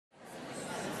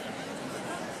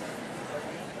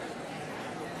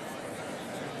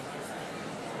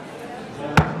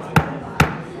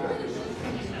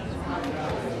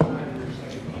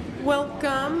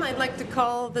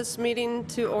call this meeting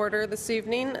to order this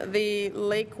evening. The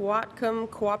Lake Whatcom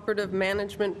Cooperative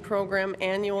Management Program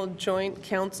Annual Joint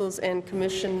Councils and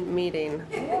Commission meeting.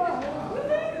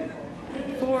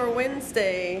 For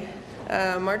Wednesday,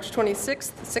 March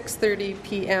 26th, 6:30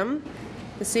 p.m.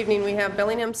 This evening we have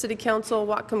Bellingham City Council,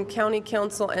 Whatcom County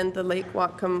Council, and the Lake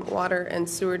Whatcom Water and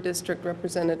Sewer District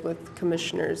represented with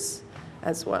commissioners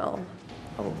as well.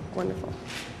 Oh, wonderful.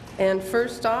 And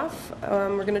first off,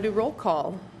 we're going to do roll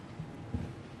call.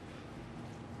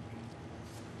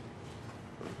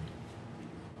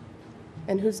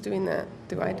 And who's doing that?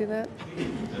 Do I do that?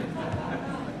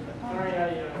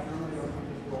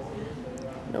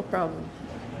 No problem.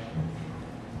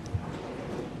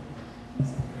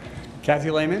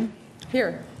 Kathy Lehman.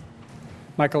 Here.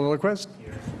 Michael Lilliquist.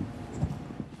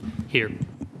 Here.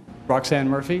 Roxanne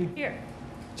Murphy. Here.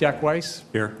 Jack Weiss.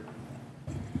 Here.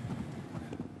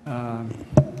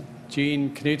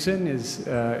 Jean Knudsen is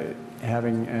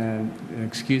having an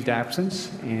excused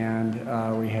absence, and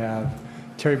we have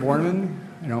Terry Borneman,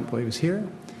 I don't believe is here.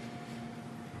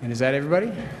 And is that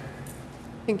everybody?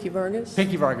 Pinky Vargas.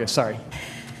 Pinky Vargas, sorry.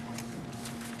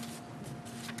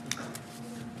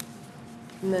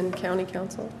 And then County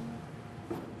Council.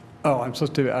 Oh, I'm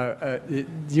supposed to,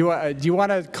 do you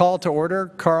want to call to order,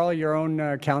 Carl, your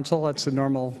own council? That's the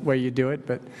normal way you do it,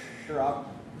 but. Sure,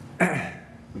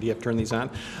 do you have to turn these on?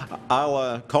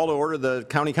 I'll call to order the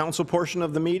county council portion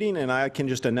of the meeting, and I can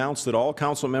just announce that all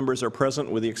council members are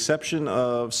present with the exception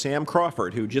of Sam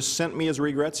Crawford, who just sent me his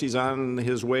regrets. He's on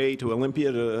his way to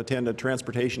Olympia to attend a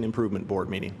Transportation Improvement Board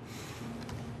meeting.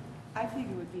 I think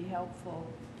it would be helpful.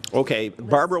 Okay,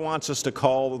 Barbara wants us to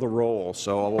call the roll.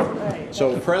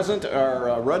 So present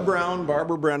are Rudd Brown,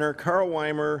 Barbara Brenner, Carl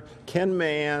Weimer, Ken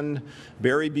Mann,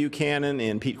 Barry Buchanan,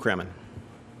 and Pete Kremen.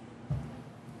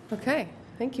 Okay.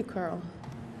 Thank you, Carl.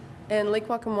 And Lake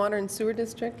Whatcom Water and Sewer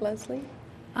District, Leslie?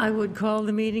 I would call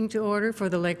the meeting to order for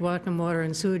the Lake Whatcom Water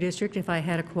and Sewer District if I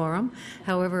had a quorum.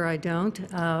 However, I don't.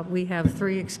 We have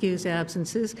 3 excused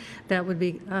absences. That would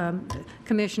be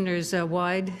Commissioners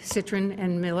Wyde, Citron,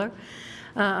 and Miller.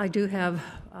 I do have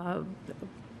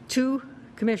 2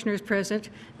 commissioners present,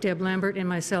 Deb Lambert and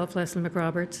myself, Leslie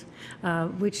McRoberts,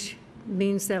 which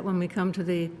means that when we come to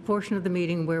the portion of the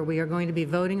meeting where we are going to be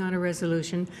voting on a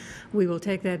resolution, we will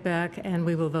take that back and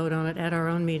we will vote on it at our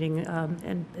own meeting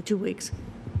in 2 weeks.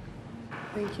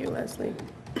 Thank you, Leslie.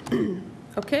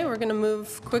 Okay, we're going to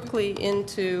move quickly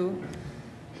into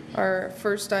our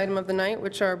first item of the night,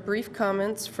 which are brief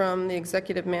comments from the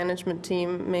executive management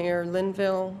team, Mayor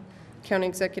Linville, County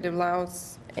Executive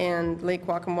Laus, and Lake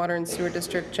Whatcom Water and Sewer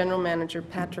District General Manager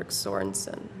Patrick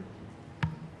Sorensen.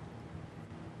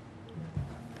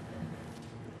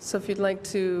 So if you'd like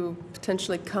to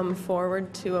potentially come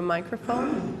forward to a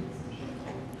microphone.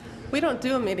 We don't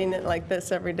do a meeting like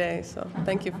this every day, so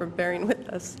thank you for bearing with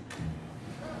us.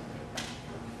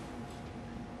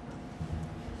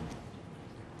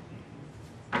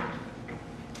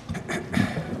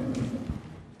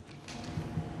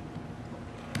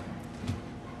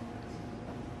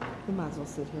 We might as well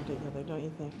sit here together, don't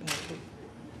you think, Patrick?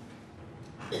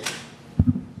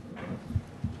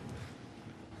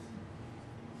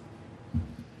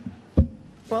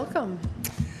 Welcome.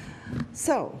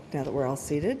 So, now that we're all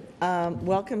seated,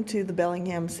 welcome to the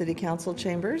Bellingham City Council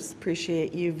chambers.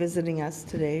 Appreciate you visiting us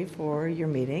today for your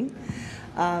meeting.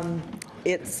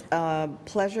 It's a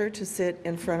pleasure to sit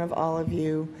in front of all of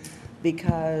you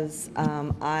because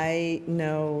I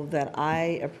know that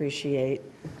I appreciate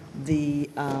the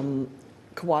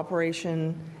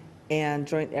cooperation and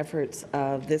joint efforts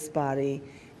of this body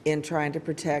in trying to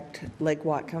protect Lake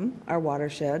Whatcom, our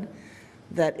watershed,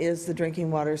 that is the drinking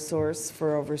water source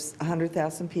for over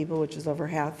 100,000 people, which is over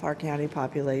half our county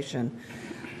population.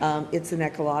 It's an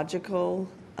ecological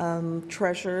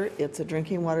treasure, it's a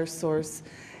drinking water source,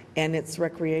 and it's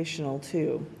recreational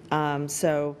too.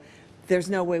 So there's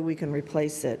no way we can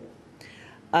replace it.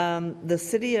 The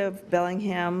City of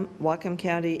Bellingham, Whatcom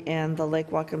County, and the Lake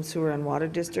Whatcom Sewer and Water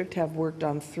District have worked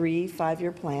on 3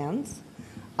 5-year plans.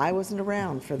 I wasn't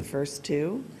around for the first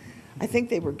 2. I think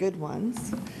they were good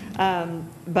ones.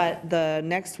 But the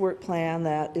next work plan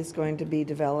that is going to be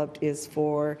developed is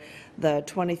for the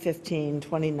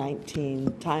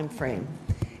 2015-2019 timeframe.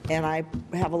 And I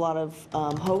have a lot of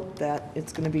hope that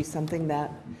it's going to be something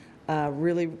that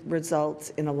really results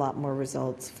in a lot more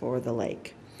results for the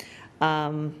lake.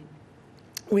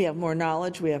 We have more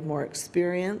knowledge, we have more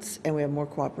experience, and we have more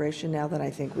cooperation now than I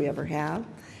think we ever have.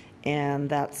 And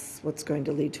that's what's going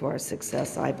to lead to our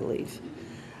success, I believe.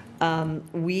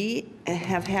 We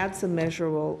have had some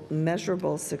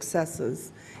measurable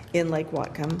successes in Lake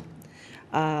Whatcom.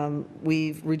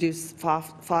 We've reduced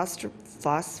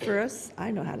phosphorus,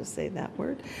 I know how to say that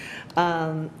word,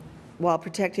 while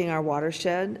protecting our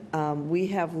watershed. We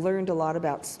have learned a lot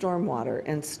about stormwater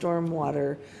and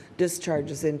stormwater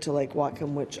discharges into Lake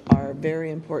Whatcom, which are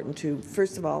very important to,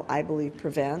 first of all, I believe,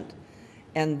 prevent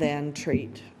and then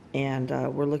treat. And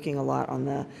we're looking a lot on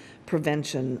the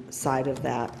prevention side of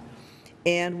that.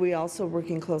 And we also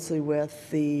working closely with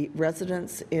the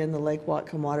residents in the Lake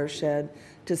Whatcom watershed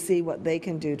to see what they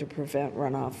can do to prevent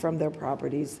runoff from their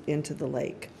properties into the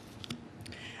lake.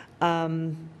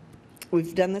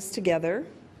 We've done this together.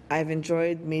 I've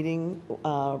enjoyed meeting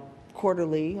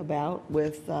quarterly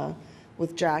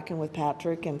with Jack and with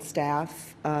Patrick and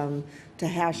staff to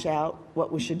hash out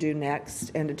what we should do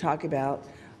next and to talk about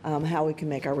how we can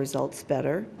make our results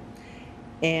better.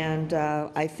 And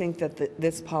I think that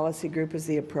this policy group is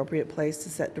the appropriate place to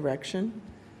set direction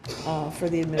for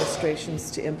the administrations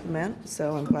to implement.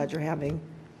 So I'm glad you're having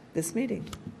this meeting.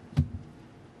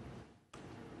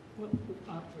 Well,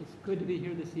 it's good to be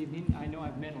here this evening. I know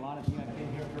I've met a lot of you. I've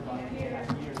been here for about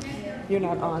 2.5 years. You're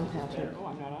not on, Patrick. Oh,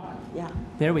 I'm not on. Yeah.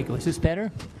 There we go. Is this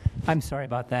better? I'm sorry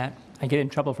about that. I get in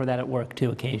trouble for that at work,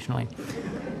 too, occasionally.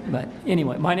 But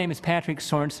anyway, my name is Patrick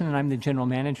Sorensen, and I'm the general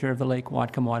manager of the Lake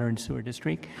Whatcom Water and Sewer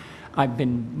District. I've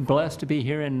been blessed to be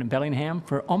here in Bellingham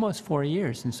for almost 4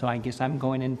 years, and so I guess I'm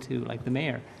going into, like the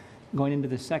mayor, going into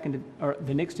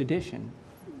the next edition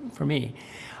for me.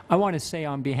 I want to say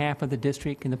on behalf of the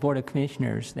district and the Board of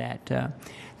Commissioners that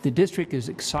the district is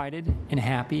excited and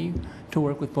happy to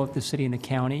work with both the city and the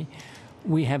county.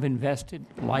 We have invested,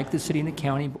 like the city and the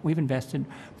county, but we've invested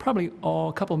probably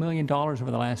a couple $1 million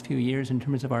over the last few years in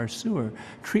terms of our sewer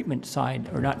treatment side,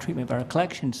 or not treatment, but our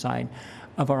collection side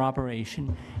of our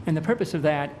operation. And the purpose of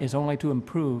that is only to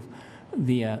improve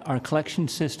our collection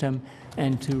system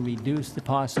and to reduce the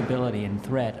possibility and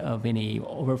threat of any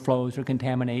overflows or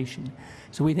contamination.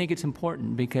 So we think it's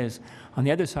important because on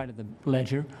the other side of the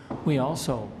ledger, we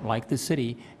also, like the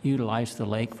city, utilize the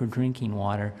lake for drinking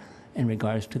water in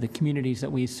regards to the communities that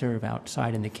we serve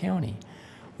outside in the county.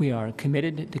 We are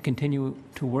committed to continue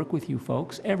to work with you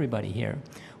folks, everybody here.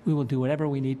 We will do whatever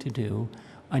we need to do.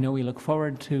 I know we look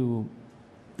forward to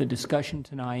the discussion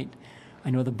tonight.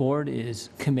 I know the board is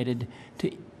committed to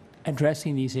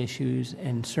addressing these issues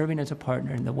and serving as a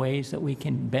partner in the ways that we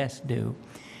can best do.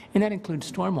 And that includes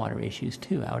stormwater issues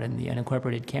too out in the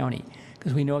unincorporated county,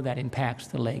 because we know that impacts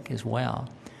the lake as well.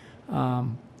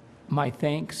 My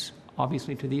thanks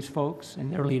obviously to these folks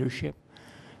and their leadership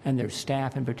and their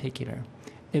staff in particular.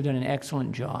 They've done an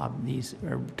excellent job. These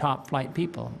are top flight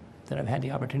people that I've had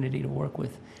the opportunity to work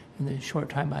with in the short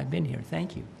time I've been here.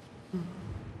 Thank you.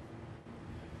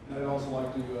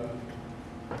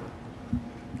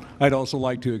 I'd also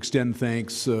like to extend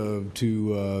thanks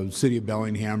to City of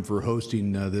Bellingham for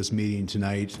hosting this meeting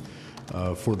tonight,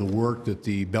 for the work that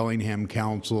the Bellingham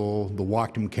Council, the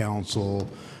Whatcom Council,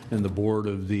 and the board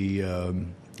of the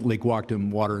Lake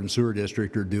Whatcom Water and Sewer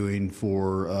District are doing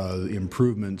for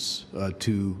improvements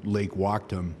to Lake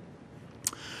Whatcom.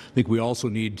 I think we also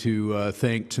need to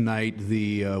thank tonight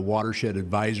the Watershed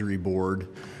Advisory Board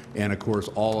and, of course,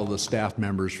 all of the staff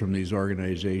members from these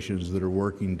organizations that are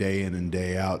working day in and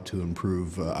day out to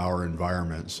improve our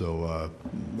environment. So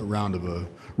a round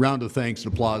of thanks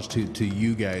and applause to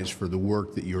you guys for the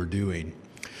work that you're doing.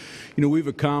 You know, we've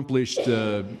accomplished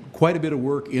quite a bit of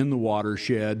work in the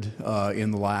watershed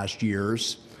in the last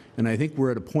years, and I think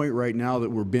we're at a point right now that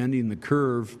we're bending the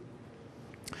curve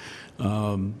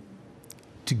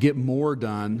to get more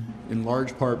done, in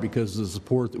large part because of the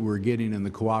support that we're getting and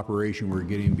the cooperation we're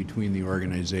getting between the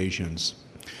organizations.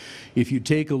 If you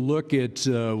take a look at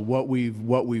what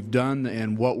we've done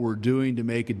and what we're doing to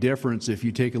make a difference, if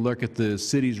you take a look at the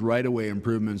city's right-of-way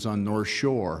improvements on North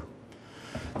Shore,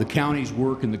 the county's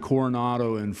work in the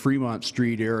Coronado and Fremont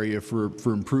Street area for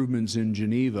improvements in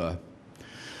Geneva,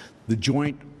 the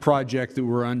joint project that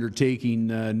we're undertaking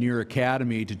near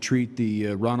Academy to treat the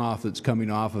runoff that's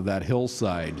coming off of that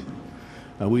hillside.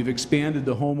 We've expanded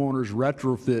the homeowners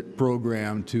retrofit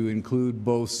program to include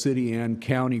both city and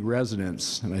county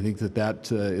residents, and I think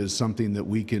that is something that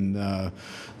we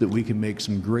can make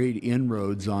some great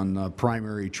inroads on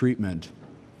primary treatment.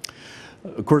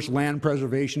 Of course, land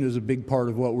preservation is a big part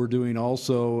of what we're doing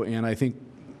also, and I think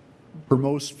for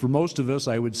most of us,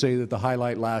 I would say that the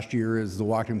highlight last year is the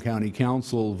Whatcom County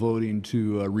Council voting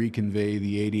to reconvey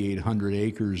the 8,800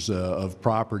 acres of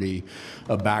property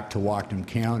back to Whatcom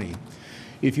County.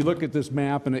 If you look at this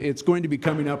map, and it's going to be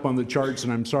coming up on the charts,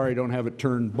 and I'm sorry I don't have it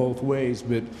turned both ways,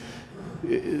 but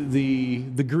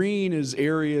the green is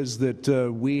areas that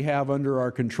we have under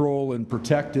our control and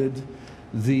protected.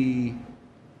 The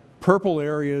purple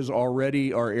areas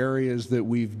already are areas that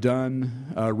we've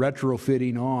done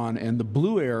retrofitting on, and the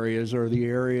blue areas are the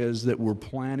areas that we're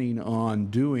planning on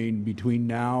doing between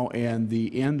now and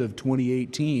the end of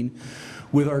 2018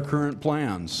 with our current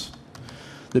plans.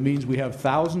 That means we have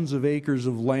thousands of acres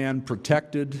of land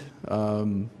protected.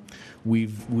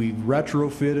 We've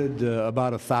retrofitted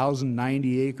about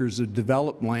 1,090 acres of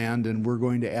developed land, and we're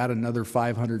going to add another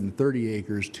 530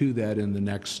 acres to that in the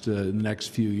next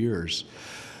few years.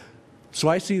 So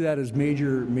I see that as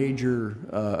major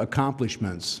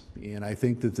accomplishments, and I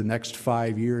think that the next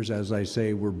 5 years, as I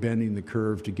say, we're bending the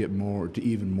curve to get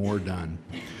even more done.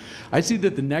 I see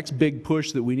that the next big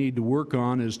push that we need to work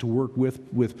on is to work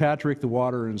with Patrick, the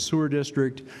Water and Sewer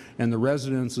District, and the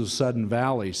residents of Sudden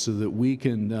Valley so that we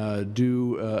can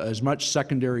do as much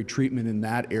secondary treatment in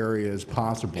that area as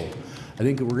possible. I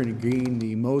think that we're going to gain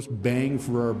the most bang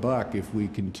for our buck if we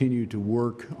continue to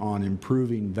work on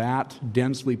improving that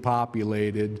densely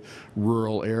populated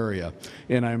rural area.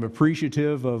 And I'm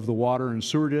appreciative of the Water and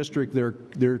Sewer District,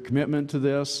 their commitment to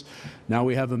this. Now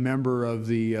we have a member of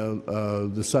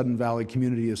the Sudden Valley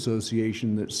Community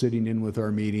Association that's sitting in with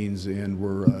our meetings, and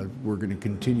we're going to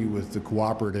continue with the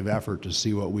cooperative effort to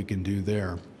see what we can do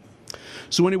there.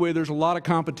 So anyway, there's a lot of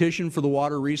competition for the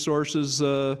water resources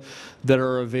that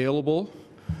are available,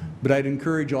 but I'd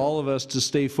encourage all of us to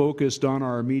stay focused on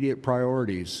our immediate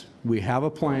priorities. We have a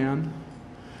plan,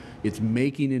 it's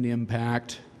making an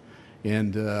impact,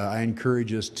 and I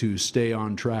encourage us to stay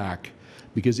on track,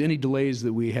 because any delays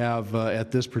that we have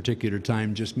at this particular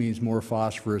time just means more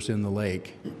phosphorus in the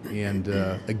lake. And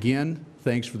again,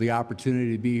 thanks for the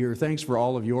opportunity to be here. Thanks for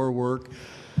all of your work.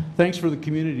 Thanks for the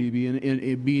community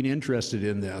being interested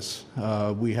in this.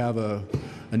 We have a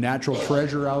natural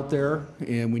treasure out there,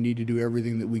 and we need to do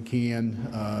everything that we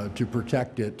can to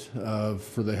protect it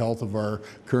for the health of our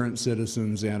current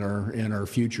citizens and our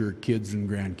future kids and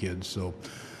grandkids. So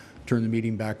turn the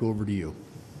meeting back over to you.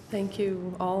 Thank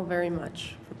you all very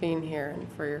much for being here and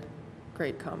for your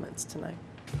great comments tonight.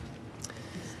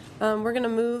 We're going to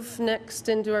move next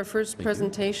into our first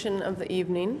presentation of the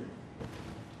evening,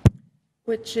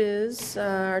 which is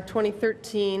our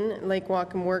 2013 Lake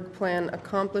Whatcom Work Plan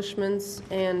accomplishments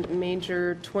and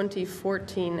major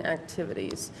 2014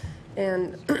 activities.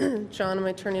 And John, am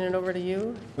I turning it over to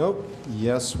you? Nope.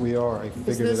 Yes, we are. I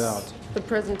figured it out. Is this the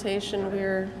presentation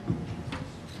we're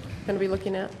going to be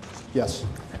looking at? Yes.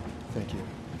 Thank you.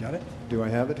 Got it? Do I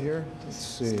have it here? Let's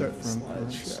see. Start the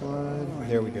From slide.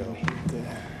 There we go.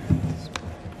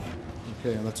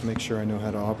 Okay, let's make sure I know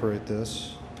how to operate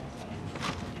this.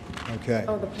 Okay.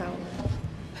 Oh, the power.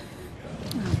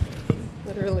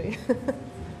 Literally.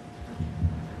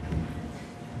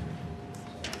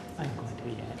 I'm going to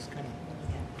be asking.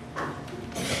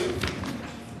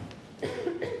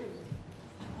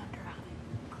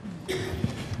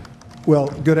 Well,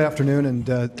 good afternoon, and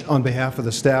on behalf of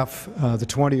the staff, the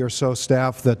 20 or so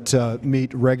staff that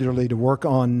meet regularly to work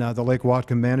on the Lake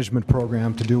Whatcom Management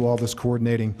Program to do all this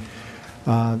coordinating,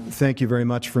 thank you very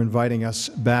much for inviting us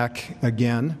back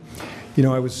again. You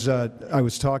know, I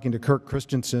was talking to Kirk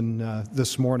Christensen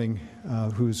this morning,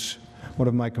 who's one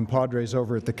of my compadres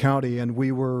over at the county, and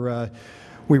we were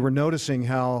noticing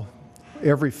how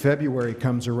every February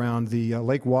comes around, the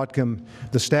Lake Whatcom,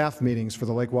 the staff meetings for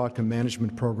the Lake Whatcom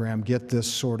Management Program get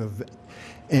this sort of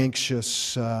anxious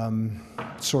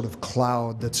sort of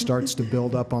cloud that starts to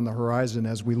build up on the horizon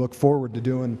as we look forward to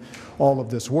doing all of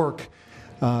this work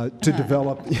to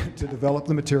develop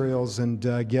the materials and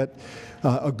get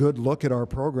a good look at our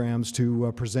programs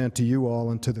to present to you all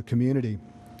and to the community.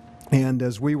 And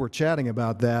as we were chatting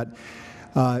about that,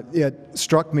 it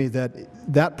struck me that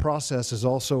that process is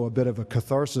also a bit of a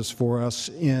catharsis for us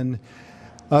in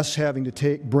us having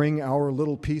to bring our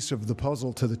little piece of the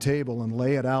puzzle to the table and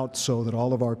lay it out so that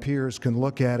all of our peers can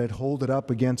look at it, hold it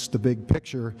up against the big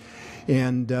picture,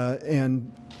 and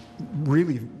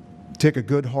really take a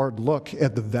good hard look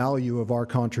at the value of our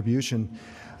contribution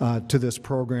to this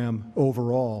program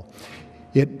overall.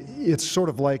 It's sort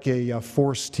of like a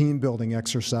forced team building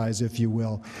exercise, if you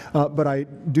will. But I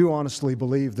do honestly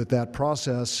believe that that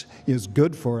process is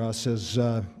good for us as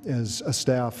a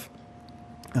staff,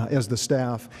 as the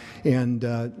staff. And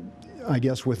I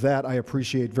guess with that, I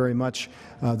appreciate very much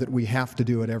that we have to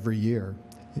do it every year.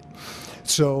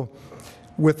 So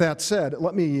with that said,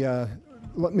 let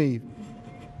me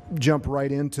jump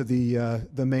right into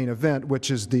the main event, which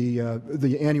is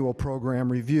the annual program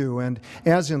review. And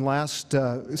as in last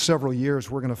several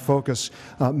years, we're going to focus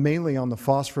mainly on the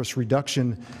phosphorus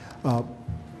reduction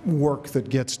work that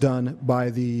gets done by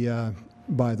the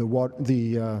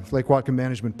Lake Whatcom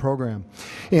Management Program.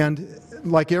 And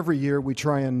like every year, we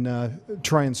try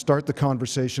and start the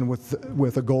conversation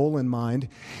with a goal in mind,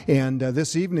 and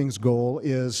this evening's goal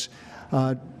is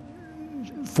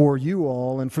for you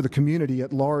all and for the community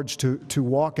at large to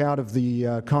walk out of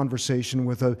the conversation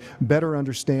with a better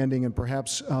understanding and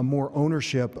perhaps more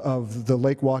ownership of the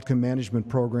Lake Whatcom Management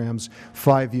Program's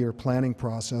 5-year planning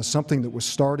process, something that was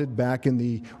started back in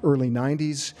the early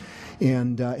 90s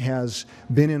and has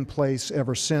been in place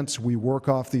ever since. We work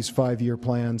off these 5-year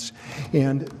plans.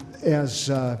 And as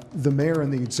the mayor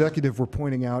and the executive were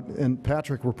pointing out, and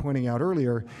Patrick were pointing out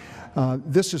earlier,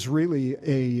 this is really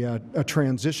a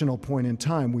transitional point in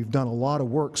time. We've done a lot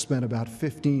of work, spent about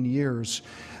 15 years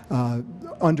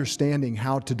understanding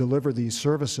how to deliver these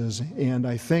services, and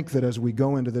I think that as we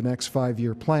go into the next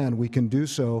 5-year plan, we can do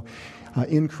so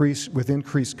with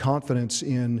increased confidence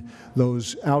in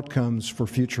those outcomes for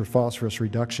future phosphorus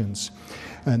reductions.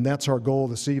 And that's our goal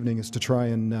this evening, is to try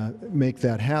and make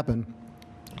that happen.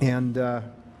 And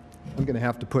I'm going to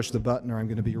have to push the button, or I'm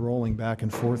going to be rolling back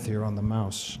and forth here on the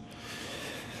mouse.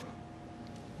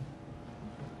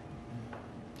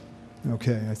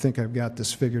 Okay, I think I've got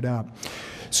this figured out.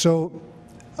 So,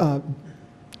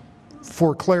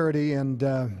 for clarity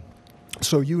and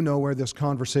so you know where this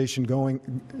conversation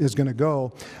is going to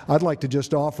go, I'd like to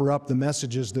just offer up the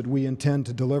messages that we intend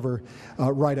to deliver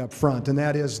right up front, and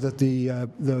that is that the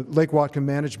Lake Whatcom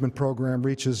Management Program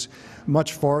reaches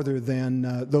much farther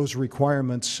than those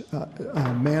requirements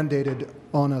mandated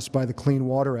on us by the Clean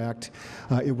Water Act.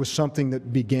 It was something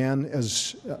that began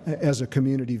as a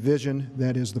community vision,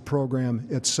 that is the program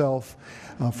itself,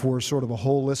 for sort of a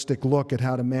holistic look at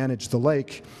how to manage the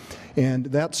lake. And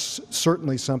that's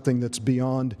certainly something that's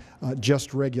beyond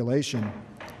just regulation.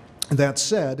 That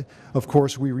said, of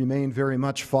course, we remain very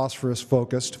much phosphorus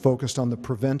focused on the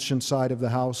prevention side of the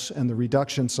house and the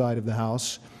reduction side of the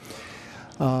house.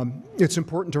 It's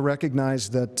important to recognize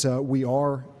that we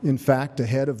are, in fact,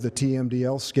 ahead of the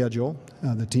TMDL schedule.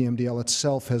 The TMDL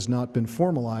itself has not been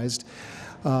formalized.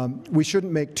 We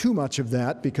shouldn't make too much of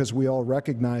that, because we all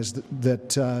recognize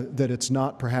that it's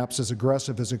not perhaps as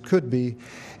aggressive as it could be,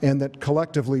 and that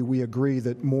collectively we agree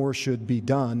that more should be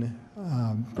done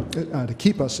to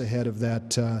keep us ahead of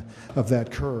that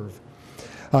curve.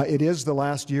 It is the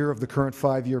last year of the current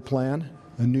 5-year plan.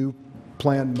 A new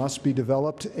plan must be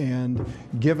developed, and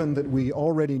given that we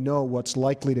already know what's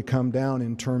likely to come down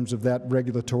in terms of that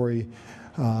regulatory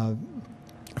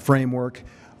framework,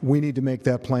 we need to make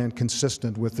that plan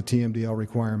consistent with the TMDL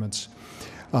requirements.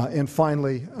 And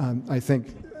finally, I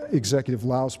think Executive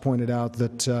Laus pointed out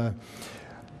that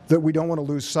we don't want to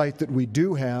lose sight that we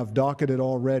do have docketed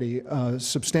already a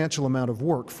substantial amount of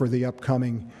work for the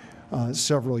upcoming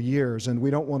several years, and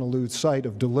we don't want to lose sight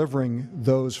of delivering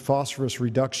those phosphorus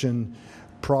reduction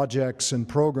projects and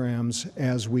programs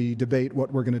as we debate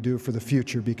what we're going to do for the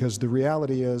future, because the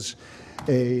reality is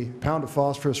a pound of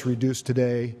phosphorus reduced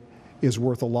today is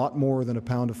worth a lot more than a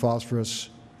pound of phosphorus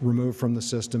removed from the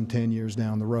system 10 years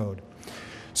down the road.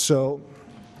 So,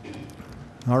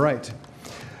 all right.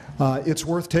 It's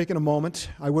worth taking a moment.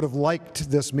 I would have liked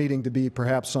this meeting to be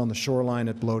perhaps on the shoreline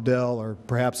at Bloedel, or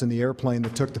perhaps in the airplane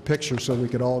that took the picture, so we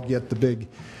could all get the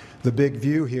big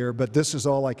view here, but this is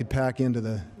all I could pack into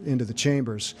the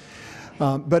chambers.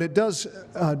 But it does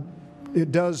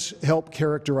help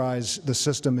characterize the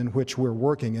system in which we're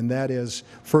working, and that is,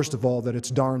 first of all, that it's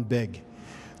darn big.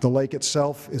 The lake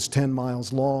itself is 10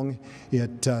 miles long.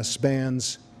 It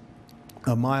spans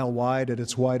a mile wide at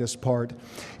its widest part,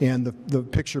 and the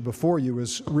picture before you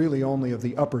is really only of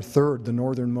the upper third, the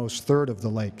northernmost third of the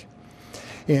lake.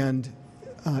 And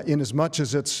in as much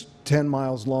as it's 10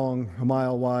 miles long, a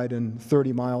mile wide, and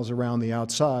 30 miles around the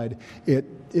outside,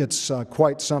 it's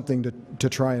quite something to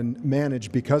try and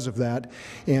manage because of that,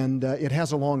 and it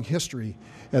has a long history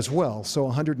as well. So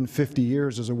 150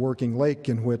 years as a working lake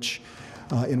in which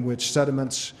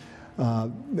sediments,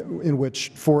 in which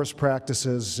forest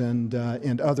practices and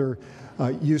other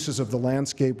uses of the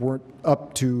landscape weren't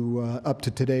up to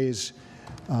today's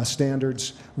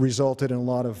standards, resulted in a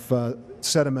lot of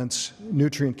sediments,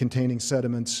 nutrient-containing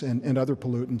sediments, and other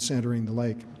pollutants entering the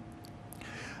lake.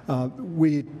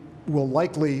 We will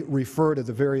likely refer to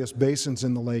the various basins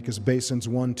in the lake as basins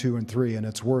 1, 2, and 3, and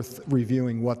it's worth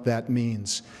reviewing what that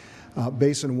means.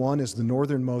 Basin 1 is the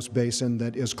northernmost basin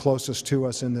that is closest to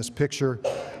us in this picture.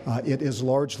 It is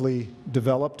largely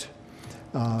developed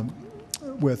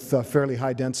with fairly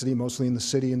high density, mostly in the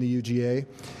city and the UGA.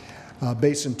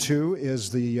 Basin 2 is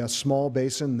the small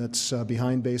basin that's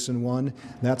behind Basin 1.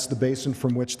 That's the basin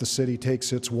from which the city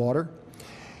takes its water.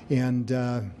 And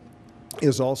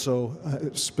is also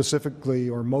specifically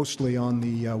or mostly on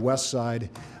the west side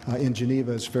in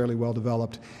Geneva, is fairly well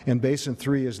developed. And Basin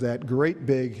 3 is that great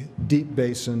big deep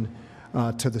basin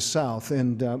to the south.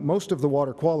 And most of the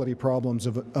water quality problems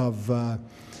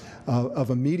of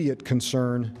immediate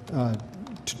concern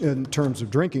in terms of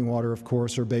drinking water, of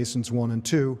course, are Basins 1 and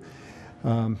 2.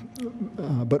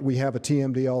 But we have a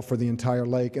TMDL for the entire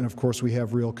lake, and of course we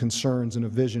have real concerns and a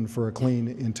vision for a clean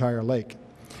entire lake.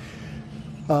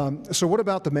 So what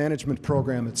about the management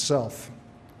program itself?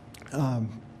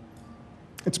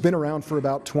 It's been around for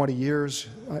about 20 years.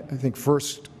 I think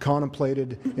first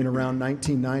contemplated in around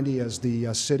 1990 as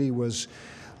the city was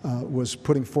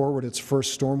putting forward its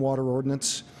first stormwater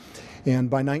ordinance. And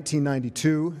by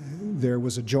 1992, there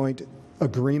was a joint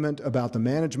agreement about the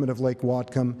management of Lake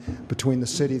Whatcom between the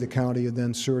city, the county, and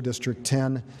then Sewer District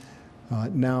 10,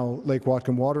 now Lake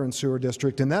Whatcom Water and Sewer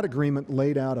District. And that agreement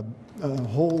laid out a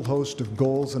whole host of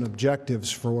goals and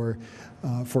objectives for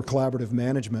collaborative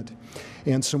management.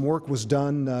 And some work was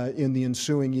done in the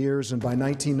ensuing years, and by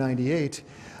 1998,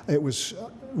 it was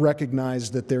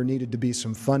recognized that there needed to be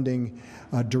some funding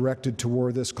directed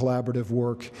toward this collaborative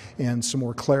work and some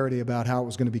more clarity about how it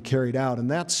was going to be carried out. And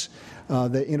that's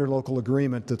the interlocal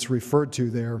agreement that's referred to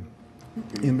there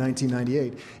in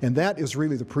 1998. And that is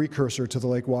really the precursor to the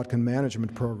Lake Whatcom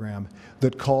Management Program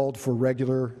that called for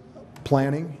regular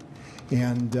planning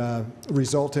and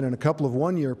resulted in a couple of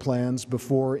one-year plans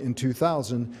before, in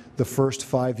 2000, the first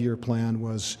 5-year plan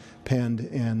was penned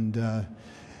and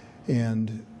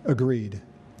agreed.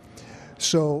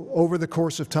 So over the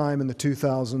course of time in the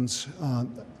 2000s,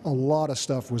 a lot of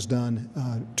stuff was done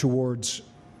towards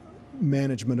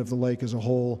management of the lake as a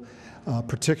whole,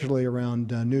 particularly around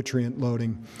nutrient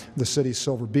loading. The city's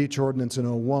Silver Beach Ordinance in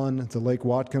 01, the Lake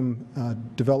Whatcom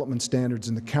development standards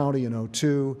in the county in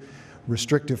 02,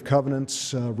 restrictive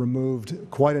covenants removed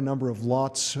quite a number of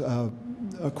lots,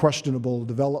 questionable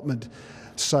development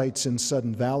sites in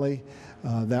Sudden Valley.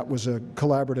 That was a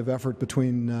collaborative effort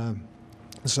between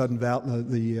the Sudden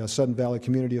Valley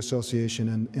Community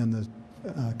Association and the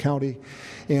county.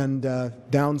 And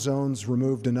down zones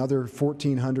removed another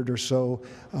 1,400 or so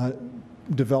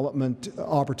development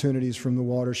opportunities from the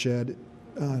watershed.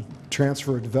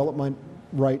 Transfer of development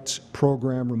rights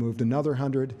program removed another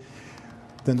 100.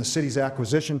 Then the city's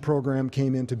acquisition program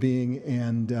came into being,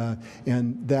 and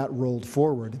that rolled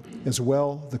forward. As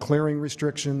well, the clearing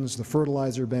restrictions, the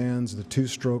fertilizer bans, the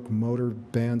two-stroke motor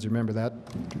bans. You remember that?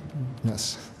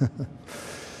 Yes.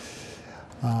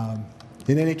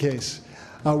 In any case,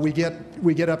 we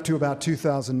get up to about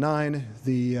 2009.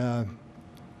 The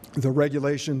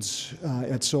regulations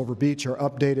at Silver Beach are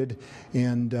updated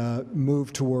and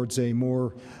move towards a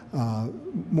more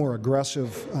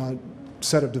aggressive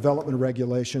set of development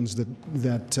regulations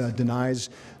that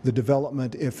denies the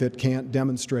development if it can't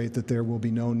demonstrate that there will be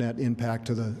no net impact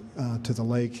to the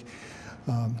lake.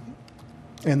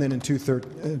 And then in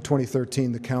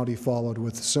 2013, the county followed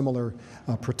with similar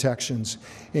protections.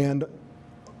 And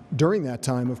during that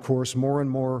time, of course, more and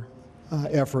more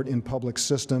effort in public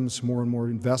systems, more and more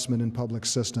investment in public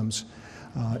systems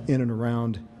in and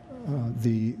around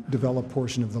the developed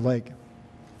portion of the lake.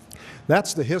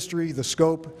 That's the history. The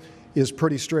scope is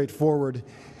pretty straightforward.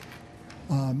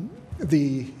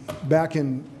 Back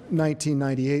in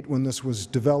 1998, when this was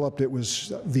developed,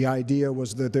 the idea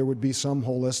was that there would be some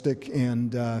holistic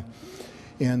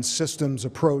and systems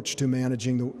approach to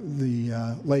managing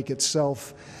the lake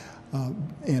itself,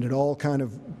 and it all kind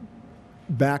of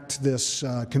backed this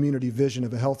community vision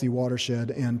of a healthy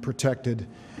watershed and protected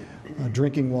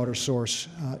drinking water source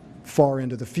far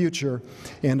into the future.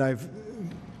 And I've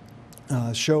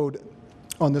showed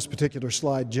on this particular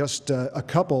slide just a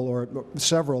couple or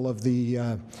several of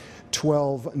the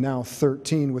 12, now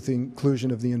 13, with the inclusion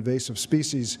of the invasive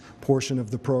species portion of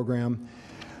the program,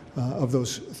 of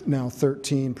those now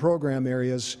 13 program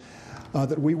areas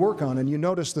that we work on. And you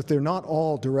notice that they're not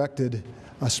all directed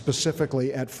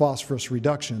specifically at phosphorus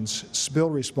reductions.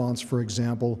 Spill response, for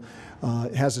example,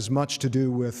 has as much to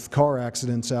do with car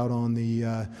accidents out on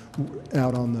the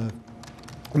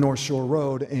North Shore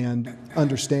Road and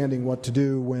understanding what to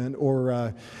do when,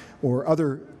 or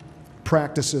other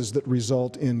practices that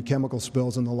result in chemical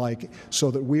spills and the like,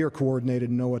 so that we are coordinated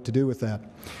and know what to do with that.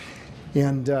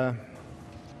 And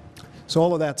so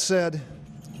all of that said,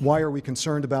 why are we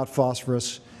concerned about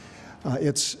phosphorus?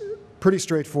 It's pretty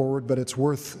straightforward, but it's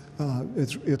worth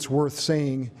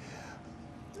saying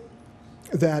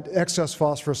that excess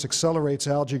phosphorus accelerates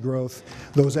algae growth.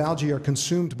 Those algae are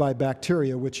consumed by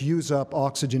bacteria, which use up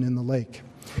oxygen in the lake.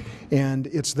 And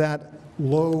it's that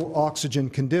low oxygen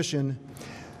condition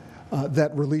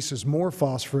that releases more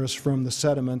phosphorus from the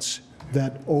sediments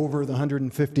that over the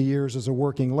 150 years as a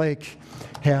working lake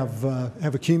have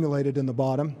accumulated in the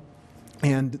bottom.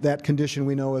 And that condition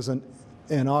we know as an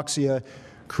anoxia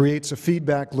creates a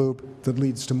feedback loop that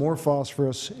leads to more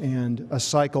phosphorus and a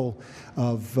cycle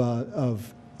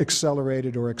of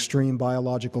accelerated or extreme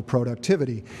biological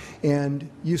productivity. And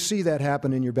you see that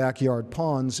happen in your backyard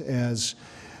ponds as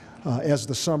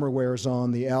the summer wears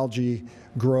on, the algae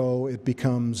grow, it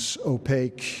becomes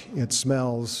opaque, it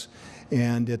smells,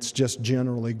 and it's just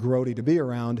generally grody to be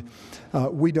around.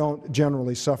 We don't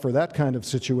generally suffer that kind of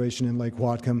situation in Lake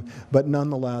Whatcom, but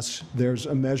nonetheless, there's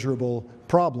a measurable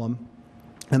problem,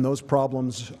 and those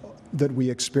problems that we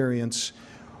experience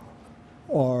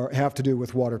have to do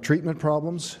with water treatment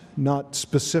problems, not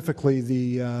specifically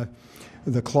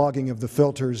the clogging of the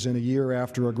filters in a year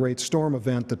after a great storm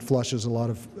event that flushes a lot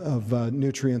of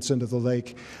nutrients into the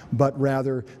lake, but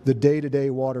rather the day-to-day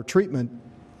water treatment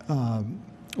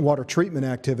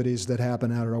activities that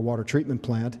happen out at our water treatment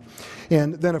plant.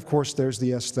 And then, of course, there's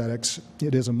the aesthetics.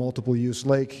 It is a multiple-use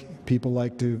lake. People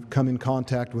like to come in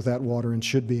contact with that water and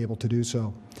should be able to do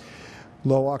so.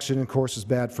 Low oxygen, of course, is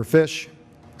bad for fish,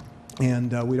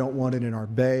 and we don't want it in our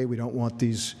bay. We don't want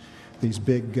these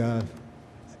big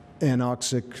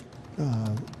anoxic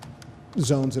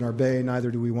zones in our bay,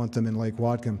 neither do we want them in Lake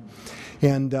Whatcom.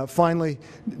 And finally,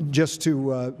 just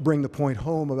to bring the point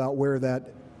home about where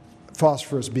that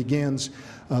phosphorus begins,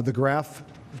 the graph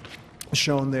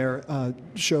shown there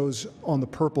shows on the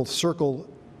purple circle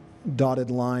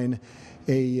dotted line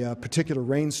a particular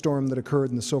rainstorm that occurred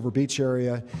in the Silver Beach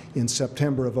area in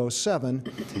September of '07,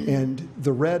 and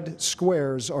the red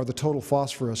squares are the total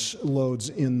phosphorus loads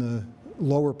in the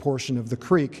lower portion of the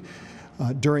creek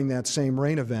during that same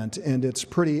rain event. And it's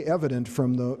pretty evident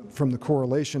from the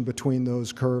correlation between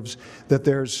those curves that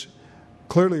there's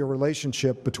clearly a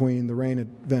relationship between the rain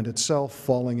event itself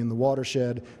falling in the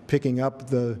watershed, picking up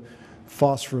the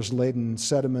phosphorus-laden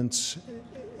sediments,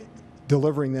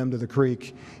 delivering them to the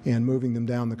creek, and moving them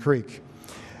down the creek.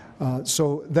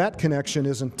 So that connection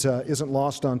isn't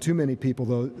lost on too many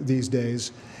people these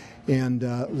days, and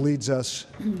leads us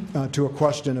to a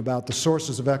question about the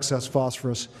sources of excess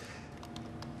phosphorus.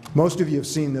 Most of you have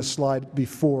seen this slide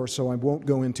before, so I won't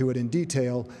go into it in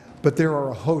detail, but there are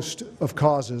a host of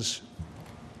causes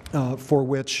for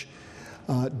which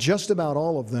just about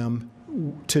all of them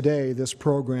today this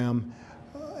program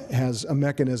has a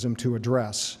mechanism to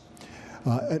address,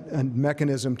 a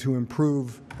mechanism to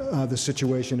improve the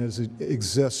situation as it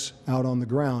exists out on the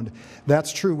ground.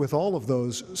 That's true with all of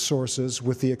those sources,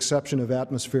 with the exception of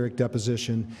atmospheric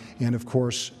deposition and, of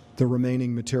course, the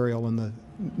remaining material and the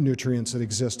nutrients that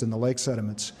exist in the lake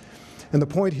sediments. And the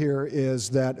point here is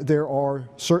that there are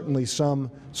certainly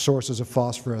some sources of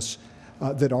phosphorus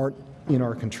that aren't in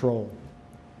our control.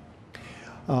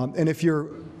 And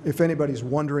if anybody's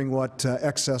wondering what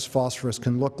excess phosphorus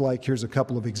can look like, here's a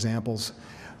couple of examples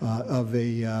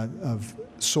of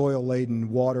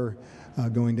soil-laden water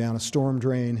going down a storm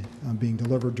drain, being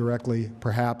delivered directly,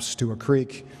 perhaps, to a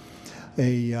creek.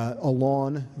 A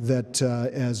lawn that,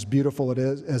 as beautiful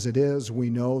as it is, we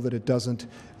know that it doesn't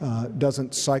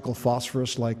cycle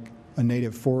phosphorus like a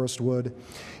native forest would.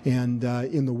 And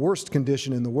in the worst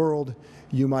condition in the world,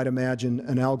 you might imagine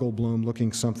an algal bloom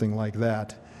looking something like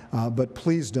that. But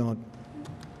please don't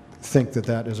think that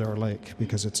that is our lake,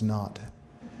 because it's not.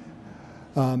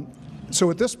 So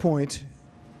at this point,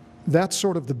 that's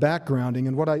sort of the backgrounding,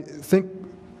 and what I think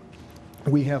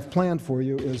we have planned for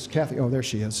you is Kathy. Oh, there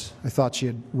she is. I thought she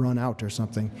had run out or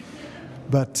something.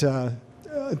 But to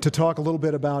talk a little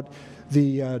bit about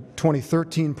the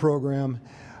 2013 program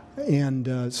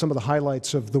and some of the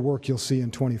highlights of the work you'll see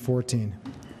in 2014.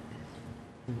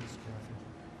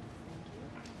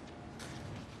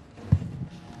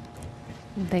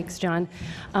 Thanks, John.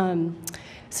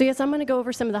 So yes, I'm going to go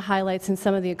over some of the highlights and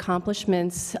some of the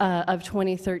accomplishments of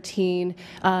 2013.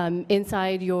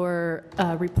 Inside your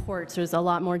reports, there's a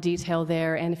lot more detail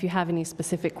there, and if you have any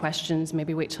specific questions,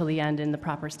 maybe wait till the end and the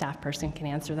proper staff person can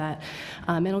answer that.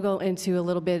 And I'll go into a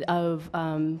little bit of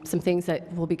some things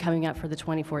that will be coming up for the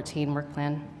 2014 work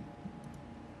plan.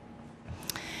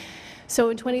 So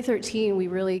in 2013, we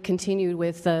really continued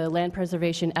with the land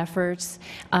preservation efforts,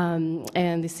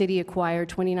 and the city acquired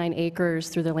 29 acres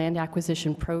through the land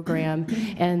acquisition program,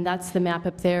 and that's the map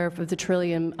up there for the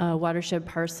Trillium watershed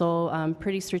parcel,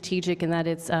 pretty strategic in that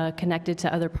it's connected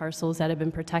to other parcels that have been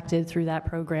protected through that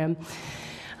program.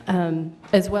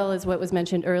 As well as what was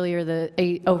mentioned earlier,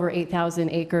 the over 8,000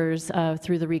 acres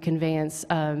through the reconveyance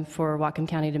for Whatcom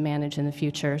County to manage in the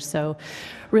future. So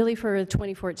really for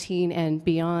 2014 and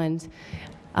beyond,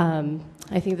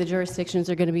 I think the jurisdictions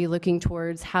are going to be looking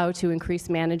towards how to increase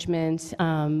management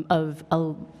of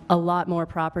a lot more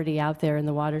property out there in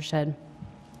the watershed.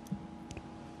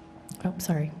 Oh,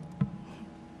 sorry.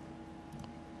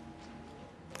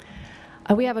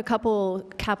 We have a couple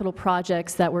capital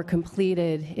projects that were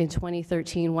completed in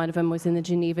 2013. One of them was in the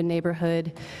Geneva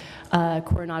neighborhood,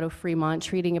 Coronado Fremont,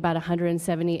 treating about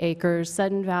 170 acres.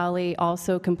 Sudden Valley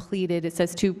also completed, it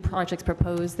says 2 projects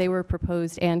proposed. They were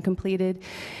proposed and completed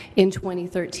in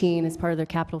 2013 as part of their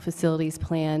capital facilities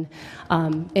plan.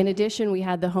 In addition, we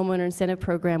had the homeowner incentive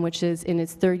program, which is in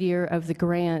its 3rd year of the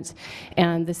grant,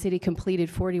 and the city completed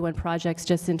 41 projects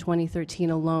just in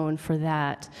 2013 alone for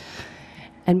that.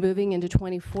 And moving into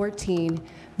 2014,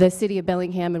 the City of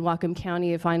Bellingham and Whatcom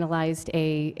County have finalized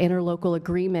a interlocal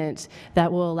agreement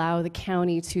that will allow the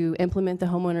county to implement the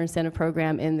homeowner incentive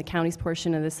program in the county's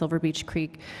portion of the Silver Beach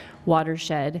Creek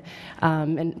watershed.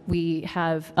 And we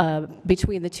have,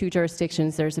 between the 2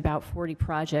 jurisdictions, there's about 40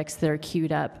 projects that are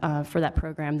queued up for that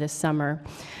program this summer.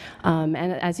 And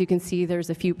as you can see, there's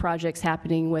a few projects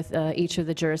happening with each of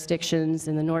the jurisdictions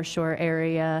in the North Shore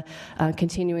area,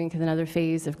 continuing to another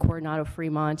phase of Coronado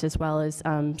Fremont, as well as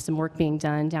some work being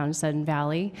done down in Sudden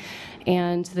Valley.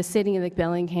 And the city of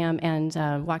Bellingham and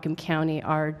Whatcom County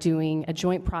are doing a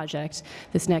joint project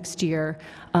this next year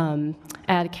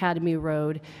at Academy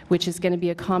Road, which is going to be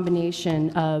a combination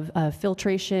of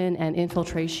filtration and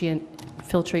infiltration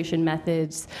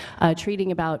methods,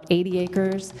 treating about 80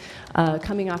 acres,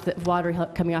 coming off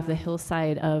the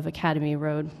hillside of Academy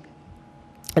Road.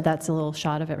 That's a little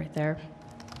shot of it right there.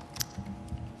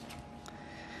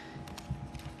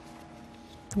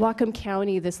 Whatcom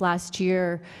County this last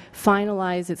year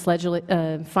finalized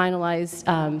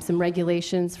some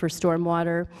regulations for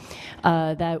stormwater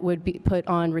that would be put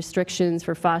on restrictions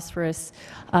for phosphorus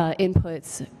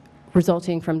inputs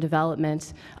resulting from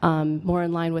development, more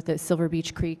in line with the Silver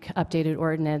Beach Creek updated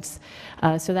ordinance.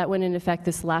 So that went into effect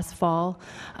this last fall.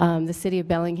 The City of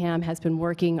Bellingham has been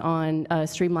working on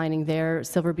streamlining their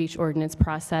Silver Beach ordinance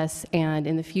process, and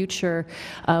in the future,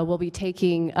 we'll be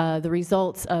taking the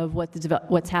results of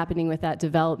what's happening with that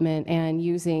development and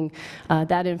using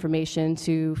that information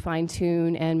to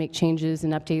fine-tune and make changes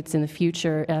and updates in the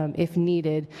future, if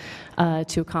needed,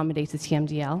 to accommodate the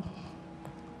TMDL.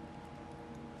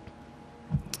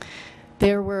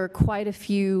 There were quite a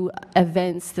few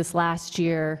events this last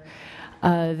year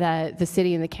that the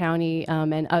city and the county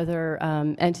and other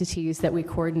entities that we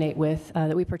coordinate with,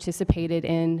 that we participated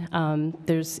in.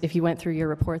 If you went through your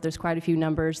report, there's quite a few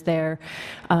numbers there.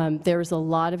 There was a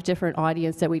lot of different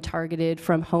audience that we targeted,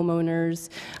 from homeowners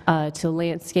to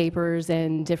landscapers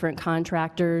and different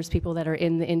contractors, people that are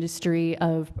in the industry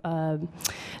of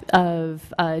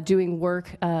doing work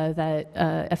that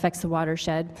affects the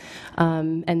watershed.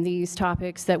 And these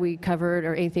topics that we covered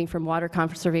are anything from water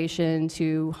conservation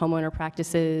to homeowner practices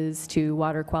to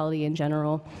water quality in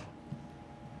general.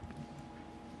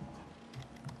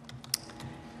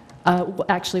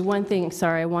 Actually, one thing,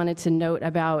 sorry, I wanted to note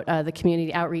about the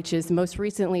community outreaches. Most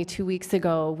recently, 2 weeks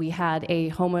ago, we had a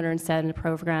homeowner incentive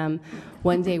program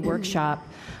one-day workshop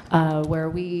where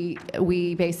we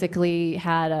basically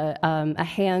had a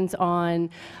hands-on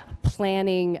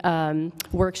planning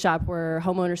workshop where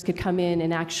homeowners could come in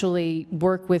and actually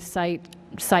work with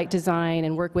site design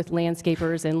and work with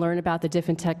landscapers and learn about the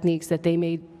different techniques that they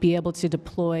may be able to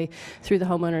deploy through the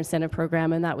homeowner incentive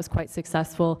program, and that was quite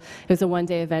successful. It was a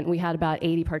one-day event. We had about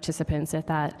 80 participants at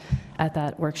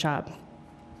that workshop.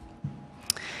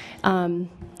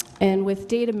 And with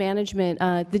data management,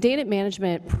 the data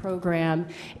management program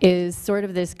is sort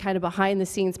of this kind of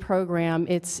behind-the-scenes program.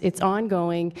 It's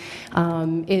ongoing.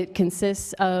 It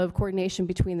consists of coordination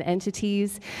between the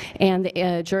entities and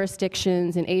the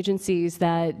jurisdictions and agencies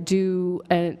that do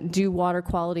water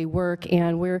quality work.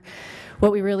 And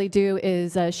what we really do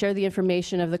is share the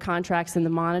information of the contracts and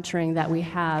the monitoring that we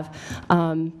have.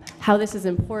 How this is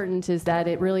important is that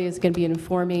it really is going to be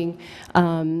informing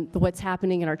what's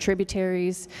happening in our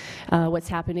tributaries, what's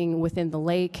happening within the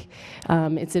lake.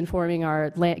 It's informing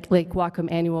our Lake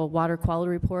Whatcom Annual Water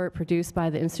Quality Report produced by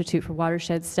the Institute for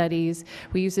Watershed Studies.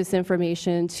 We use this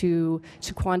information to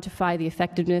quantify the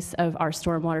effectiveness of our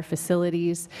stormwater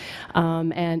facilities.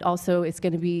 And also it's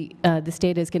going to be, this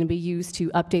data is going to be used to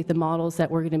update the models that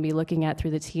we're going to be looking at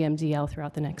through the TMDL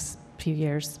throughout the next few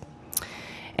years.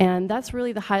 And that's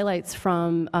really the highlights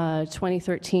from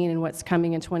 2013 and what's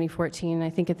coming in 2014. And I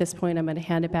think at this point I'm going to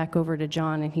hand it back over to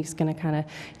John, and he's going to kind of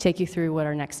take you through what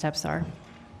our next steps are.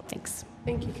 Thanks.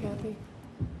 Thank you, Kathy.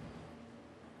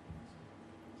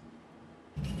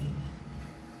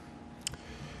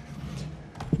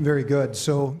 Very good.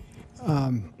 So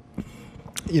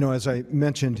as I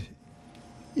mentioned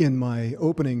in my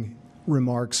opening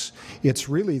remarks, it's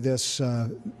really this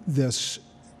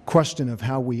question of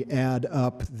how we add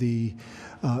up the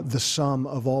sum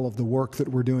of all of the work that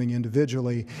we're doing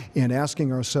individually and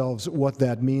asking ourselves what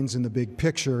that means in the big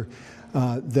picture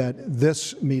that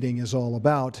this meeting is all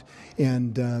about,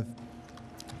 and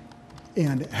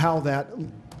how that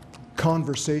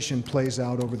conversation plays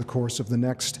out over the course of the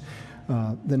next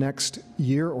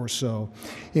year or so.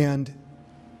 And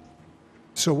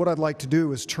so what I'd like to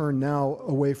do is turn now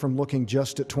away from looking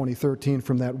just at 2013,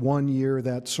 from that 1 year,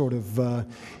 that sort of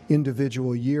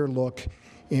individual year look,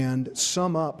 and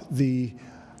sum up the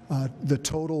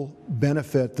total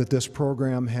benefit that this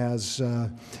program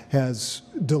has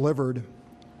delivered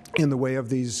in the way of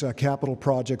these capital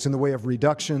projects, in the way of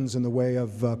reductions, in the way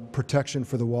of protection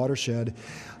for the watershed,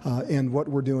 and what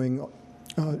we're doing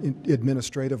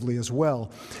administratively as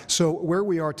well. So where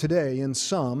we are today, in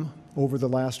sum, over the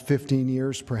last 15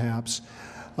 years perhaps,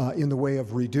 in the way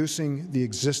of reducing the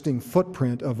existing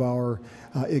footprint of our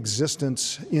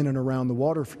existence in and around the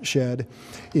watershed,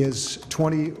 is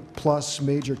 20-plus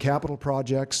major capital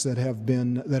projects that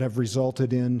have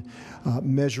resulted in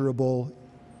measurable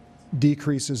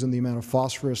decreases in the amount of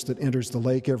phosphorus that enters the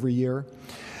lake every year.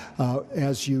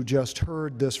 As you just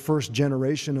heard, this first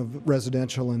generation of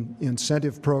residential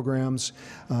incentive programs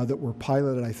that were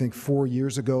piloted, I think, 4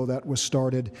 years ago that was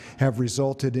started, have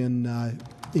resulted in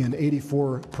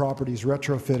 84 properties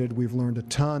retrofitted. We've learned a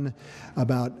ton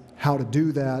about how to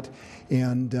do that,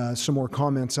 and some more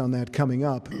comments on that coming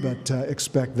up, but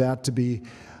expect that to be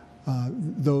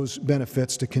those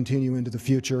benefits to continue into the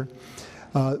future.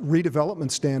 Redevelopment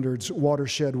standards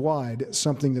watershed-wide,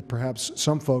 something that perhaps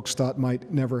some folks thought might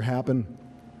never happen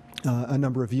a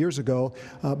number of years ago,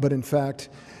 but in fact,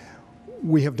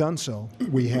 we have done so.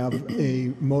 We have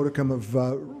a modicum of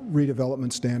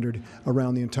redevelopment standard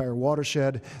around the entire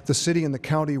watershed. The city and the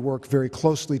county work very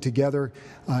closely together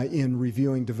in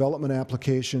reviewing development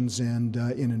applications and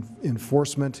in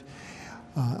enforcement.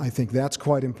 I think that's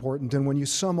quite important. And when you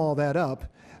sum all that up,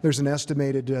 there's an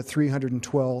estimated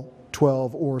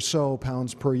 312 or so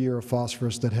pounds per year of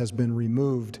phosphorus that has been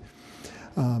removed.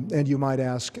 And you might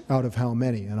ask, out of how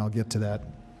many? And I'll get to that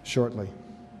shortly.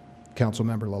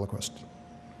 Councilmember Lillquist.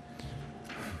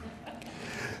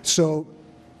 So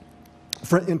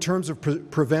in terms of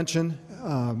prevention,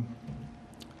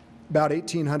 about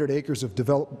 1,800 acres of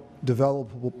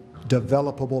developable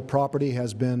property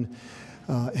has been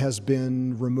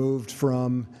removed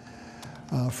from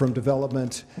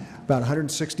development. About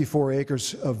 164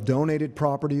 acres of donated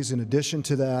properties in addition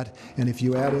to that, and if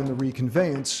you add in the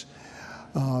reconveyance,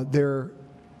 there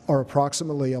are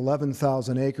approximately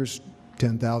 11,000 acres,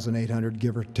 10,800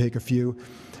 give or take a few,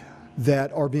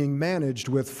 that are being managed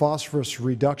with phosphorus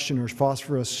reduction or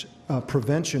phosphorus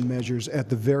prevention measures at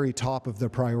the very top of the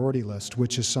priority list,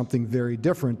 which is something very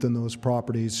different than those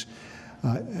properties,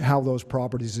 how those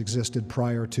properties existed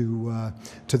prior to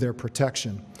their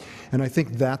protection. And I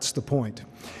think that's the point.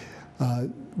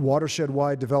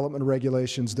 Watershed-wide development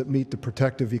regulations that meet the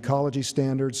protective ecology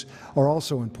standards are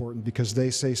also important because they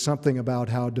say something about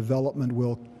how development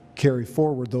will carry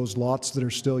forward those lots that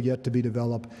are still yet to be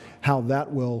developed, how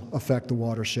that will affect the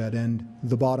watershed. And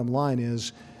the bottom line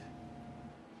is,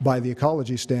 by the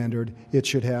ecology standard, it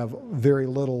should have very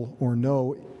little or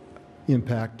no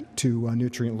impact to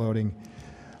nutrient loading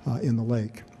in the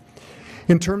lake.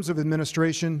 In terms of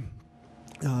administration,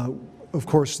 of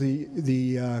course,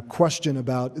 the question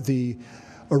about the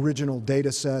original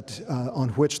data set on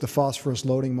which the phosphorus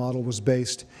loading model was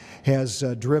based has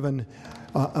driven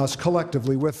us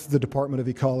collectively with the Department of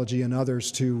Ecology and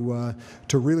others to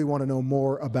really want to know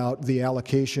more about the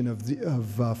allocation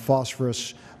of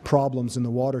phosphorus problems in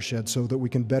the watershed so that we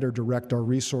can better direct our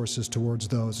resources towards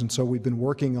those. And so we've been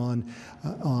working on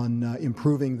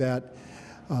improving that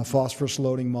phosphorus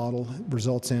loading model,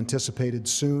 results anticipated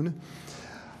soon.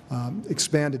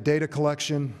 Expanded data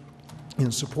collection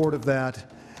in support of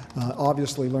that.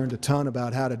 Obviously learned a ton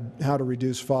about how to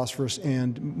reduce phosphorus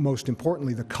and, most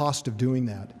importantly, the cost of doing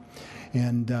that.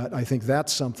 And I think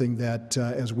that's something that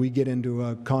as we get into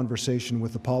a conversation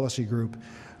with the policy group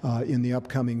in the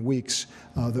upcoming weeks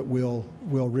that we'll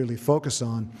really focus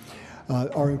on.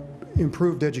 Our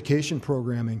improved education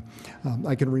programming.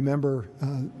 I can remember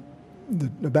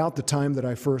about the time that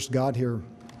I first got here,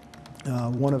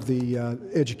 one of the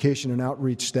education and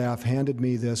outreach staff handed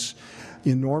me this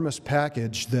enormous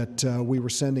package that we were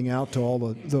sending out to all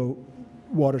the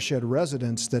watershed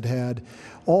residents that had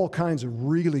all kinds of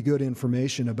really good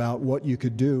information about what you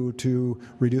could do to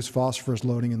reduce phosphorus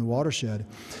loading in the watershed.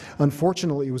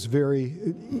 Unfortunately, it was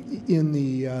in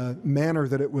the manner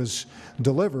that it was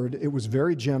delivered, it was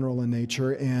very general in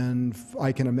nature, and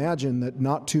I can imagine that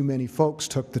not too many folks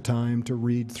took the time to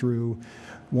read through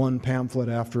one pamphlet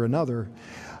after another.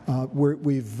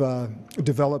 We've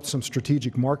developed some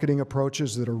strategic marketing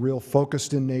approaches that are real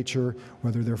focused in nature,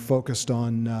 whether they're focused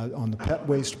on the pet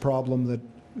waste problem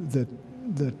that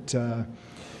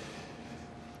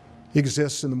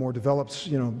exists in the more developed,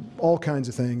 all kinds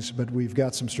of things. But we've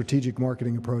got some strategic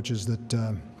marketing approaches that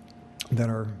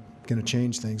are going to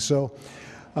change things. So,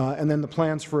 and then the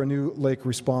plans for a new lake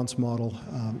response model.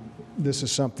 This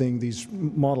is something, these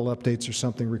model updates are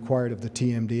something required of the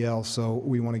TMDL, so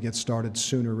we want to get started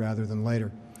sooner rather than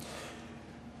later.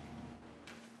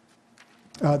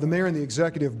 The mayor and the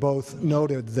executive both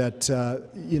noted that,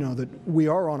 that we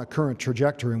are on a current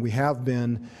trajectory, and we have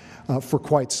been for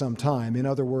quite some time. In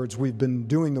other words, we've been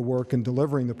doing the work and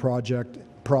delivering the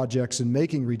projects and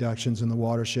making reductions in the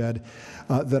watershed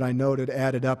that I noted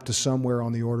added up to somewhere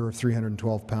on the order of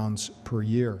 312 pounds per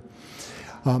year.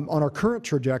 On our current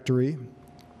trajectory,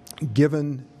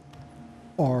 given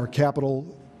our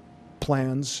capital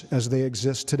plans as they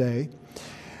exist today,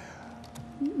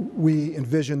 we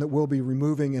envision that we'll be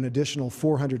removing an additional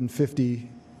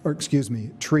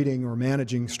treating or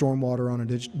managing stormwater on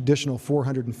an additional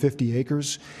 450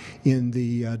 acres in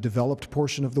the developed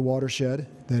portion of the watershed,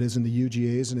 that is in the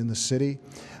UGAs and in the city,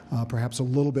 perhaps a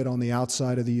little bit on the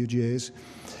outside of the UGAs.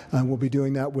 We'll be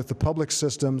doing that with the public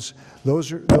systems.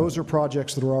 Those are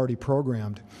projects that are already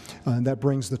programmed, and that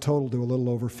brings the total to a little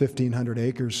over 1,500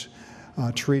 acres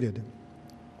treated.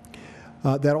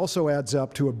 That also adds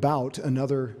up to about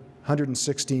another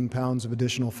 116 pounds of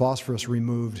additional phosphorus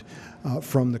removed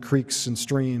from the creeks and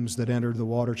streams that enter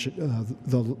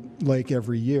the lake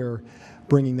every year,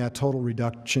 bringing that total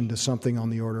reduction to something on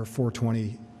the order of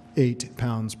 428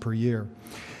 pounds per year.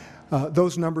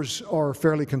 Those numbers are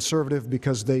fairly conservative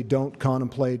because they don't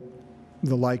contemplate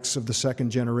the likes of the second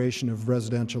generation of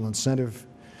residential incentives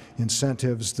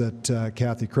that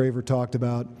Kathy Craver talked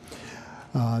about.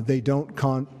 They don't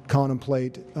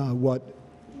contemplate what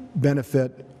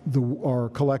benefit our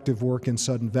collective work in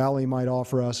Sudden Valley might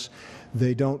offer us.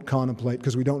 They don't contemplate,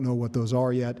 because we don't know what those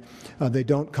are yet, they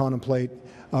don't contemplate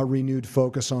a renewed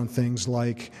focus on things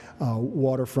like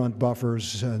waterfront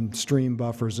buffers and stream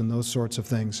buffers and those sorts of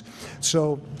things.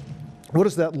 So what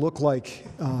does that look like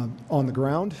on the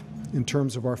ground in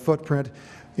terms of our footprint?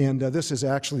 And this is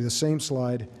actually the same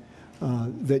slide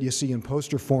that you see in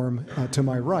poster form to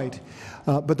my right.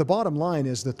 But the bottom line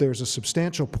is that there's a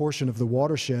substantial portion of the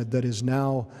watershed that is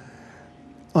now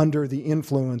under the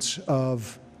influence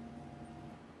of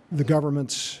the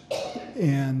governments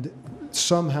and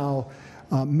somehow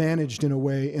managed in a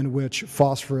way in which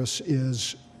phosphorus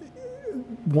is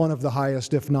one of the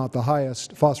highest, if not the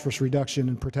highest, phosphorus reduction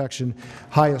and protection,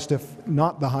 highest, if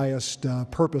not the highest,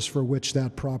 purpose for which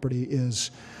that property is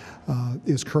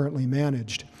currently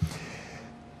managed.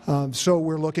 So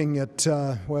we're looking at,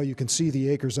 well, you can see the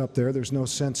acres up there. There's no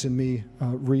sense in me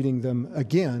reading them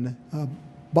again.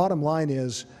 Bottom line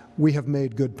is we have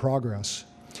made good progress.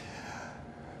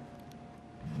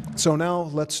 So now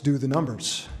let's do the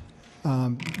numbers.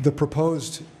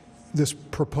 This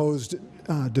proposed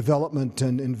development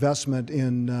and investment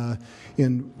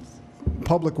in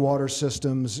public water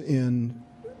systems and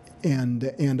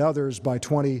others by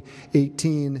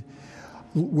 2018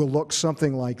 will look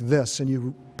something like this. And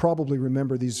you probably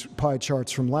remember these pie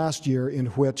charts from last year in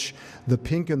which the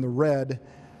pink and the red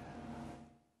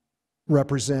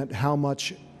represent how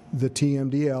much the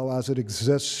TMDL as it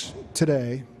exists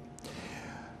today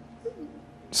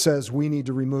says we need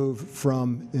to remove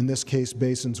from, in this case,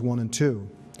 basins 1 and 2.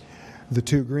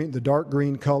 The dark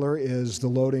green color is the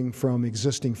loading from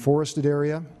existing forested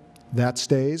area. That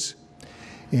stays.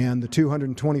 And the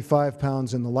 225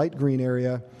 pounds in the light green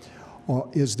area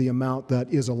is the amount that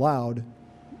is allowed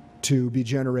to be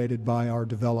generated by our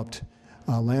developed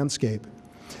landscape.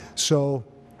 So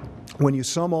when you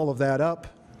sum all of that up,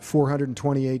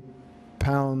 428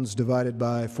 pounds divided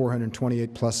by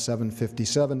 428 plus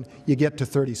 757, you get to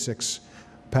 36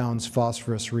 pounds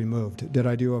phosphorus removed. Did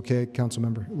I do okay, council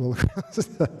member?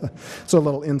 It's a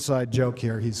little inside joke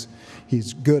here.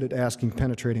 He's good at asking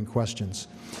penetrating questions.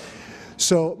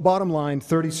 So bottom line,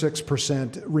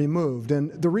 36% removed.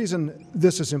 And the reason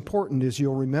this is important is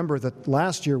you'll remember that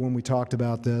last year when we talked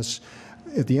about this,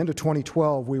 at the end of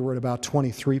 2012, we were at about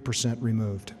 23%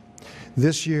 removed.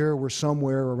 This year, we're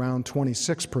somewhere around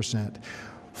 26%.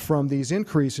 from these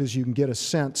increases, you can get a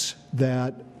sense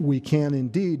that we can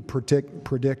indeed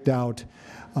predict out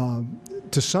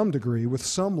to some degree, with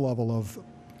some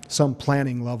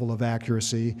planning level of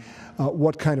accuracy,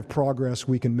 what kind of progress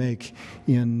we can make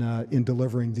in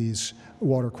delivering these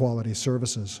water quality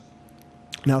services.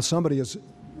 Now, somebody is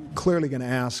clearly going to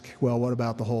ask, well, what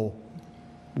about the whole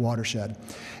watershed?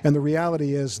 And the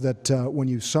reality is that when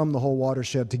you sum the whole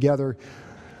watershed together,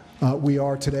 we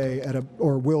are today at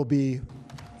or will be,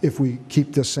 if we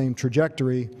keep this same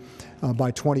trajectory,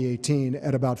 by 2018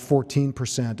 at about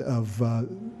 14% of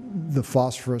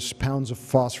the pounds of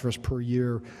phosphorus per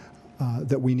year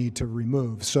that we need to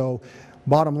remove. So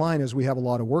bottom line is we have a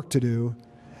lot of work to do,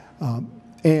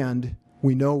 and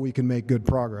we know we can make good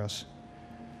progress.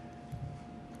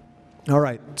 All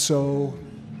right, so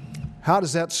how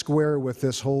does that square with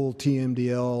this whole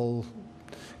TMDL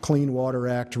Clean Water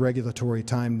Act regulatory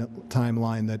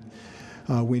timeline that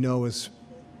we know is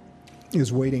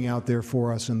waiting out there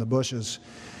for us in the bushes?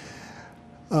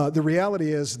 The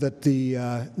reality is that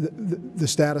the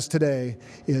status today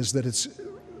is that it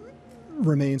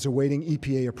remains awaiting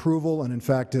EPA approval, and in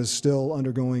fact is still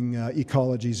undergoing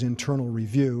Ecology's internal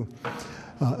review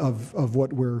of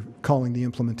what we're calling the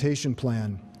implementation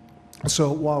plan.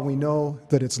 So while we know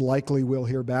that it's likely we'll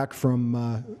hear back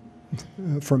from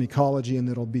Ecology and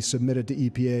that it'll be submitted to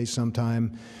EPA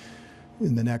sometime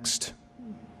in the next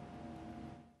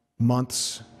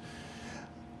months,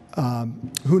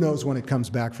 who knows when it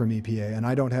comes back from EPA, and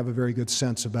I don't have a very good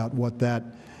sense about what that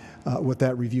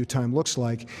review time looks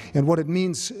like. And what it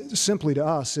means simply to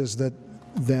us is that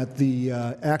the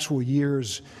actual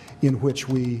years in which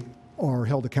we are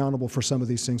held accountable for some of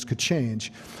these things could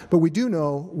change. But we do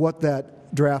know what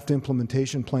that draft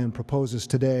implementation plan proposes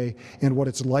today and what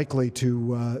it's likely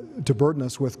to burden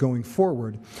us with going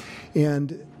forward.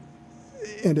 And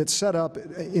it's set up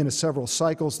in several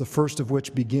cycles, the first of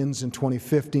which begins in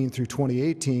 2015 through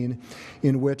 2018,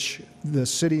 in which the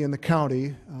city and the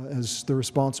county, as the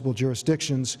responsible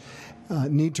jurisdictions,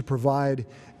 need to provide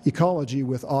Ecology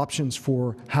with options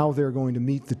for how they're going to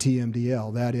meet the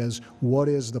TMDL. That is, what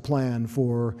is the plan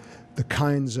for the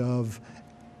kinds of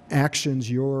actions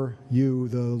the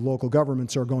local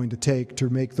governments, are going to take to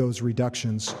make those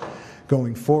reductions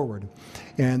going forward.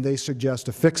 And they suggest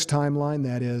a fixed timeline,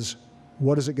 that is,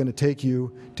 what is it going to take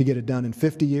you to get it done in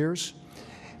 50 years?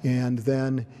 And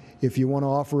then if you want to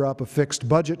offer up a fixed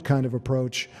budget kind of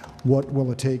approach, what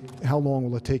will it take, how long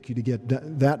will it take you to get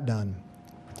that done?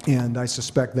 And I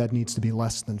suspect that needs to be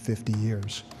less than 50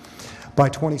 years. By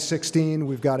 2016,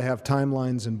 we've got to have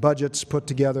timelines and budgets put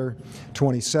together.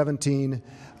 2017,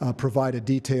 provide a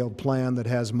detailed plan that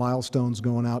has milestones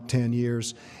going out 10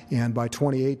 years. And by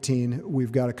 2018,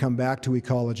 we've got to come back to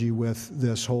Ecology with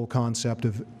this whole concept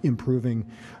of improving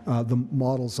the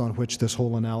models on which this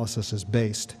whole analysis is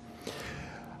based.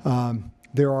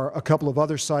 There are a couple of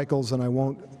other cycles, and I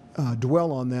won't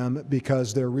dwell on them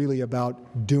because they're really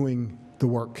about doing the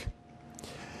work.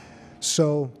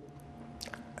 So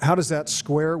how does that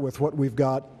square with what we've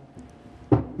got,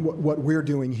 what we're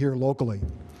doing here locally?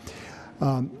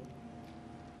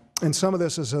 And some of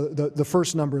this is, the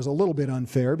first number is a little bit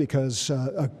unfair because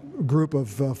a group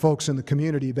of folks in the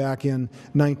community back in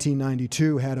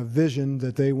 1992 had a vision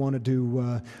that they wanted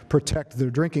to protect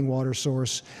their drinking water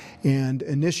source and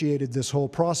initiated this whole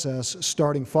process,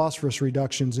 starting phosphorus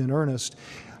reductions in earnest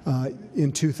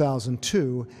in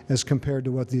 2002 as compared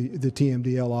to what the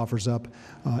TMDL offers up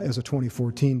as a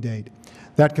 2014 date.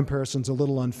 That comparison's a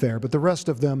little unfair, but the rest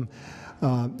of them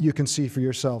you can see for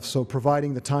yourself. So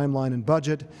providing the timeline and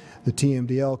budget, the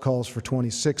TMDL calls for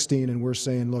 2016, and we're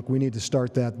saying, look, we need to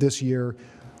start that this year.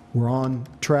 We're on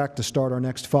track to start our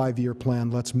next 5-year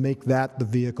plan. Let's make that the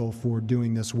vehicle for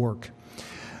doing this work.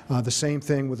 The same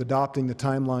thing with adopting the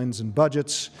timelines and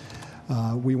budgets.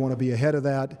 We want to be ahead of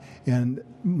that, and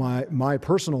my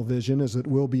personal vision is that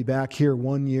we'll be back here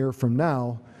 1 year from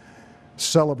now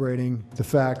celebrating the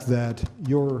fact that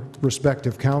your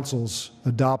respective councils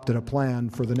adopted a plan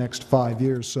for the next 5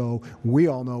 years, so we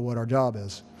all know what our job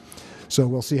is. So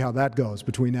we'll see how that goes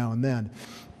between now and then.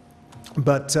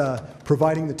 But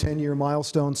providing the 10-year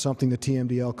milestone, something the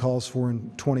TMDL calls for in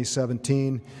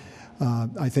 2017,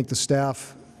 I think the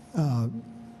staff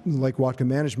Lake Whatcom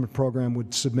Management Program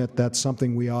would submit that's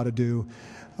something we ought to do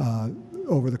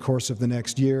over the course of the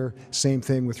next year. Same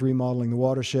thing with remodeling the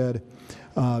watershed.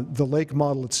 The lake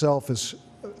model itself is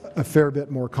a fair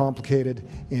bit more complicated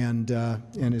and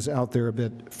is out there a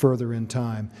bit further in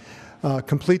time.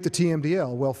 Complete the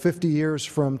TMDL. Well, 50 years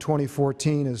from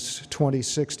 2014 is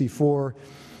 2064.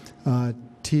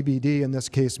 TBD in this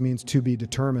case means to be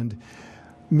determined.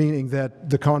 meaning that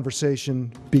the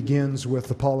conversation begins with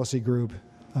the policy group,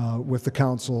 with the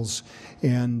councils,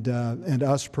 and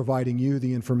us providing you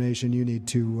the information you need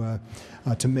to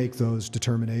make those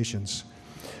determinations.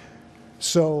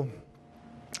 So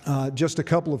just a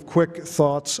couple of quick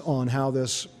thoughts on how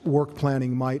this work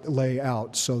planning might lay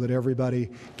out so that everybody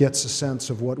gets a sense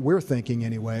of what we're thinking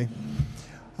anyway,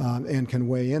 and can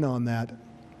weigh in on that.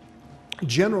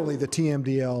 Generally, the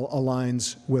TMDL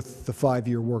aligns with the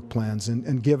 5-year work plans,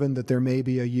 and given that there may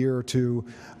be a year or two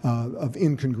of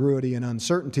incongruity and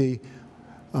uncertainty,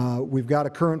 we've got a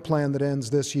current plan that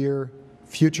ends this year,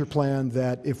 future plan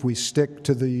that if we stick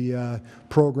to the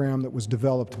program that was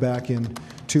developed back in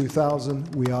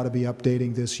 2000, we ought to be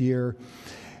updating this year.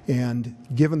 And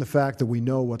given the fact that we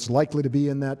know what's likely to be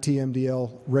in that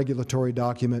TMDL regulatory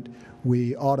document,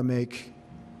 we ought to make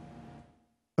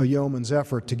a yeoman's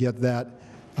effort to get that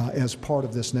as part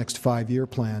of this next 5-year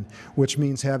plan, which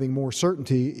means having more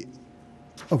certainty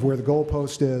of where the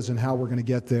goalpost is and how we're going to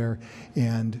get there,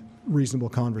 and reasonable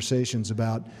conversations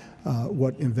about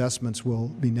what investments will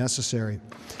be necessary.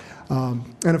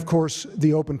 And of course,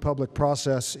 the open public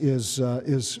process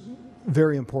is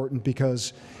very important,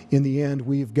 because in the end,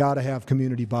 we've got to have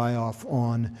community buy-off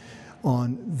on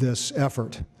this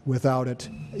effort. Without it,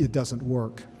 it doesn't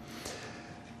work.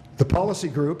 The policy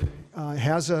group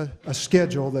has a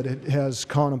schedule that it has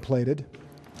contemplated,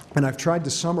 and I've tried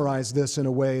to summarize this in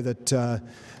a way that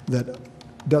that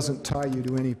doesn't tie you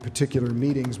to any particular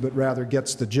meetings, but rather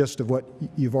gets the gist of what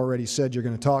you've already said you're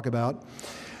going to talk about.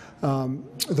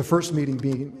 The first meeting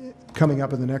being coming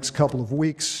up in the next couple of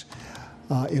weeks,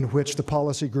 in which the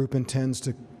policy group intends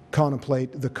to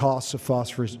contemplate the costs of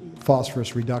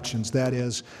phosphorus reductions. That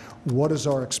is, what does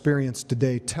our experience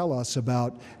today tell us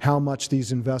about how much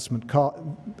these investments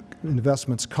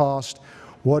cost,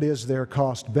 what is their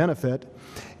cost benefit,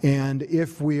 and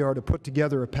if we are to put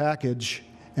together a package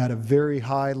at a very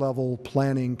high level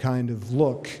planning kind of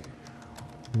look,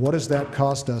 what does that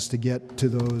cost us to get to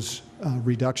those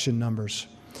reduction numbers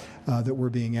that we're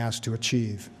being asked to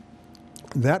achieve?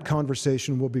 That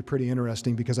conversation will be pretty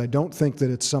interesting, because I don't think that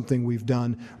it's something we've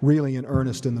done really in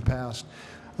earnest in the past,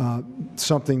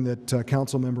 something that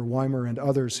Councilmember Weimer and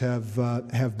others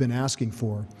have been asking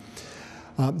for.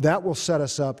 That will set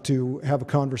us up to have a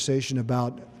conversation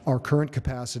about our current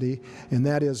capacity, and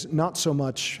that is not so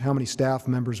much how many staff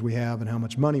members we have and how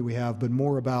much money we have, but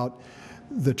more about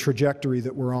the trajectory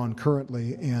that we're on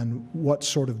currently and what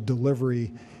sort of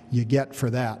delivery you get for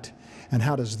that, and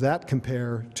how does that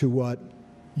compare to what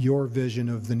your vision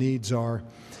of the needs are.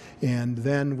 And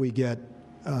then we get,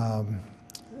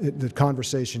 the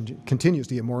conversation continues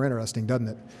to get more interesting, doesn't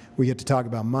it? We get to talk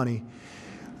about money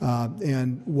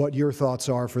and what your thoughts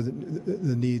are for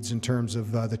the needs in terms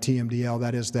of the TMDL.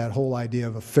 That is that whole idea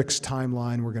of a fixed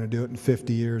timeline. We're going to do it in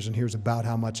 50 years, and here's about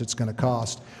how much it's going to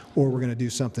cost, or we're going to do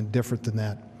something different than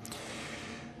that.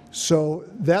 So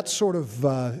that's sort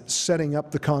of setting up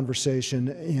the conversation,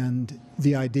 and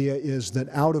the idea is that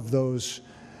out of those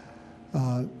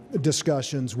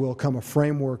discussions will come a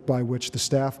framework by which the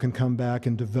staff can come back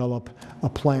and develop a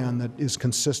plan that is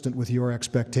consistent with your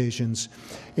expectations,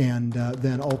 and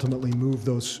then ultimately move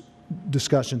those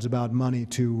discussions about money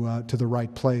to the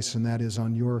right place, and that is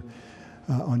on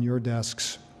your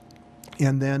desks.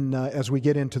 And then as we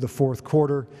get into the fourth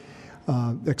quarter,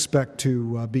 expect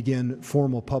to begin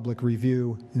formal public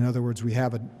review. In other words, we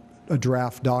have a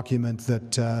draft document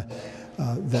that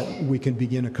that we can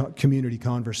begin a community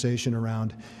conversation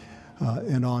around,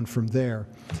 and on from there.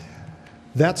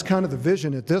 That's kind of the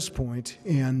vision at this point,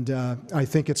 and I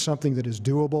think it's something that is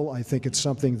doable. I think it's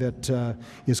something that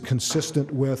is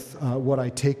consistent with what I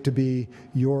take to be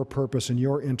your purpose and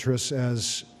your interests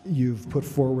as you've put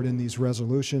forward in these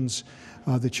resolutions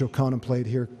that you'll contemplate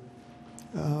here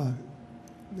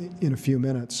in a few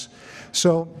minutes.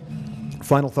 So,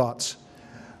 final thoughts.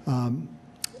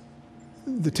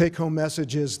 The take-home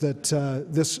message is that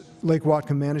this Lake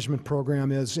Whatcom management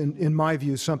program is, in my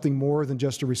view, something more than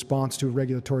just a response to a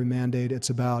regulatory mandate. It's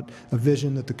about a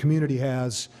vision that the community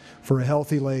has for a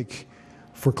healthy lake,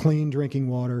 for clean drinking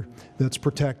water that's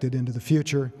protected into the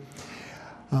future.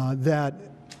 That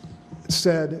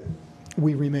said,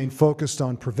 we remain focused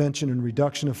on prevention and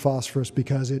reduction of phosphorus,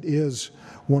 because it is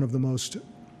one of the most,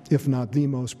 if not the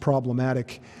most,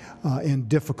 problematic and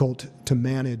difficult to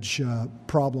manage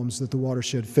problems that the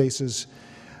watershed faces.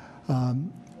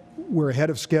 We're ahead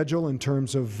of schedule in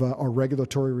terms of our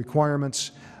regulatory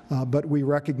requirements, but we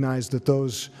recognize that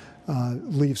those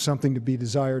leave something to be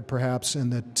desired perhaps,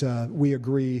 and that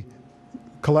we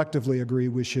collectively agree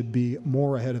we should be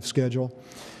more ahead of schedule.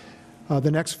 The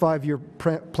next 5-year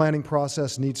planning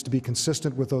process needs to be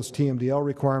consistent with those TMDL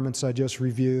requirements I just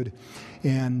reviewed,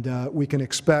 and we can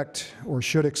expect, or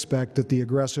should expect, that the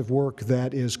aggressive work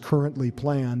that is currently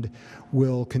planned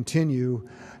will continue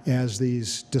as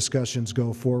these discussions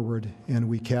go forward, and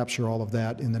we capture all of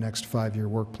that in the next 5-year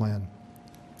work plan.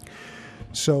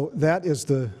 So that is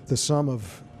the sum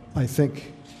of, I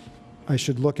think, I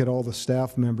should look at all the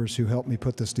staff members who helped me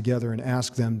put this together and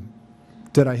ask them,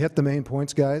 did I hit the main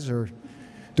points, guys, or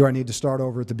do I need to start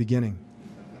over at the beginning?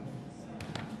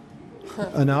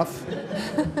 Enough?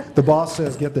 The boss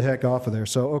says get the heck off of there,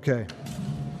 so okay.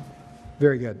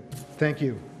 Very good. Thank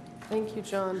you. Thank you,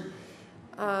 John.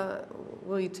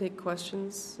 Will you take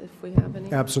questions if we have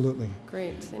any? Absolutely.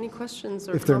 Great. Any questions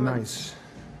or If they're comments? nice.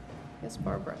 Yes,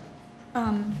 Barbara.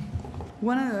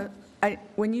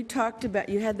 When you talked about,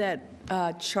 you had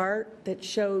that chart that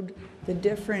showed the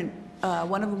different,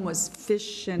 one of them was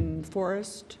fish and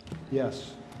forest.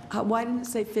 Yes. Why didn't it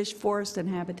say fish, forest, and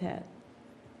habitat?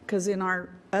 Because in our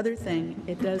other thing,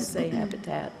 it does say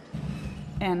habitat.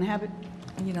 And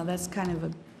that's kind of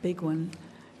a big one.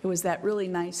 It was that really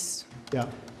nice Yeah.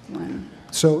 one.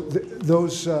 So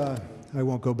those, I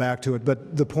won't go back to it,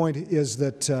 but the point is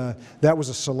that that was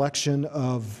a selection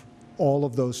of all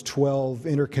of those 12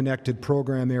 interconnected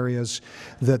program areas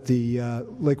that the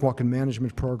Lake Whatcom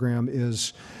Management Program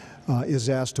is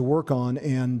asked to work on.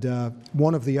 And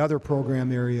one of the other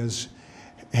program areas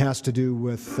has to do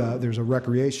with, there's a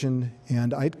recreation,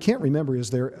 and I can't remember, is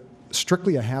there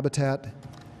strictly a habitat?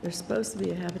 There's supposed to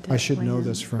be a habitat I should know plan,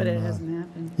 this from... but it hasn't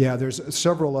happened. Yeah, there's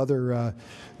several other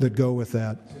that go with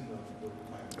that.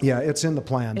 Yeah, it's in the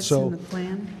plan. It's So in the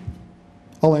plan?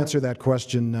 I'll answer that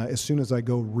question as soon as I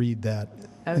go read that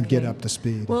and get Okay. up to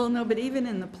speed. Well, no, but even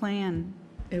in the plan,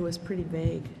 it was pretty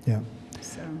vague, Yeah,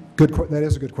 so. that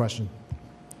is a good question.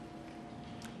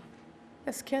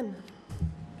 Yes, Ken.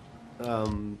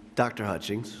 Dr.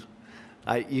 Hutchings,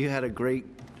 you had a great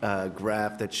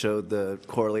graph that showed the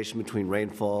correlation between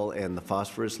rainfall and the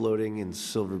phosphorus loading in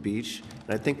Silver Beach.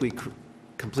 And I think we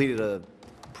completed a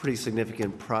pretty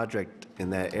significant project in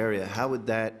that area. How would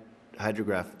that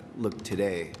hydrograph look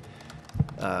today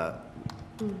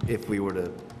if we were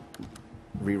to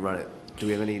rerun it? Do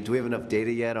we have enough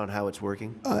data yet on how it's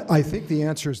working? I think the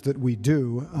answer is that we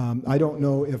do. I don't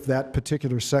know if that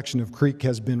particular section of creek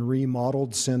has been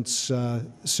remodeled since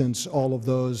all of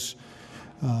those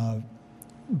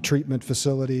treatment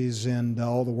facilities and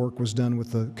all the work was done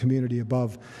with the community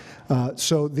above.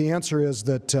 So the answer is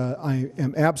that I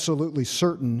am absolutely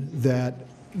certain that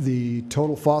the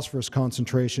total phosphorus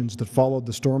concentrations that followed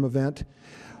the storm event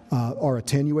are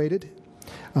attenuated.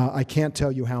 I can't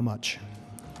tell you how much.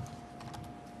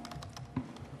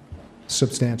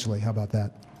 Substantially. How about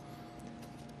that?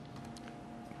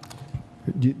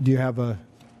 Do you have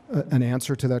an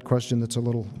answer to that question that's a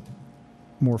little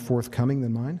more forthcoming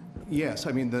than mine? Yes,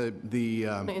 I mean, Want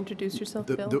to introduce yourself,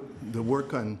 Bill? the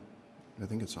work on, I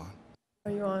think it's on.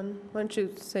 Are you on? Why don't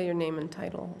you say your name and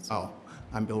title? Oh,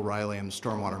 I'm Bill Riley. I'm the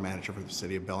Stormwater Manager for the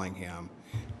City of Bellingham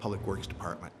Public Works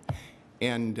Department.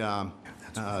 And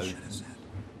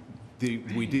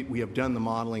we have done the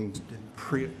modeling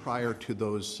prior to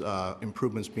those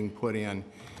improvements being put in.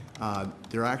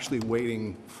 They're actually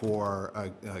waiting for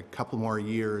a couple more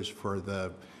years for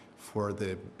the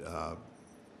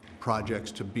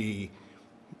projects to be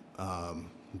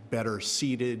better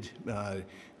seeded.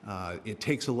 It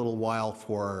takes a little while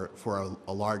for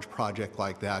a large project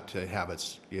like that to have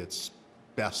its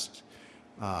best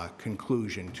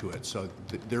conclusion to it. So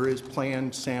there is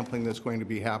planned sampling that's going to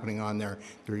be happening on there.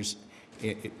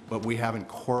 But we haven't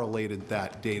correlated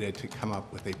that data to come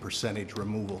up with a percentage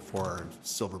removal for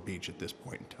Silver Beach at this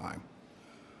point in time.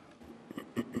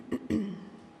 One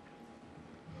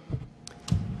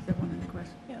other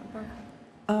question. Yeah,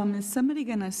 Barbara. Is somebody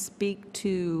going to speak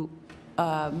to,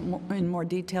 in more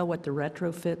detail, what the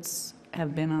retrofits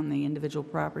have been on the individual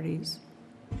properties?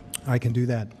 I can do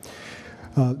that.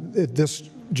 At this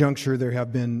juncture, there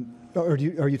have been, are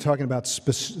you talking about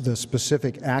the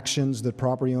specific actions that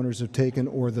property owners have taken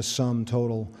or the sum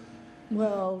total?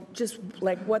 Well, just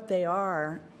like what they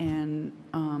are and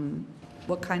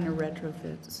what kind of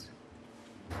retrofits.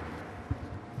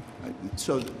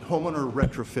 So homeowner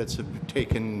retrofits have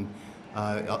taken,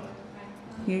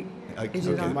 Is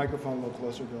it Okay, on? microphone a little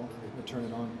closer, Bill. We'll turn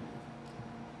it on.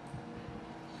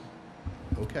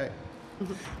 okay.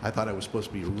 I thought I was supposed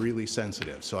to be really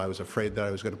sensitive, so I was afraid that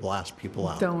I was going to blast people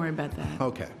out. Don't worry about that.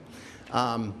 Okay.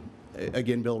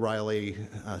 Again, Bill Riley,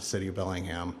 City of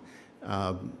Bellingham.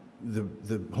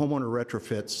 The homeowner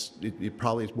retrofits, it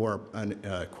probably is more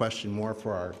a question more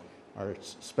for our our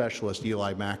specialist,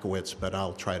 Eli Makowitz, but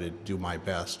I'll try to do my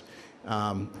best.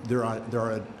 There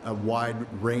are a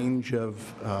wide range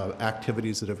of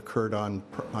activities that have occurred on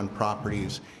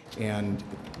properties, and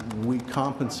we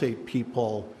compensate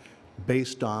people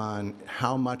based on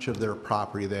how much of their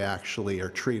property they actually are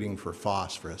treating for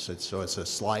phosphorus. So it's a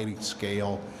sliding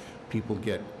scale. People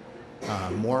get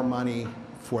more money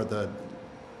for the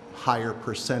higher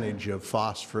percentage of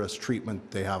phosphorus treatment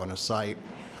they have on a site.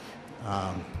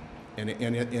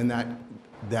 And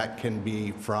that can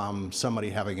be from somebody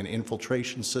having an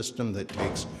infiltration system that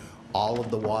takes all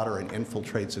of the water and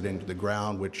infiltrates it into the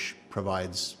ground, which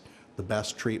provides the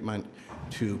best treatment,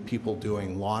 to people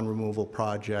doing lawn removal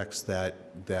projects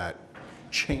that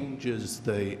changes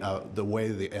the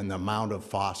way and the amount of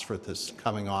phosphorus that's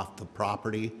coming off the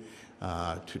property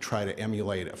to try to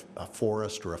emulate a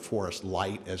forest or a forest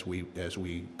light, as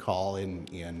we call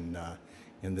in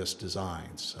this design.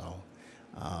 So.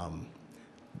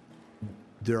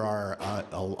 There are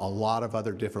a lot of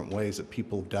other different ways that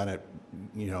people have done it,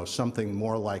 something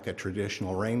more like a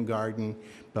traditional rain garden,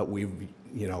 but we've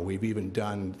even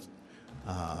done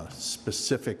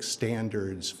specific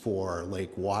standards for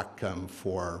Lake Whatcom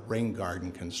for rain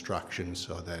garden construction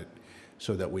so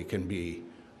that we can be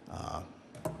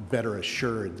better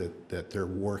assured that they're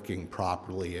working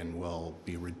properly and will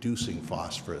be reducing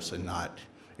phosphorus and not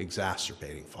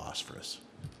exacerbating phosphorus.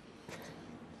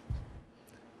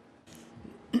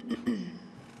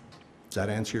 Does that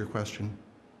answer your question?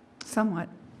 Somewhat.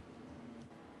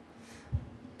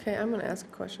 Okay, I'm going to ask a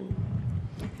question.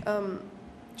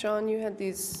 John, you had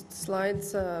these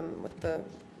slides with the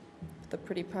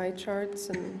pretty pie charts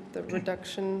and the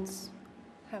reductions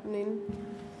happening.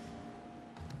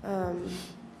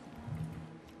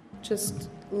 Just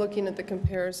looking at the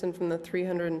comparison from the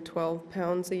 312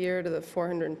 pounds a year to the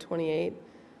 428,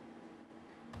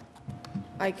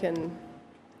 I can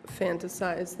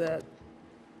fantasize that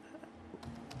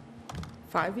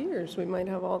 5 years we might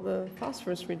have all the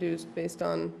phosphorus reduced based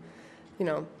on,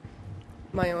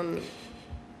 my own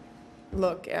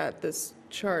look at this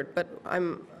chart. But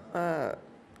I'm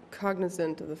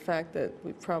cognizant of the fact that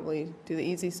we probably do the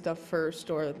easy stuff first,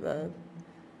 or the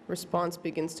response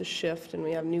begins to shift and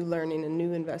we have new learning and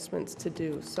new investments to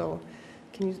do. So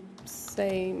can you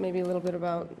say maybe a little bit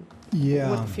about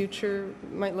what the future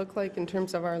might look like in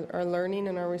terms of our learning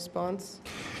and our response?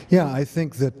 Yeah, I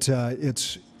think that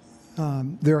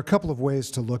there are a couple of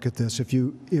ways to look at this. If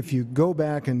you go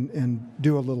back and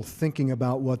do a little thinking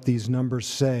about what these numbers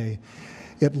say,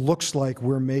 it looks like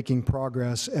we're making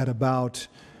progress at about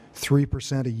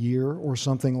 3% a year or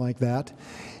something like that.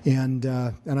 And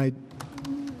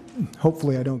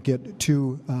hopefully I don't get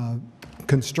too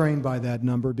constrained by that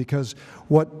number, because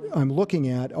what I'm looking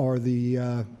at are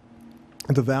the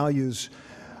values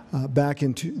back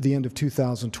into the end of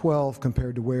 2012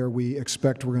 compared to where we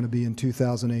expect we're going to be in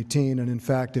 2018. And in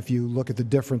fact, if you look at the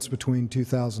difference between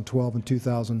 2012 and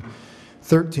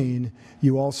 2013,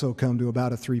 you also come to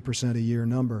about a 3% a year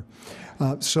number.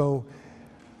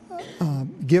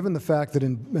 Given the fact that,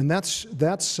 and that's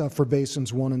for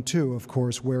basins 1 and 2, of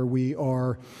course, where we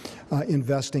are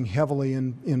investing heavily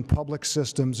in public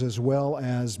systems, as well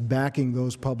as backing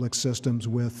those public systems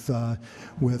with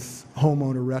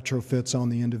homeowner retrofits on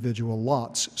the individual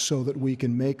lots, so that we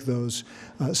can make those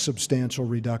substantial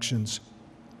reductions.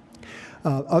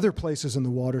 Other places in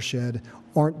the watershed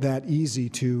aren't that easy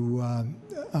to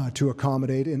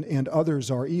accommodate, and others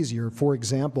are easier. For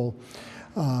example,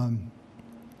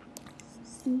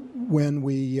 when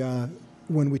we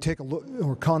take a look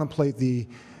or contemplate the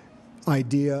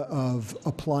idea of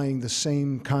applying the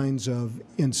same kinds of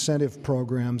incentive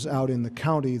programs out in the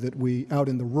county out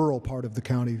in the rural part of the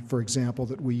county, for example,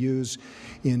 that we use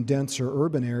in denser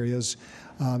urban areas,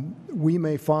 we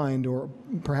may find, or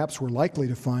perhaps we're likely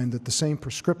to find, that the same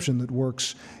prescription that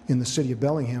works in the city of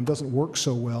Bellingham doesn't work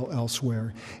so well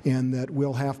elsewhere, and that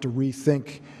we'll have to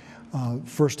rethink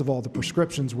first of all, the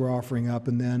prescriptions we're offering up,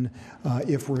 and then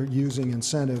if we're using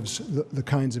incentives, the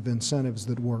kinds of incentives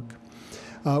that work.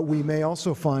 We may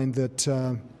also find that,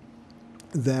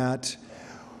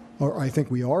 or I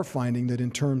think we are finding that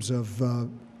in terms of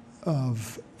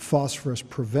phosphorus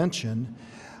prevention,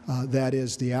 that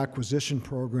is the acquisition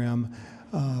program,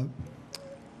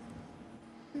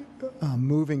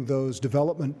 moving those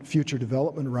future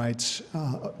development rights,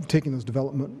 taking those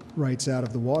development rights out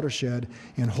of the watershed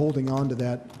and holding on to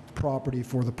that property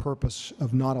for the purpose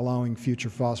of not allowing future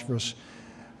phosphorus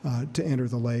to enter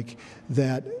the lake,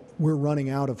 that we're running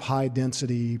out of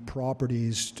high-density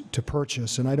properties to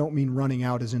purchase. And I don't mean running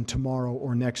out as in tomorrow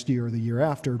or next year or the year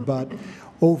after, but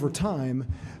over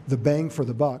time, the bang for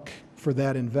the buck for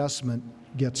that investment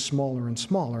gets smaller and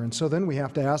smaller. And so then we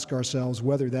have to ask ourselves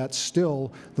whether that's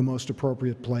still the most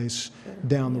appropriate place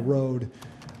down the road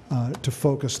to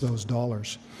focus those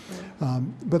dollars.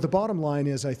 But the bottom line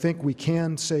is, I think we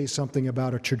can say something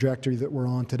about a trajectory that we're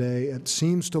on today. It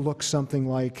seems to look something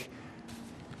like,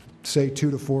 say,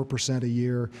 2 to 4% a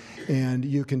year, and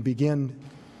you can begin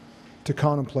to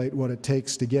contemplate what it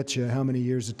takes to get you, how many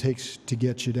years it takes to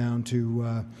get you down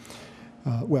to,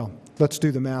 well, let's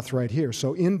do the math right here.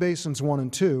 So in basins 1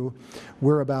 and 2,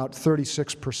 we're about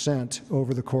 36%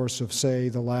 over the course of, say,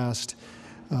 the last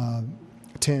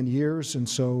 10 years. And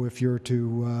so if you're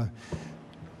to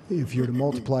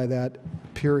multiply that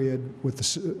period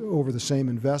with over the same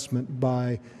investment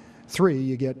by 3,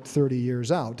 you get 30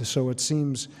 years out. So it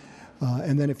seems,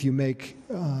 and then if you make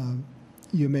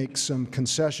some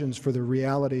concessions for the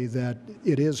reality that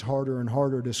it is harder and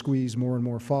harder to squeeze more and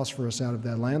more phosphorus out of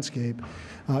that landscape,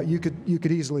 you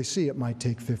could easily see it might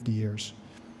take 50 years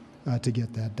to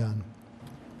get that done.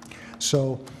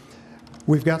 So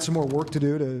we've got some more work to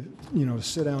do to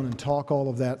sit down and talk all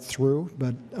of that through,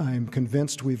 but I'm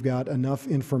convinced we've got enough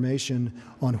information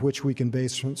on which we can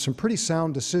base some pretty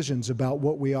sound decisions about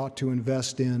what we ought to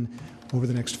invest in over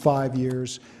the next 5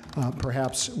 years,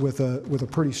 perhaps with a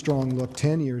pretty strong look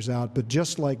 10 years out. But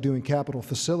just like doing capital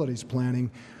facilities planning,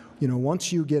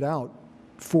 once you get out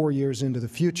 4 years into the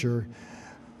future,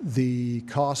 the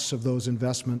costs of those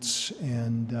investments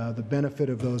and the benefit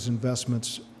of those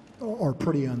investments are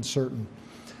pretty uncertain.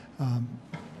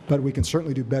 But we can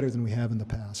certainly do better than we have in the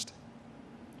past.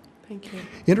 Thank you.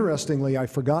 Interestingly, I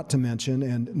forgot to mention,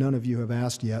 and none of you have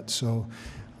asked yet, so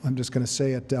I'm just going to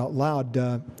say it out loud,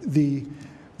 the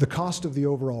cost of the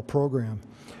overall program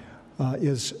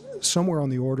is somewhere on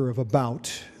the order of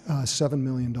about $7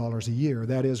 million a year.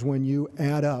 That is, when you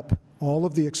add up all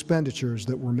of the expenditures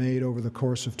that were made over the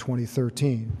course of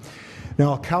 2013.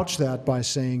 Now, I'll couch that by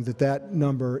saying that that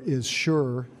number is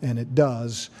sure, and it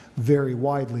does, vary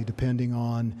widely depending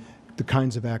on the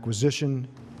kinds of acquisitions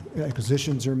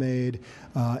are made,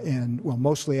 and, well,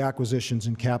 mostly acquisitions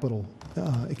and capital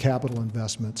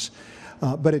investments.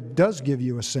 But it does give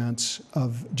you a sense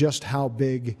of just how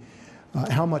big,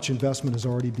 how much investment is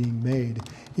already being made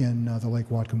in the Lake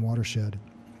Whatcom watershed.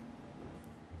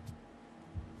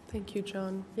 Thank you,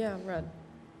 John. Yeah, Rod.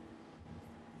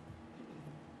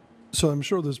 So I'm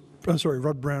sure there's,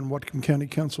 Rod Brown, Whatcom County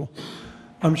Council.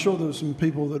 I'm sure there's some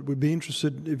people that would be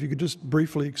interested if you could just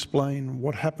briefly explain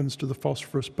what happens to the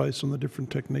phosphorus based on the different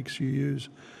techniques you use.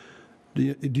 Do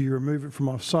you remove it from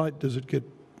off-site? Does it get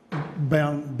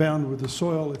bound with the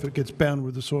soil? If it gets bound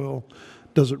with the soil,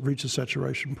 does it reach a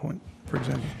saturation point, for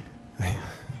example?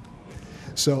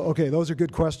 So, okay, those are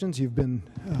good questions. You've been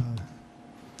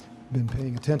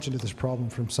paying attention to this problem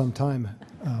from some time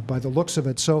by the looks of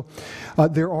it. So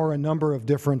there are a number of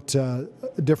different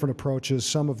approaches.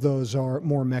 Some of those are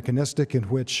more mechanistic, in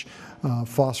which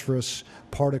phosphorus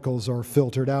particles are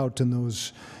filtered out, and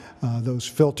those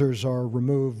filters are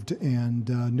removed and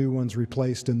new ones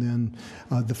replaced, and then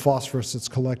the phosphorus that's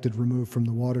collected removed from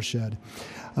the watershed.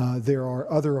 There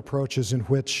are other approaches in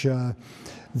which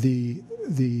the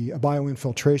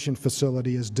bioinfiltration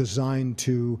facility is designed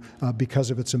to,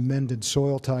 because of its amended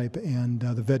soil type and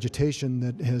the vegetation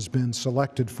that has been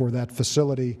selected for that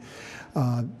facility,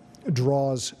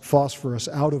 draws phosphorus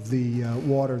out of the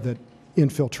water that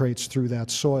infiltrates through that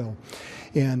soil.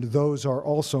 And those are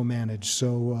also managed.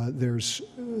 So there's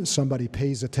somebody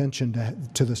pays attention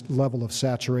to the level of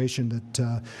saturation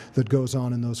that goes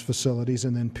on in those facilities,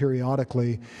 and then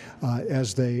periodically,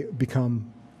 as they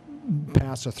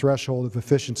pass a threshold of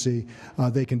efficiency,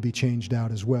 they can be changed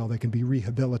out as well. They can be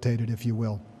rehabilitated, if you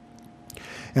will.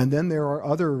 And then there are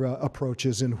other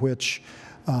approaches in which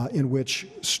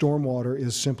stormwater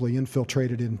is simply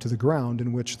infiltrated into the ground,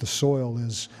 in which the soil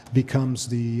becomes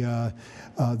the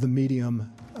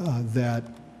medium that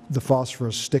the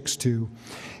phosphorus sticks to.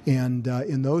 And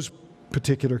in those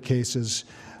particular cases,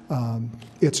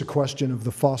 it's a question of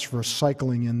the phosphorus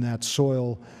cycling in that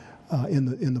soil,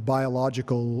 in the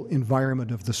biological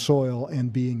environment of the soil,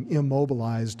 and being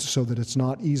immobilized so that it's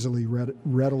not easily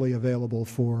readily available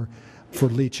for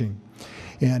leaching.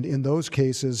 And in those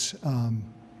cases,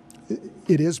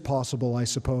 it is possible, I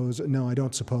suppose, no, I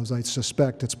don't suppose, I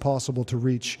suspect it's possible to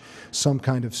reach some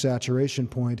kind of saturation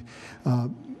point.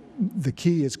 The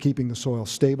key is keeping the soil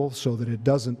stable so that it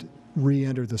doesn't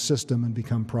re-enter the system and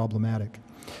become problematic.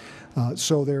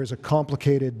 So there is a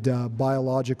complicated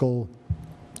biological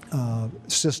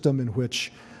system in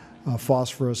which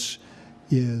phosphorus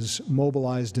is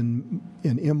mobilized and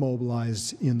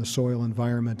immobilized in the soil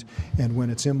environment, and when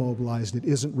it's immobilized, it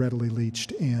isn't readily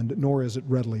leached, and nor is it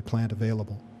readily plant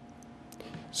available.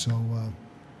 So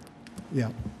Yeah.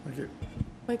 Thank you.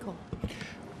 Michael?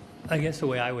 I guess the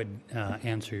way I would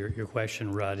answer your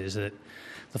question, Rudd, is that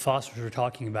the phosphorus we're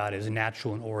talking about is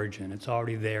natural in origin. It's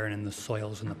already there and in the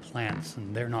soils and the plants,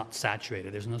 and they're not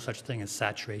saturated. There's no such thing as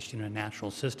saturation in a natural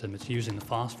system. It's using the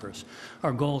phosphorus.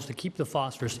 Our goal is to keep the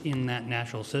phosphorus in that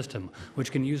natural system,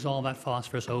 which can use all that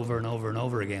phosphorus over and over and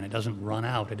over again. It doesn't run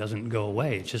out. It doesn't go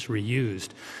away. It's just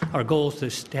reused. Our goal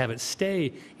is to have it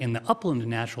stay in the upland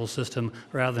natural system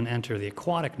rather than enter the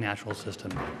aquatic natural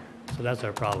system. So that's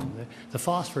our problem. The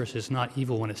phosphorus is not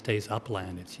evil when it stays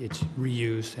upland. It's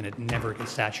reused and it never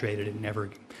gets saturated.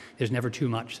 There's never too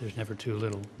much. There's never too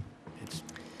little. It's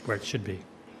where it should be.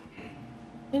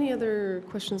 Any other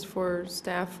questions for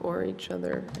staff or each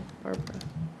other? Barbara?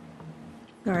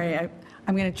 Sorry, I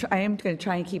am going to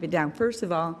try and keep it down. First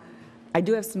of all, I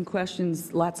do have some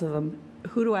questions, lots of them.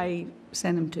 Who do I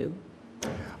send them to?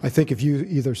 I think if you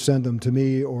either send them to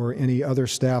me or any other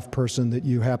staff person that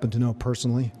you happen to know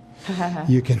personally,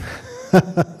 you can.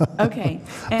 Okay,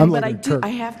 but I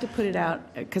have to put it out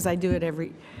because I do it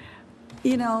every.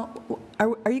 You know,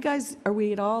 are you guys? Are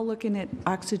we at all looking at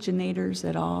oxygenators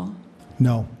at all?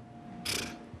 No.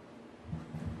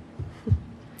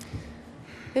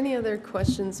 Any other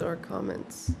questions or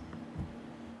comments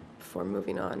before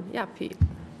moving on? Yeah, Pete.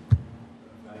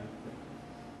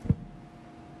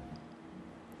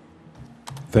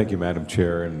 Thank you, Madam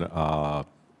Chair, and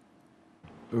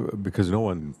because no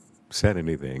one said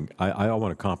anything, I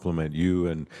want to compliment you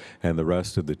and the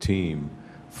rest of the team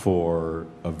for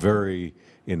a very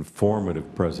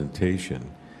informative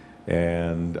presentation.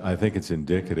 And I think it's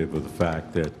indicative of the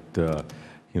fact that the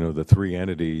three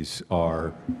entities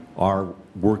are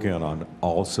working on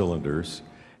all cylinders,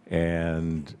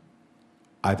 and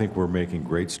I think we're making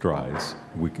great strides.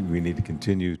 We need to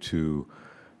continue to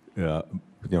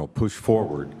push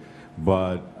forward.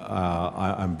 But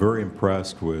I'm very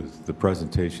impressed with the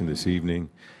presentation this evening,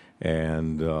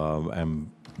 and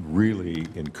I'm really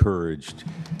encouraged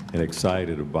and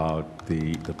excited about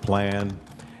the plan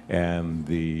and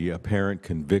the apparent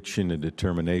conviction and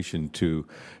determination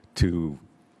to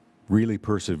really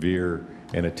persevere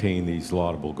and attain these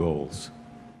laudable goals.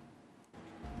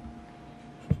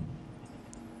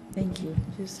 Thank you.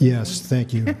 Yes,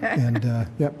 thank you. And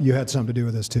yep, you had something to do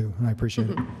with this too, and I appreciate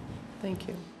it. Thank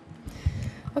you.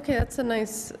 Okay, that's a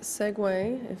nice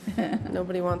segue if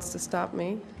nobody wants to stop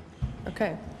me.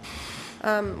 Okay.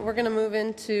 We're going to move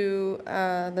into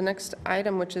the next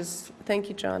item, which is, thank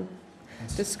you, John,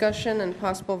 discussion and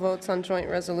possible votes on joint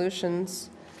resolutions.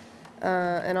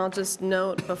 And I'll just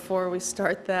note before we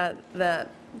start that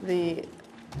the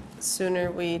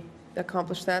sooner we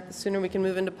accomplish that, the sooner we can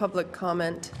move into public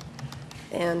comment.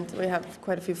 And we have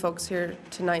quite a few folks here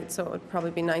tonight, so it would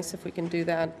probably be nice if we can do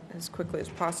that as quickly as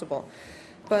possible.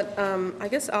 But I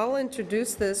guess I'll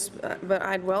introduce this, but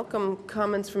I'd welcome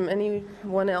comments from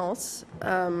anyone else.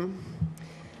 I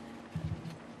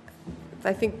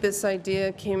think this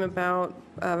idea came about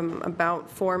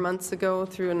 4 months ago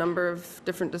through a number of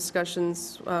different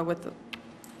discussions with the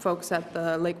folks at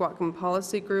the Lake Whatcom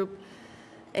Policy Group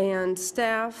and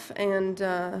staff, and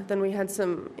then we had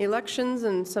some elections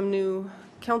and some new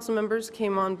council members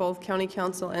came on, both county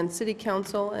council and city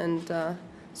council, and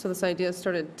so this idea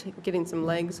started getting some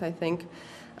legs, I think,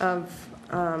 of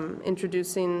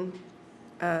introducing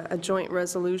a joint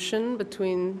resolution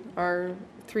between our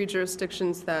three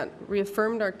jurisdictions that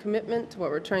reaffirmed our commitment to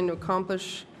what we're trying to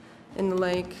accomplish in the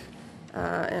lake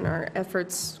and our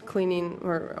efforts cleaning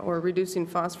or reducing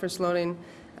phosphorus loading,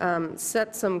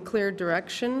 set some clear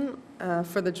direction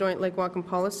for the joint Lake Whatcom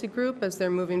Policy Group as they're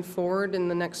moving forward in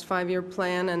the next 5-year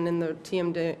plan and in the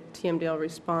TMDL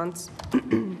response.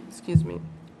 Excuse me.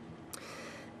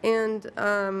 And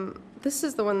this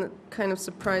is the one that kind of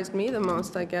surprised me the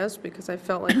most, I guess, because I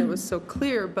felt like it was so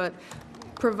clear, but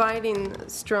providing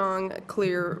strong,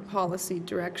 clear policy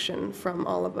direction from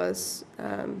all of us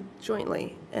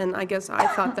jointly. And I guess I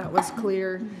thought that was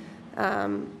clear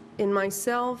in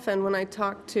myself, and when I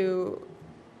talked to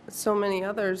so many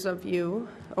others of you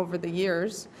over the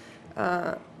years,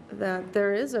 that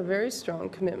there is a very strong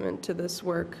commitment to this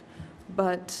work,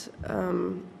 but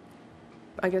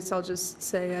I guess I'll just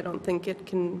say I don't think it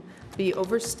can be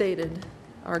overstated,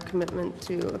 our commitment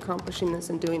to accomplishing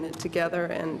this and doing it together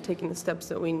and taking the steps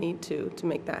that we need to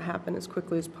make that happen as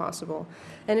quickly as possible.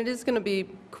 And it is going to be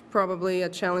probably a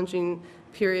challenging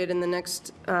period in the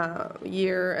next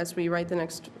year as we write the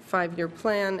next 5-year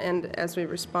plan and as we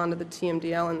respond to the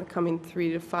TMDL in the coming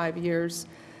 3 to 5 years,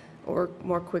 or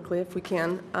more quickly if we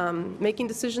can, making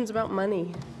decisions about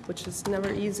money, which is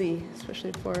never easy,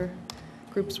 especially for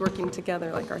groups working together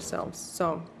like ourselves.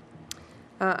 So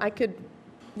I could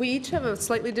We each have a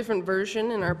slightly different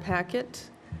version in our packet,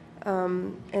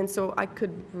 and so I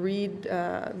could read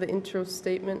the intro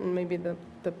statement and maybe the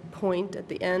point at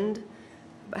the end.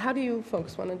 But how do you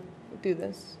folks want to do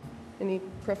this? Any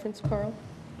preference, Carl?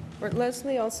 Or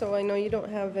Leslie, also, I know you don't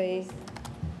have a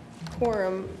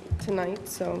quorum tonight,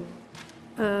 so.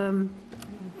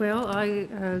 Well,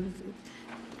 I'm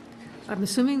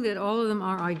assuming that all of them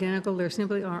are identical. They're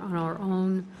simply are on our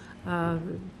own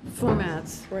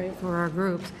formats for our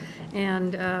groups.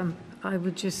 And I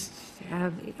would just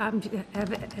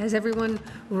has everyone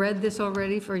read this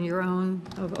already for your own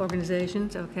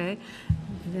organizations? Okay.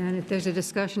 Then if there's a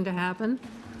discussion to happen,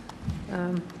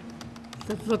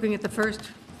 looking at the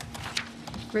first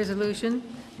resolution,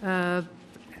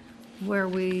 where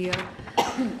we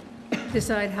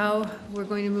decide how we're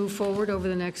going to move forward over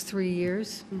the next 3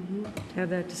 years, have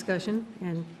that discussion,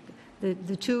 and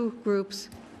the two groups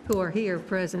who are here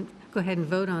present, go ahead and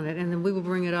vote on it, and then we will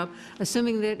bring it up,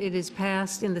 assuming that it is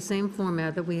passed in the same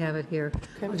format that we have it here.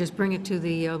 Okay. We'll just bring it to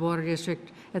the Water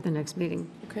District at the next meeting.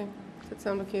 Okay. Does that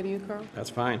sound okay to you, Carl? That's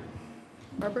fine.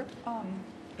 Barbara?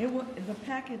 The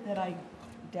packet that I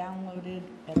downloaded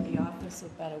at the office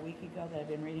about a week ago that I've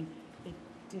been reading, it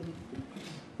didn't,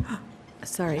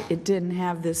 sorry, it didn't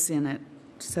have this in it.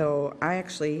 So I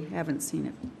actually haven't seen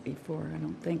it before, I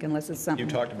don't think, unless it's something.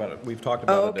 You talked about it. We've talked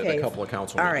about it at a couple of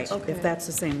council meetings. All right, if that's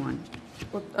the same one.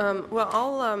 Well,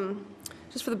 I'll,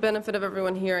 just for the benefit of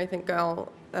everyone here, I think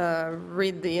I'll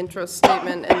read the intro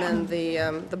statement and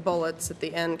then the bullets at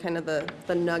the end, kind of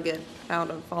the nugget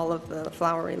out of all of the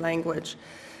flowery language.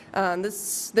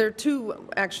 There are two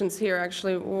actions here,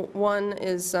 actually. One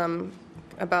is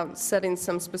about setting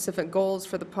some specific goals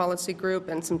for the policy group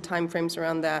and some timeframes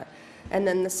around that. And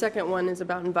then the second one is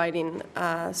about inviting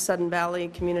Sudden Valley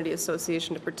Community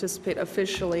Association to participate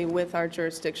officially with our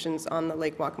jurisdictions on the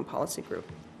Lake Whatcom Policy Group.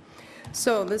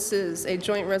 So this is a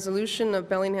joint resolution of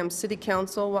Bellingham City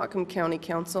Council, Whatcom County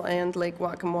Council, and Lake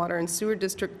Whatcom Water and Sewer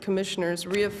District Commissioners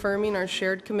reaffirming our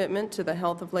shared commitment to the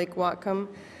health of Lake Whatcom,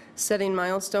 setting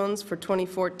milestones for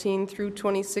 2014 through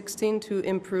 2016 to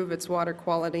improve its water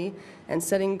quality, and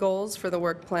setting goals for the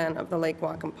work plan of the Lake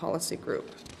Whatcom Policy Group.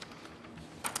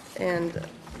 And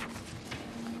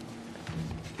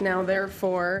now,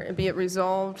 therefore, be it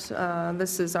resolved,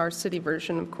 this is our city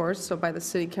version, of course, so by the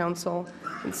City Council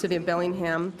and City of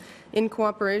Bellingham, in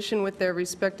cooperation with their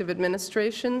respective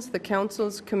administrations, the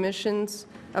councils, commissions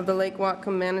of the Lake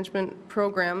Whatcom Management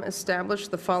Program establish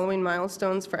the following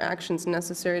milestones for actions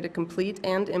necessary to complete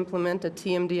and implement a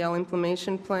TMDL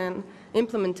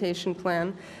implementation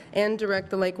plan, and direct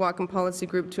the Lake Whatcom Policy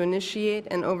Group to initiate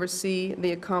and oversee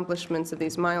the accomplishments of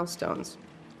these milestones.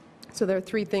 So there are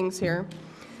three things here,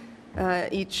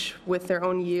 each with their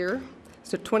own year.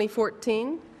 So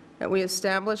 2014, that we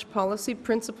establish policy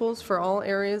principles for all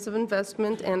areas of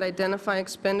investment and identify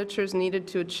expenditures needed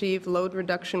to achieve load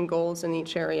reduction goals in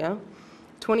each area.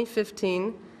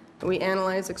 2015, we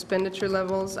analyze expenditure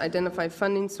levels, identify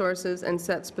funding sources, and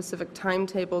set specific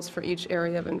timetables for each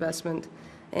area of investment.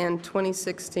 And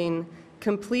 2016,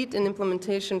 complete an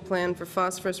implementation plan for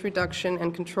phosphorus reduction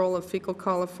and control of fecal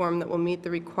coliform that will meet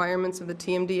the requirements of the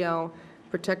TMDL,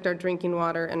 protect our drinking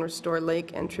water, and restore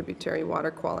lake and tributary water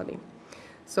quality.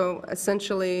 So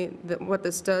essentially, what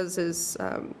this does is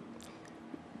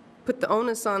put the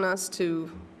onus on us to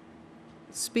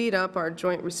speed up our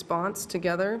joint response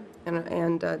together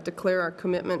and declare our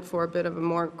commitment for a bit of a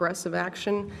more aggressive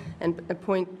action, and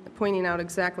pointing out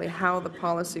exactly how the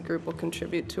policy group will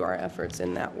contribute to our efforts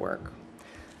in that work.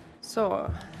 So,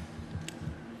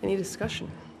 any discussion?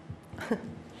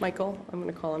 Michael, I'm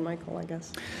going to call on Michael, I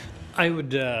guess. I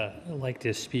would like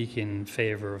to speak in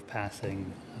favor of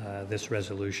passing this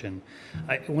resolution.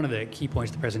 One of the key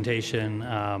points of the presentation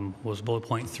was bullet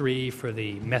point 3 for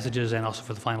the messages and also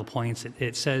for the final points.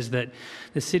 It says that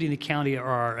the city and the county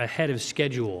are ahead of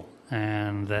schedule,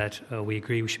 and that we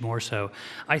agree we should more so.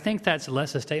 I think that's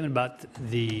less a statement about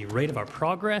the rate of our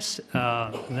progress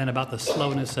than about the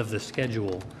slowness of the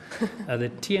schedule.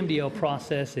 The TMDL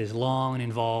process is long and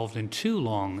involved and too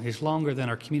long. It's longer than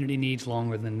our community needs,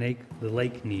 longer than the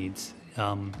lake needs.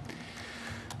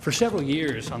 For several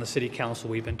years on the City Council,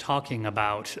 we've been talking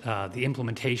about the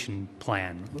implementation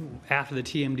plan. After the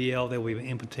TMDL, there will be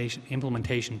an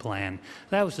implementation plan.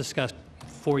 That was discussed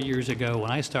 4 years ago when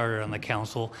I started on the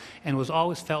council, and was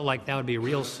always felt like that would be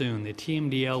real soon. The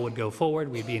TMDL would go forward,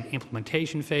 we'd be in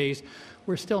implementation phase.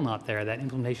 we're still not there. That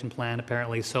implementation plan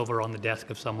apparently is over on the desk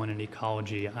of someone in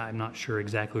ecology. I'm not sure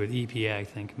exactly, with EPA, I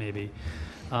think, maybe.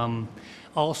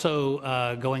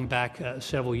 Also, going back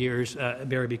several years,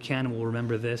 Barry Buchanan will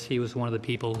remember this. He was one of the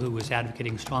people who was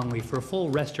advocating strongly for a full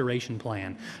restoration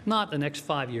plan. Not the next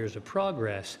 5 years of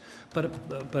progress, but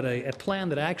a plan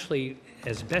that actually,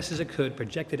 as best as it could,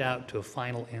 projected out to a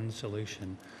final end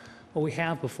solution. What we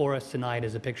have before us tonight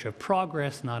is a picture of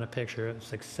progress, not a picture of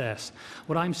success.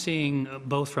 What I'm seeing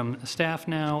both from staff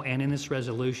now and in this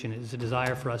resolution is a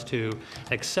desire for us to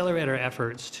accelerate our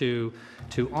efforts to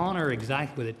honor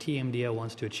exactly what the TMDO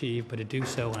wants to achieve, but to do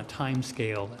so on a time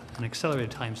scale, an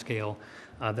accelerated time scale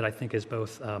that I think is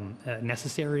both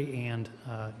necessary and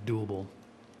doable.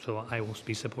 So I will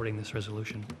be supporting this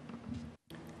resolution.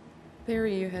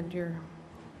 Barry, you had your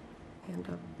hand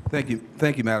up. Thank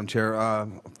you, Madam Chair.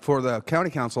 For the County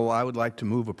Council, I would like to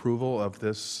move approval of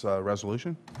this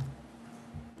resolution.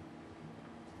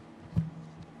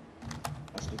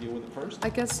 Has to deal with it first? I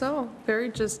guess so.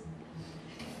 Barry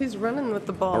he's running with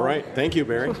the ball. All right, thank you,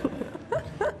 Barry.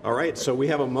 All right, so we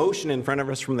have a motion in front of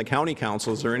us from the County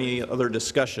Council. Is there any other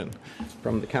discussion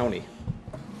from the county?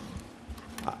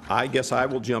 I guess I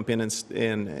will jump in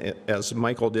and, as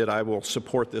Michael did, I will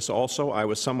support this also. I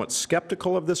was somewhat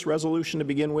skeptical of this resolution to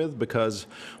begin with, because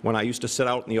when I used to sit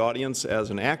out in the audience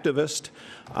as an activist,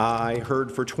 I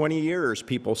heard for 20 years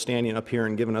people standing up here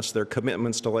and giving us their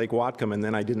commitments to Lake Whatcom, and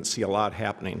then I didn't see a lot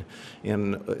happening.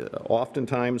 And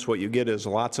oftentimes what you get is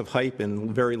lots of hype and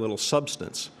very little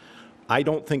substance. I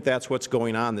don't think that's what's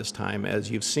going on this time. As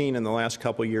you've seen in the last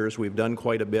couple of years, we've done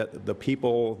quite a bit. The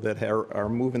people that are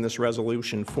moving this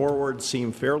resolution forward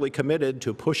seem fairly committed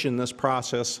to pushing this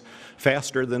process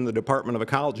faster than the Department of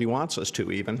Ecology wants us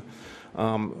to even.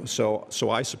 So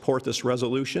I support this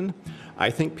resolution. I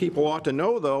think people ought to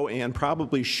know, though, and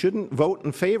probably shouldn't vote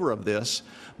in favor of this,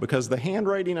 because the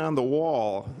handwriting on the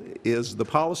wall is the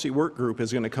policy work group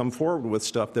is going to come forward with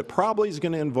stuff that probably is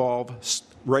going to involve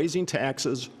raising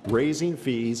taxes, raising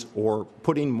fees, or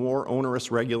putting more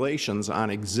onerous regulations on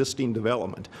existing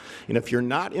development. And if you're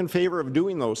not in favor of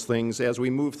doing those things as we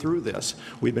move through this,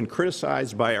 we've been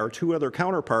criticized by our two other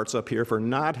counterparts up here for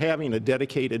not having a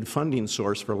dedicated funding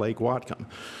source for Lake Whatcom.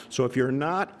 So if you're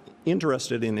not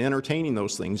interested in entertaining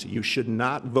those things, you should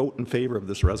not vote in favor of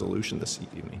this resolution this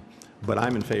evening. But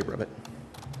I'm in favor of it.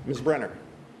 Ms. Brenner.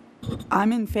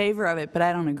 I'm in favor of it, but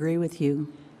I don't agree with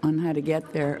you on how to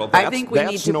get there. Well, I think we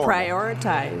need to normal.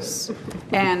 prioritize.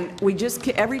 And we just,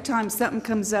 every time something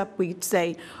comes up, we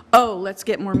say, oh, let's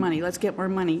get more money, let's get more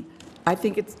money. I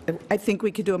think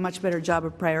we could do a much better job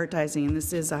of prioritizing, and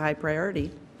this is a high priority.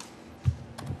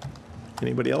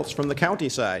 Anybody else from the county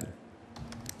side?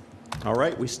 All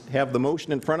right, we have the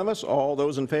motion in front of us. All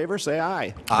those in favor, say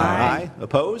aye. Aye.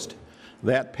 Opposed?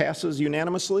 That passes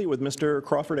unanimously with Mr.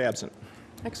 Crawford absent.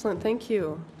 Excellent, thank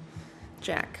you.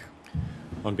 Jack.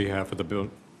 On behalf of the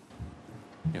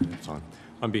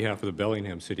On behalf of the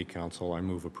Bellingham City Council, I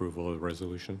move approval of the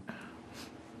resolution.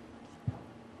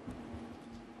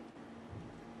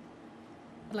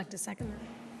 I'd like to second that.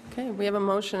 Okay, we have a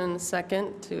motion and a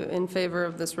second in favor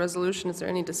of this resolution. Is there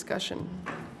any discussion?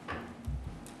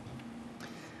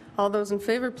 All those in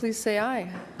favor, please say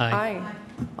aye. Aye. Aye.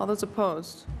 All those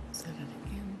opposed?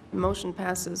 Motion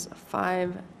passes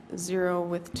 5-0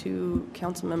 with 2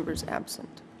 council members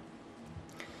absent.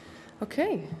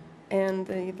 Okay, and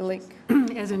the lake.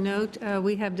 As a note,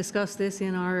 we have discussed this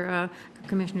in our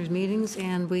commissioners' meetings,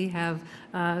 and we have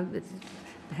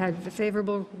had a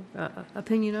favorable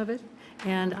opinion of it,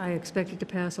 and I expect it to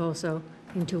pass also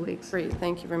in 2 weeks. Great,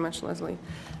 thank you very much, Leslie.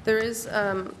 There is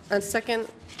a second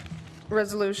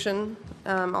resolution.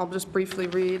 I'll just briefly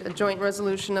read. A joint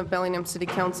resolution of Bellingham City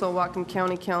Council, Whatcom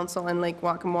County Council, and Lake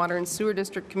Whatcom Water and Sewer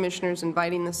District Commissioners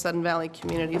inviting the Sudden Valley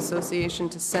Community Association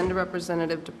to send a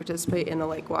representative to participate in the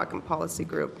Lake Whatcom Policy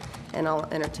Group. And I'll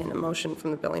entertain a motion from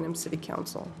the Bellingham City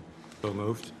Council. So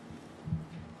moved.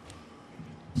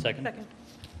 Second.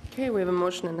 Okay, we have a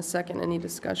motion and a second. Any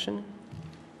discussion?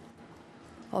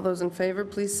 All those in favor,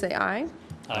 please say aye.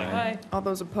 Aye. All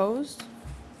those opposed?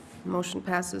 Motion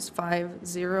passes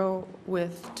 5-0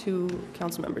 with 2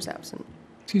 council members absent.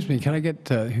 Excuse me, can I get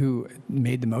who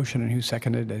made the motion and who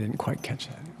seconded? I didn't quite catch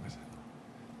that.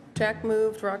 Jack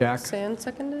moved, Jack. Roxanne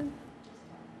seconded?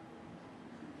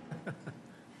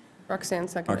 Roxanne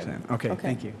seconded. Roxanne, okay,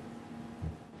 thank you.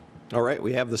 All right,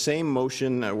 we have the same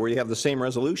motion, we have the same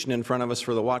resolution in front of us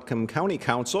for the Whatcom County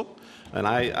Council, and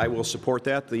I will support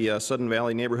that. The Sudden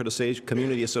Valley Neighborhood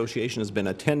Community Association has been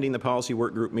attending the policy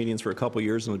work group meetings for a couple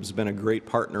years and has been a great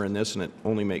partner in this, and it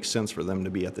only makes sense for them to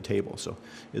be at the table. So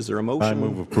is there a motion? I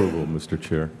move approval, Mr.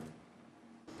 Chair.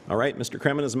 All right, Mr.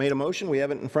 Kremen has made a motion. We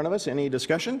have it in front of us. Any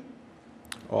discussion?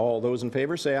 All those in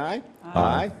favor say aye.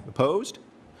 Aye. Opposed?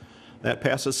 That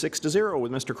passes 6-0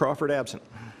 with Mr. Crawford absent.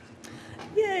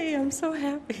 Yay, I'm so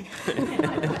happy.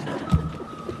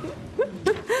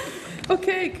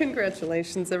 Okay,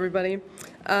 congratulations, everybody.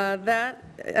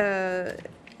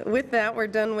 With that, we're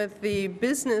done with the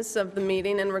business of the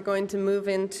meeting, and we're going to move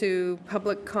into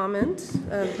public comment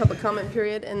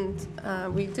period,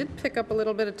 and we did pick up a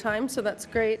little bit of time, so that's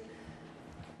great.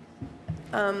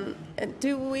 And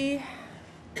do we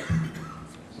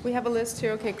have a list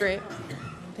here? Okay, great.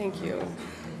 Thank you.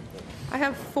 I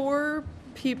have 4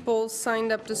 people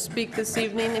signed up to speak this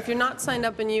evening. If you're not signed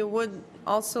up and you would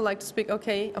also like to speak,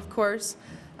 okay, of course,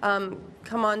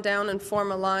 come on down and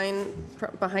form a line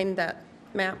behind that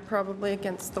map, probably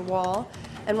against the wall,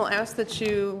 and we'll ask that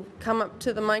you come up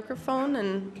to the microphone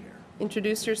and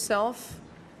introduce yourself,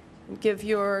 give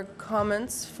your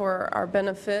comments for our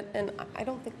benefit. And I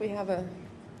don't think we have I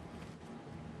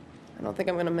don't think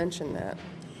I'm going to mention that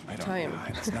time.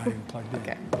 It's not even plugged in.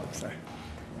 Okay. Sorry.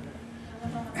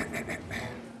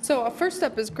 So first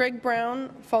up is Greg Brown,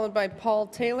 followed by Paul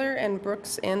Taylor and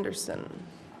Brooks Anderson.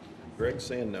 Greg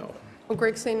saying no. Oh,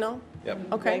 Greg say no?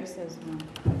 Yep. Okay. Greg says no.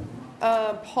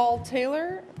 Paul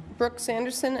Taylor, Brooks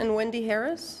Anderson, and Wendy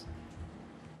Harris.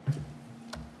 My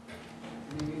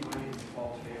name is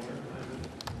Paul Taylor. I'm at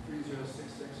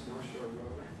 3066 North Shore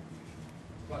Road,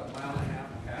 about a mile and a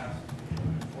half past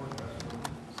Fort Restaurant.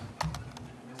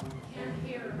 Can't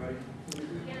hear.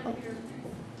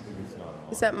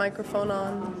 Is that microphone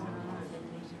on?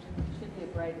 Should be a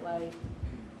bright light.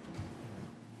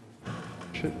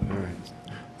 All right.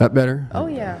 That better? Oh,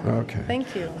 yeah. Okay.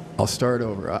 Thank you. I'll start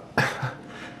over.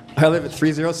 I live at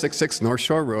 3066 North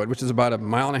Shore Road, which is about a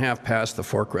mile and a half past the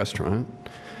Fork Restaurant.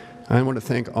 I want to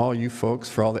thank all you folks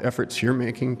for all the efforts you're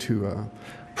making to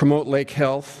promote lake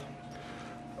health.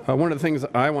 One of the things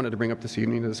that I wanted to bring up this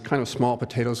evening is kind of small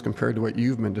potatoes compared to what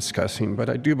you've been discussing, but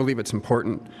I do believe it's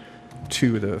important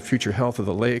to the future health of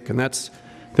the lake, and that's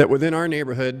that within our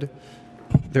neighborhood,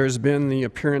 there's been the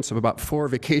appearance of about 4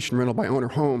 vacation rental by owner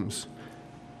homes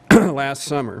last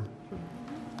summer.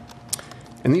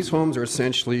 And these homes are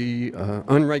essentially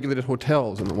unregulated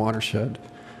hotels in the watershed.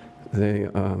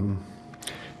 And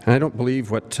I don't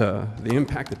believe what the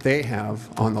impact that they have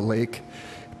on the lake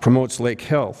promotes lake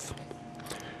health.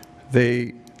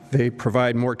 They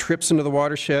provide more trips into the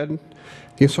watershed.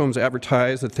 These homes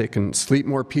advertise that they can sleep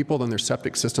more people than their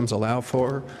septic systems allow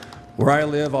for. Where I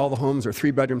live, all the homes are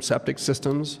 3-bedroom septic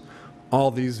systems.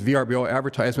 All these VRBO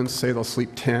advertisements say they'll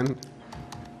sleep 10,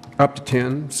 up to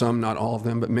 10, some, not all of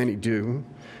them, but many do.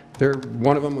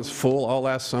 One of them was full all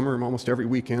last summer and almost every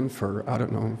weekend for, I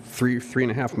don't know,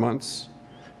 3.5 months.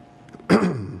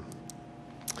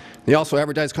 They also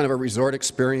advertise kind of a resort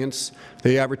experience.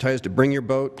 They advertise to bring your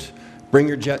boat, bring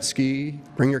your jet ski,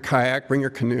 bring your kayak, bring your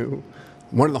canoe.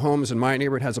 One of the homes in my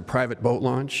neighborhood has a private boat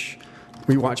launch.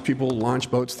 We watched people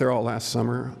launch boats there all last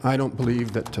summer. I don't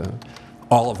believe that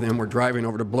all of them were driving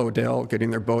over to Blowdale, getting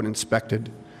their boat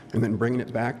inspected, and then bringing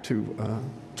it back to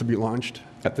be launched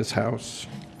at this house.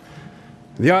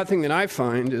 The odd thing that I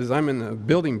find is I'm in the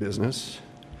building business,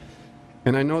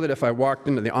 and I know that if I walked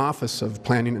into the Office of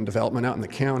Planning and Development out in the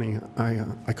county,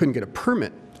 I couldn't get a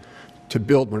permit to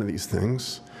build one of these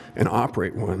things and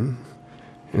operate one.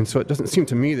 And so it doesn't seem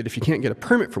to me that if you can't get a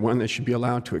permit for one, they should be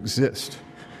allowed to exist.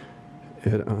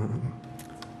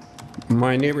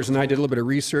 My neighbors and I did a little bit of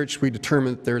research. We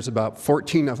determined that there's about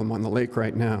 14 of them on the lake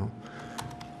right now.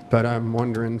 But I'm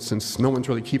wondering, since no one's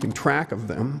really keeping track of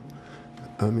them,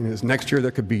 I mean, next year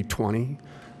there could be 20.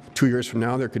 2 years from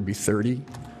now there could be 30.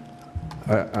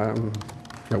 At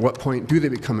what point do they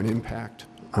become an impact?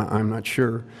 I'm not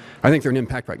sure. I think they're an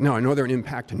impact right now. I know they're an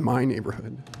impact in my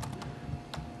neighborhood.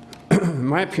 In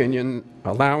my opinion,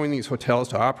 allowing these hotels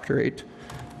to operate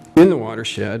in the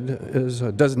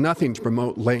watershed does nothing to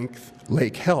promote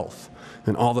lake health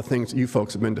and all the things that you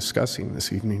folks have been discussing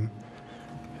this evening.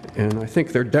 And I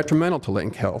think they're detrimental to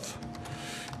lake health.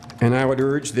 And I would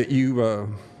urge that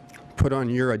you put on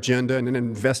your agenda an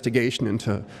investigation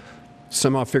into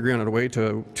somehow figuring out a way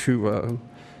to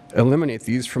eliminate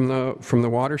these from the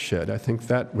watershed. I think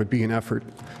that would be an effort,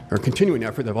 or a continuing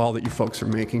effort of all that you folks are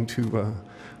making to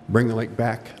bring the lake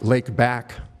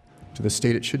back to the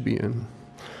state it should be in.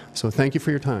 So thank you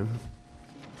for your time.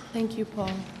 Thank you,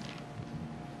 Paul.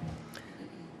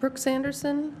 Brooks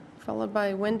Anderson, followed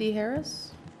by Wendy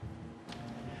Harris.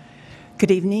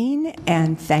 Good evening,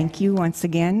 and thank you once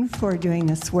again for doing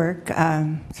this work.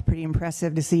 It's pretty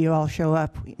impressive to see you all show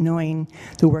up knowing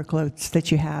the workloads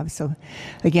that you have. So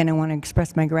again, I want to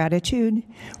express my gratitude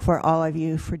for all of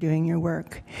you for doing your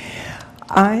work.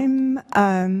 I'm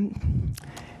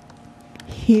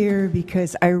here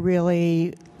because I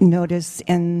really notice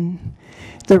in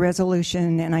the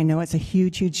resolution, and I know it's a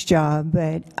huge, huge job,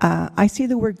 but I see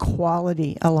the word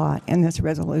quality a lot in this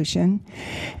resolution,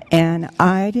 and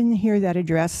I didn't hear that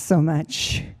addressed so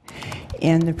much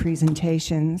in the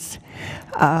presentations.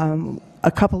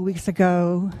 A couple weeks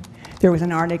ago, there was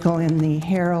an article in the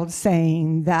Herald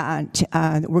saying that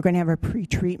we're going to have a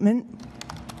pretreatment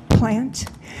plant,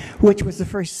 which was the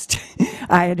first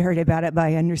I had heard about it, but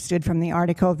I understood from the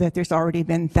article that there's already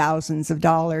been thousands of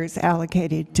dollars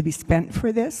allocated to be spent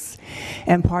for this.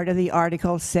 And part of the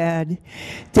article said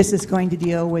this is going to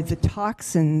deal with the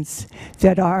toxins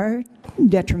that are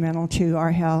detrimental to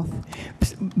our health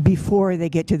before they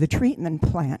get to the treatment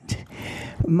plant.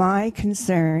 My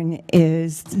concern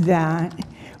is that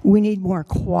we need more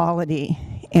quality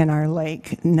in our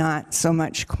lake, not so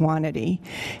much quantity.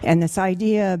 And this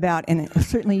idea about, and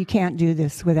certainly you can't do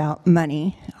this without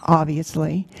money,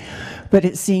 obviously, but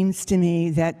it seems to me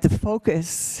that the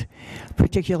focus,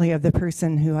 particularly of the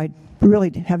person who I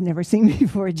really have never seen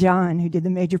before, John, who did the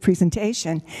major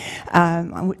presentation,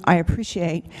 I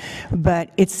appreciate,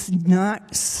 but it's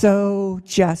not so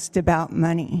just about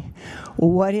money.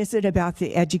 What is it about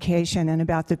the education and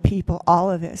about the people, all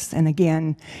of us? And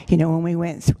again, you know,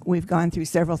 when we've gone through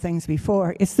several things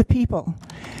before, it's the people.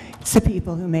 It's the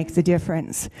people who make the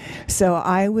difference. So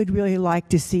I would really like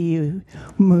to see you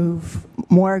move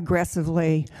more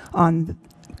aggressively on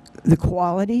the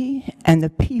quality and the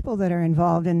people that are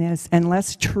involved in this, and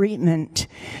less treatment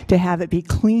to have it be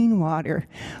clean water,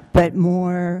 but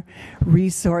more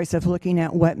resource of looking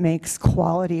at what makes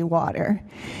quality water.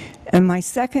 And my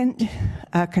second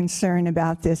concern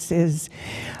about this is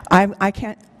I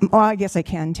can't, well, I guess I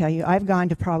can tell you, I've gone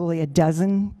to probably a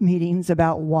dozen meetings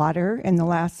about water in the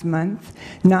last month,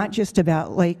 not just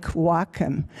about Lake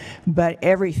Whatcom, but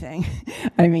everything.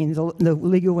 I mean, the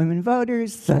League of Women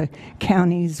Voters, the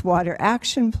county's water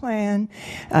action plan,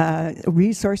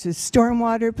 resources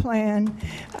stormwater plan,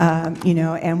 you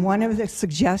know, and one of the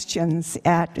suggestions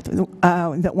at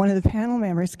that one of the panel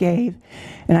members gave,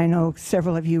 and I know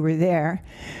several of you were there,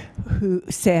 who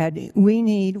said, we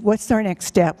need, what's our next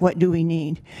step? What do we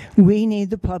need? We need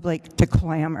the public to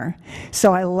clamor.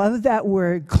 So I love that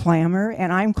word, clamor,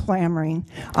 and I'm clamoring.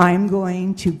 I'm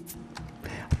going to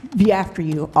be after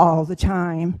you all the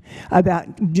time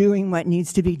about doing what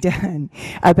needs to be done,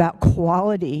 about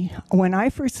quality. When I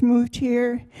first moved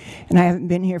here, and I haven't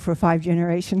been here for 5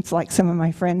 generations like some of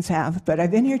my friends have, but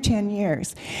I've been here 10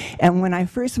 years. And when I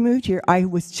first moved here, I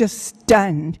was just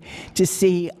stunned to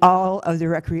see all of the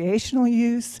recreational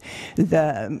use,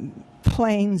 the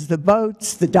planes, the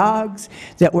boats, the dogs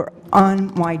that were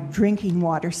on my drinking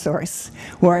water source.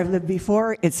 Where I've lived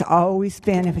before, it's always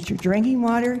been, if it's your drinking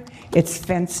water, it's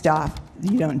fenced off.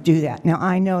 You don't do that. Now,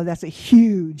 I know that's a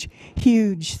huge,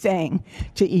 huge thing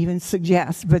to even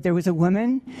suggest, but there was a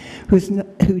woman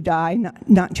who died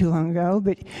not too long ago,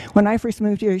 but when I first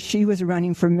moved here, she was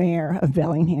running for mayor of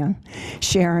Bellingham.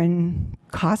 Sharon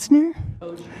Costner?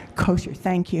 Kosher,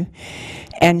 thank you.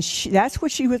 And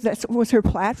that was her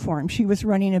platform. She was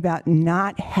running about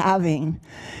not having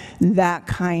that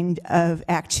kind of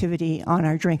activity on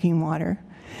our drinking water.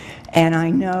 And I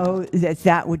know that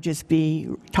that would just be,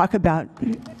 talk about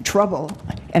trouble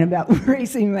and about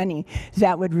raising money.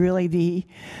 That would really be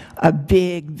a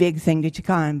big, big thing to take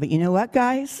on. But you know what,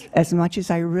 guys? As much as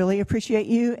I really appreciate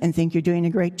you and think you're doing a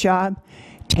great job,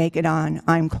 take it on.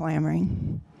 I'm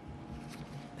clamoring.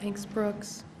 Thanks,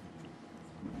 Brooks.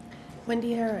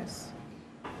 Wendy Harris.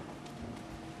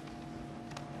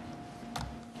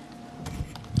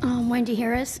 Wendy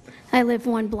Harris. I live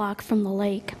 1 block from the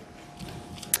lake.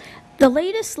 The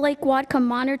latest Lake Whatcom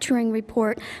monitoring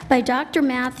report by Dr.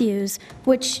 Matthews,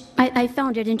 which I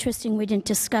found it interesting we didn't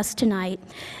discuss tonight,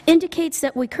 indicates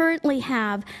that we currently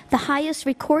have the highest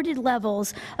recorded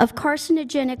levels of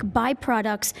carcinogenic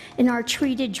byproducts in our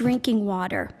treated drinking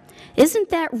water. Isn't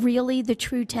that really the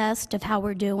true test of how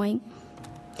we're doing?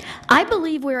 I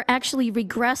believe we're actually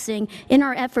regressing in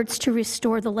our efforts to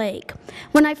restore the lake.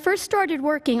 When I first started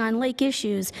working on lake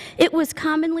issues, it was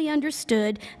commonly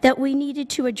understood that we needed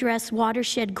to address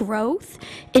watershed growth,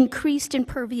 increased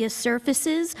impervious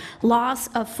surfaces, loss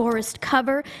of forest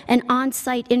cover, and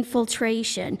on-site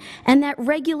infiltration, and that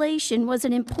regulation was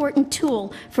an important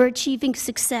tool for achieving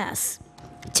success.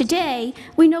 Today,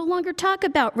 we no longer talk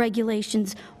about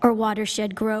regulations or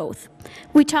watershed growth.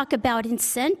 We talk about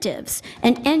incentives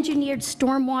and engineered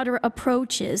stormwater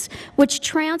approaches, which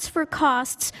transfer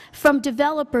costs from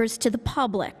developers to the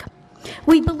public.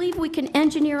 We believe we can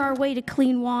engineer our way to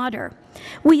clean water.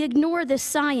 We ignore the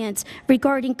science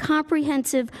regarding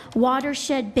comprehensive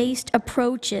watershed-based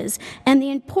approaches and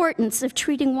the importance of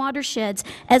treating watersheds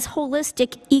as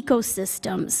holistic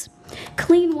ecosystems.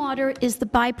 Clean water is the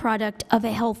byproduct of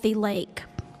a healthy lake.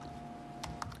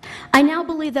 I now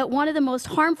believe that one of the most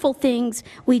harmful things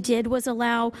we did was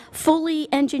allow fully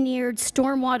engineered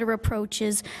stormwater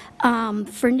approaches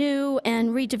for new and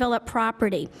redeveloped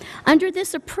property. Under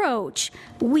this approach,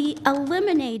 we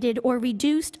eliminated or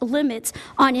reduced limits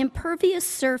on impervious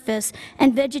surface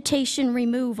and vegetation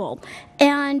removal.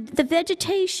 And the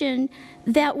vegetation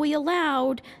that we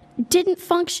allowed didn't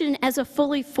function as a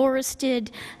fully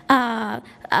forested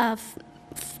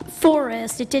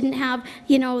forest. It didn't have,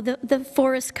 you know, the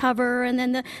forest cover and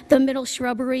then the middle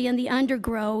shrubbery and the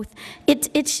undergrowth.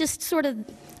 It's just sort of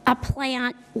a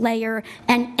plant layer,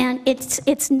 and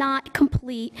it's not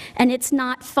complete and it's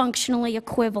not functionally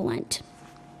equivalent.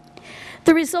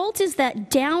 The result is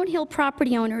that downhill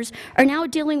property owners are now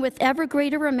dealing with ever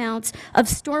greater amounts of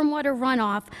stormwater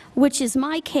runoff, which is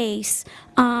my case,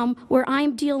 where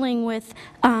I'm dealing with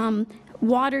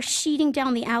water sheeting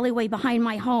down the alleyway behind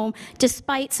my home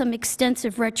despite some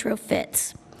extensive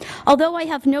retrofits. Although I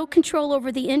have no control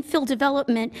over the infill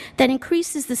development that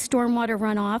increases the stormwater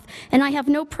runoff, and I have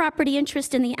no property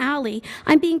interest in the alley,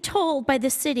 I'm being told by the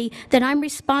city that I'm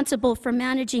responsible for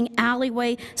managing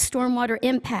alleyway stormwater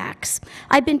impacts.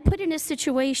 I've been put in a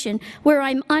situation where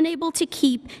I'm unable to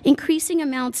keep increasing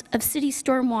amounts of city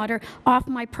stormwater off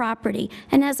my property,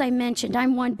 and as I mentioned,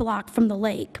 I'm 1 block from the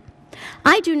lake.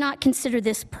 I do not consider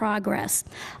this progress.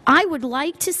 I would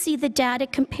like to see the data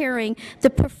comparing the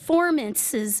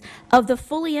performances of the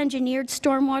fully engineered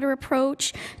stormwater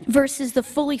approach versus the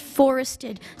fully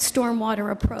forested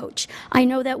stormwater approach. I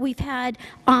know that we've had,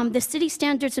 the city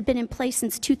standards have been in place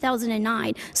since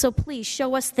 2009, so please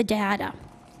show us the data.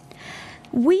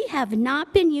 We have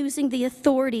not been using the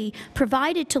authority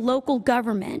provided to local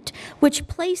government, which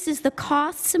places the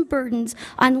costs and burdens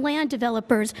on land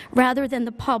developers rather than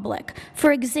the public.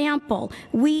 For example,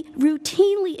 we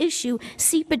routinely issue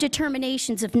SEPA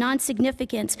determinations of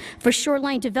non-significance for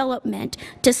shoreline development,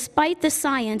 despite the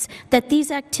science that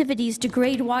these activities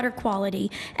degrade water quality,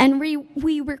 and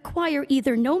we require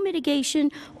either no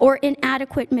mitigation or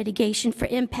inadequate mitigation for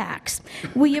impacts.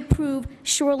 We approve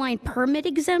shoreline permit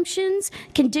exemptions,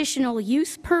 conditional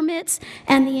use permits,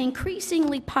 and the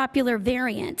increasingly popular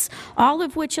variants, all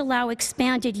of which allow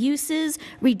expanded uses,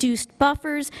 reduced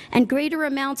buffers, and greater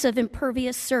amounts of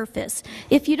impervious surface.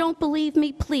 If you don't believe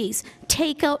me, please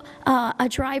take a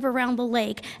drive around the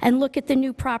lake and look at the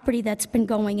new property that's been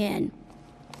going in.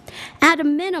 At a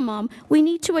minimum, we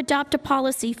need to adopt a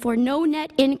policy for no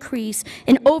net increase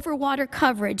in overwater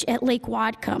coverage at Lake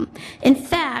Whatcom. In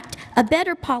fact, a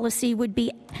better policy would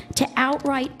be to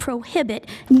outright prohibit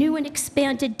new and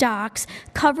expanded docks,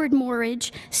 covered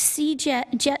moorage,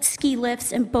 jet ski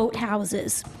lifts, and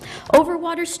boathouses.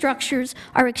 Overwater structures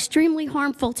are extremely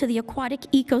harmful to the aquatic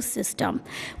ecosystem.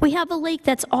 We have a lake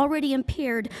that's already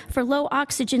impaired for low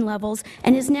oxygen levels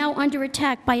and is now under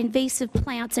attack by invasive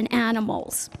plants and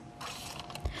animals.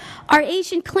 Our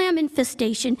Asian clam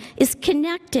infestation is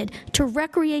connected to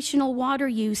recreational water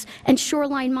use and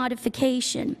shoreline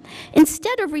modification.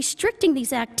 Instead of restricting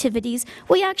these activities,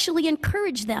 we actually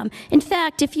encourage them. In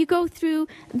fact, if you go through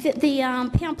the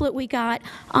pamphlet we got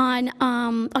on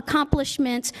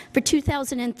accomplishments for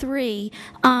 2003,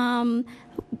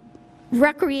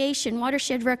 recreation,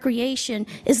 watershed recreation,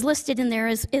 is listed in there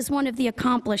as one of the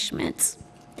accomplishments.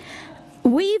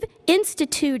 We've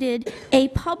instituted a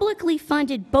publicly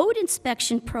funded boat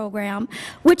inspection program,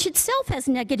 which itself has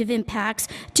negative impacts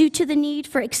due to the need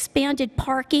for expanded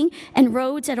parking and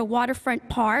roads at a waterfront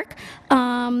park.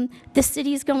 The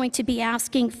city is going to be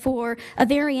asking for a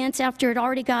variance after it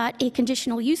already got a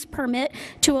conditional use permit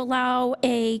to allow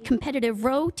a competitive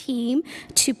row team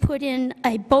to put in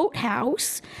a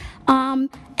boathouse. And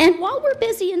while we're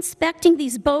busy inspecting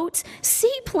these boats,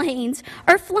 seaplanes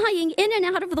are flying in and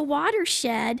out of the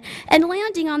watershed and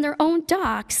landing on their own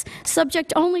docks,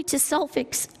 subject only to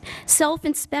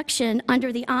self-inspection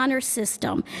under the honor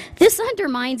system. This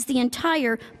undermines the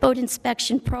entire boat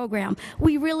inspection program.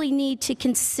 We really need to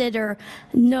consider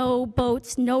no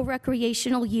boats, no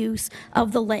recreational use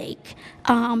of the lake,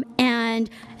 and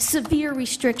severe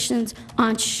restrictions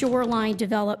on shoreline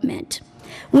development.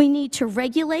 We need to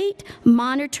regulate,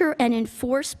 monitor, and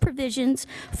enforce provisions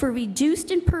for reduced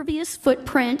impervious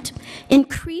footprint,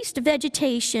 increased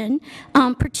vegetation,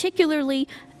 particularly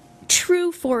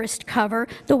true forest cover,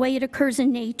 the way it occurs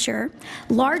in nature,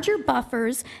 larger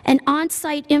buffers, and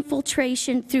on-site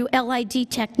infiltration through LID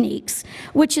techniques,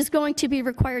 which is going to be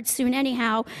required soon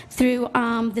anyhow through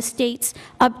the state's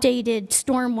updated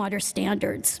stormwater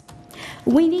standards.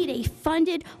 We need a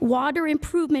funded water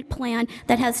improvement plan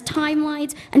that has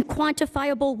timelines and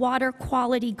quantifiable water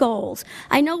quality goals.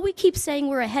 I know we keep saying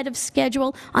we're ahead of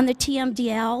schedule on the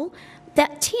TMDL.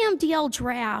 That TMDL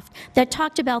draft that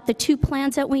talked about the 2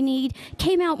 plans that we need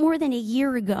came out more than a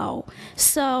year ago.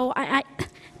 So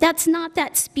that's not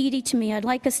that speedy to me. I'd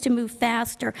like us to move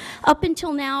faster. Up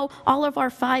until now, all of our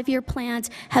 5-year plans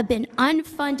have been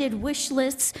unfunded wish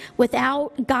lists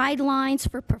without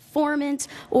guidelines for performance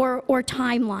or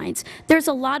timelines. There's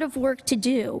a lot of work to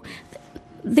do.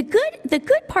 The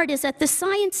good part is that the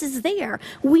science is there.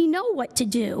 We know what to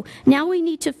do. Now we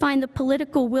need to find the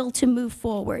political will to move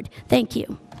forward. Thank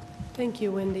you. Thank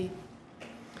you, Wendy.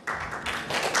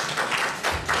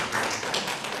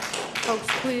 Folks,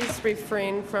 please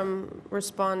refrain from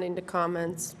responding to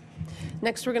comments.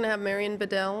 Next, we're going to have Marion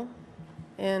Bedell,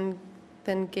 and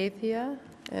then Gaithia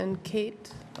and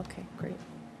Kate. Okay, great.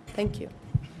 Thank you.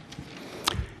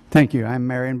 Thank you. I'm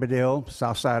Marion Bedell,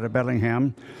 south side of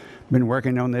Bellingham. Been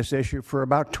working on this issue for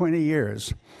about 20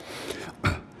 years.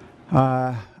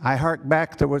 I hark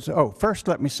back, first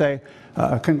let me say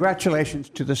congratulations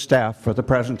to the staff for the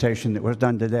presentation that was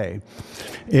done today.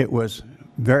 It was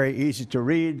very easy to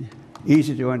read,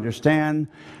 easy to understand,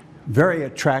 very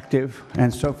attractive,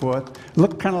 and so forth.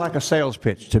 Looked kind of like a sales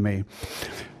pitch to me.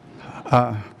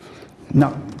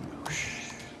 No,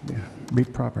 be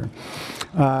proper.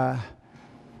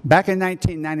 Back in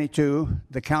 1992,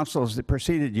 the councils that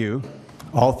preceded you,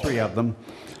 all 3 of them,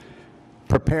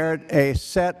 prepared a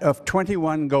set of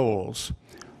 21 goals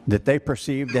that they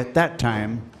perceived at that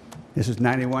time, this is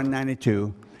 91,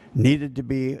 92, needed to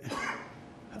be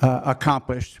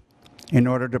accomplished in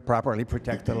order to properly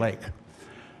protect the lake.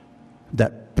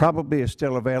 That probably is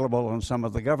still available on some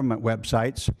of the government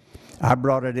websites. I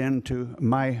brought it into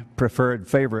my preferred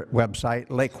favorite website,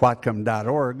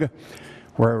 lakewhatcom.org,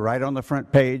 where right on the front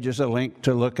page is a link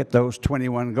to look at those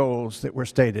 21 goals that were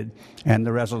stated and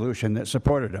the resolution that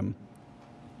supported them.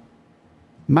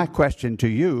 My question to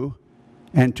you,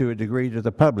 and to a degree to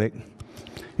the public,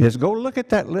 is go look at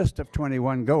that list of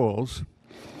 21 goals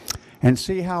and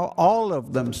see how all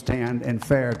of them stand and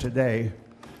fare today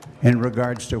in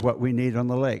regards to what we need on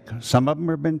the lake. Some of them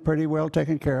have been pretty well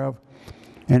taken care of,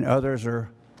 and others are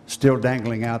still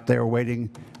dangling out there waiting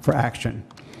for action.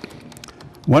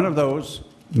 One of those,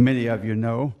 many of you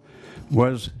know,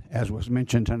 was, as was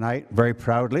mentioned tonight very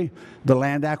proudly, the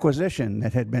land acquisition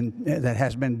that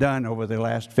has been done over the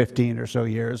last 15 or so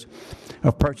years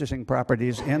of purchasing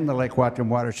properties in the Lake Whatcom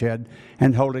watershed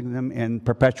and holding them in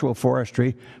perpetual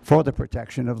forestry for the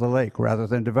protection of the lake rather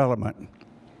than development.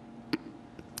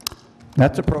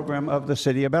 That's a program of the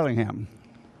city of Bellingham.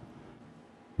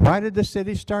 Why did the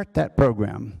city start that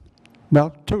program?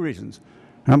 Well, 2 reasons.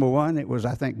 Number one, it was,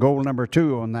 I think, goal number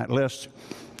 2 on that list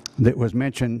that was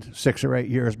mentioned 6 or 8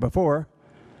 years before.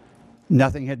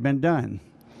 Nothing had been done.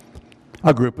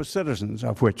 A group of citizens,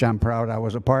 of which I'm proud I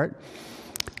was a part,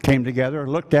 came together,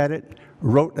 looked at it,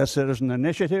 wrote a citizen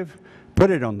initiative,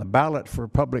 put it on the ballot for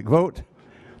public vote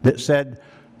that said,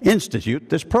 institute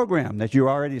this program that you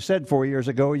already said 4 years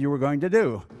ago you were going to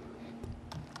do.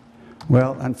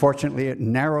 Well, unfortunately, it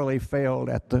narrowly failed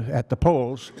at the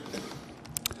polls.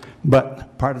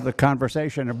 But part of the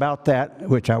conversation about that,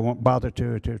 which I won't bother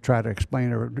to try to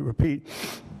explain or repeat,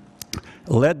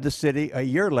 led the city a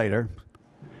year later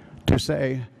to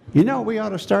say, you know, we ought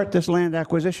to start this land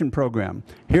acquisition program.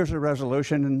 Here's a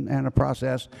resolution and a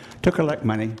process to collect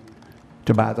money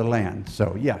to buy the land.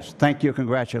 So yes, thank you,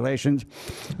 congratulations.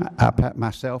 I pat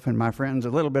myself and my friends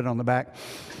a little bit on the back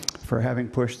for having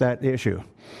pushed that issue.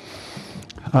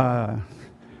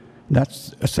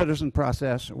 That's a citizen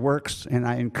process, works, and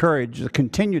I encourage the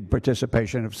continued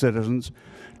participation of citizens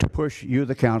to push you,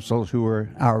 the councils, who are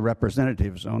our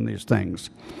representatives on these things.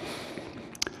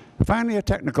 Finally, a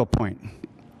technical point,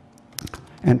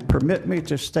 and permit me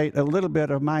to state a little bit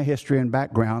of my history and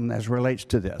background as relates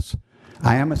to this.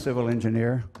 I am a civil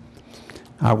engineer.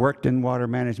 I worked in water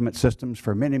management systems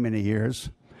for many, many years.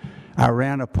 I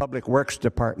ran a public works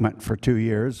department for 2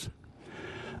 years.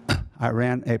 I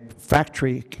ran a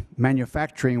factory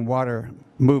manufacturing water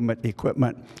movement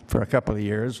equipment for a couple of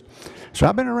years. So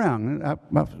I've been around.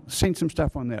 I've seen some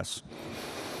stuff on this.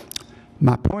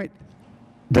 My point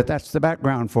that's the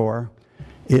background for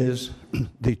is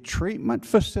the treatment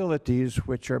facilities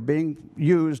which are being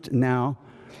used now,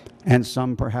 and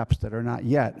some perhaps that are not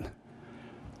yet,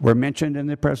 were mentioned in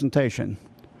the presentation.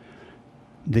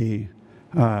 the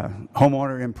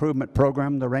homeowner improvement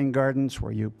program, the rain gardens,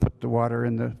 where you put the water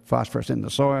in the phosphorus in the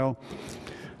soil,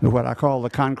 what I call the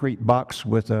concrete box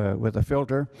with a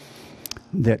filter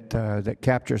that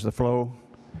captures the flow,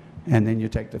 and then you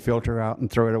take the filter out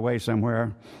and throw it away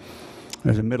somewhere.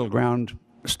 There's a middle ground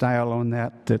style on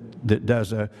that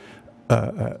does a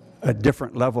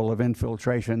different level of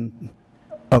infiltration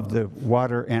of the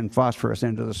water and phosphorus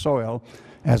into the soil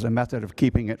as a method of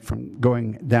keeping it from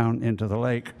going down into the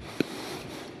lake.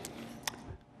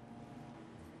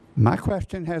 My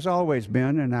question has always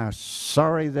been, and I'm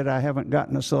sorry that I haven't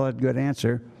gotten a solid good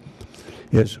answer,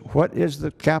 is what is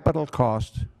the capital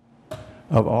cost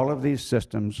of all of these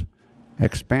systems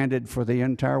expanded for the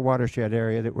entire watershed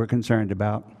area that we're concerned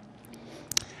about?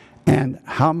 And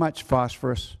how much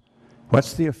phosphorus,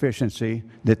 what's the efficiency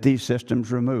that these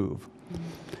systems remove?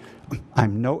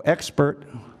 I'm no expert,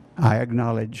 I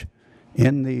acknowledge,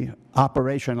 in the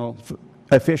operational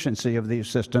efficiency of these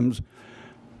systems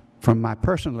from my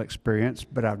personal experience,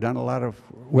 but I've done a lot of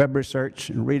web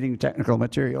research and reading technical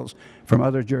materials from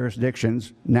other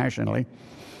jurisdictions nationally.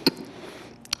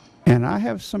 And I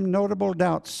have some notable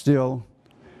doubts still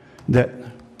that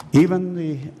even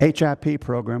the HIP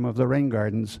program of the rain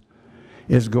gardens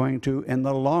is going to, in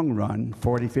the long run,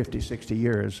 40, 50, 60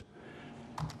 years,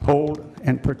 hold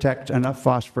and protect enough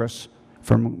phosphorus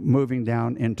from moving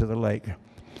down into the lake.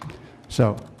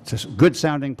 So it's a good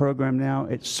sounding program now.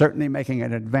 It's certainly making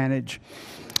an advantage,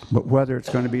 but whether it's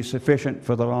going to be sufficient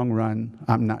for the long run,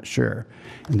 I'm not sure.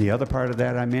 And the other part of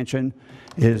that I mentioned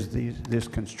is this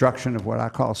construction of what I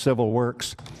call civil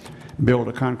works. Build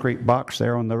a concrete box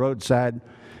there on the roadside,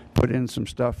 put in some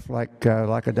stuff like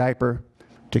a diaper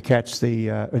to catch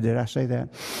the, did I say that?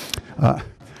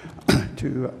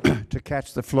 To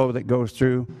catch the flow that goes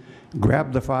through,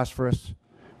 grab the phosphorus,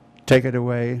 take it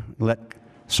away, let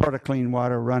sort of clean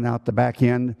water run out the back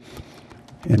end.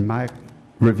 In my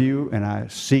review, and I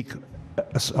seek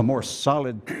a more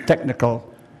solid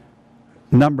technical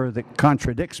number that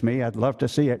contradicts me, I'd love to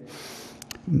see it.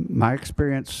 My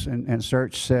experience and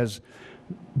search says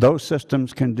those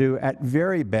systems can do, at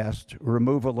very best,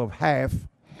 removal of half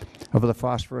of the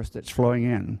phosphorus that's flowing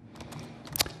in.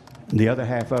 The other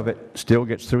half of it still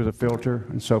gets through the filter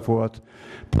and so forth.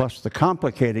 Plus the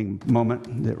complicating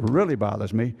moment that really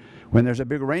bothers me, when there's a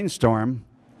big rainstorm,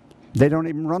 they don't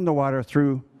even run the water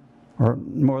through, or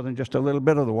more than just a little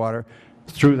bit of the water,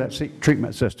 through that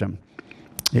treatment system.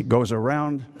 It goes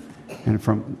around and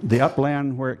from the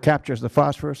upland where it captures the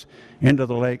phosphorus into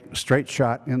the lake, straight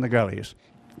shot in the gullies.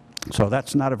 So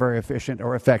that's not a very efficient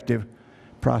or effective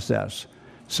process.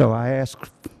 So I ask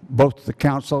both the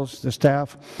councils, the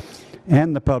staff,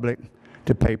 and the public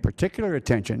to pay particular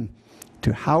attention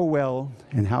to how well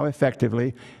and how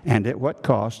effectively and at what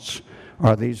costs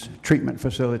are these treatment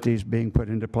facilities being put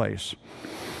into place.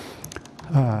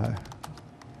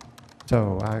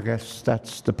 So I guess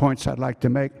that's the points I'd like to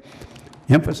make.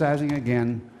 Emphasizing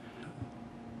again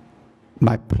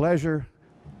my pleasure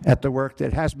at the work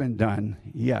that has been done,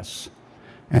 yes.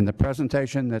 And the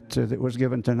presentation that was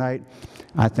given tonight,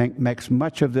 I think, makes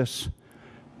much of this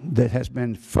that has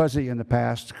been fuzzy in the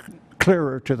past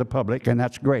clearer to the public, and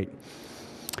that's great.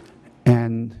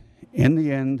 And in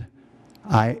the end,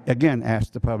 I again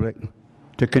ask the public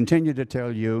to continue to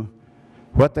tell you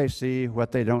what they see,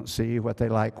 what they don't see, what they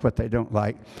like, what they don't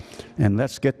like, and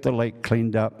let's get the lake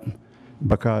cleaned up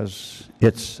because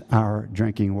it's our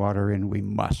drinking water and we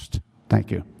must.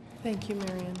 Thank you. Thank you,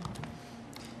 Marion.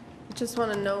 I just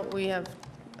want to note we have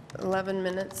 11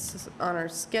 minutes on our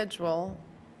schedule,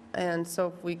 and so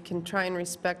if we can try and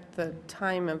respect the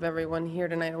time of everyone here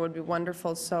tonight, it would be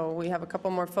wonderful. So we have a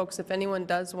couple more folks. If anyone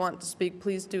does want to speak,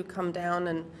 please do come down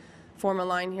and form a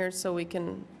line here so we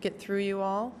can get through you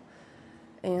all.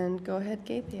 And go ahead,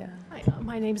 Gaithia. Hi,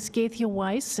 my name is Gaithia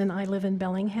Weiss, and I live in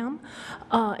Bellingham.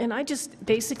 And I just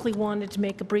basically wanted to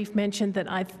make a brief mention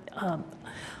that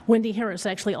Wendy Harris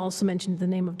actually also mentioned the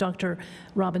name of Dr.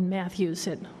 Robin Matthews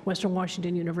at Western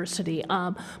Washington University.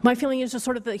 My feeling is just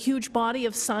sort of the huge body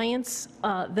of science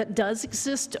that does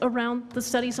exist around the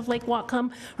studies of Lake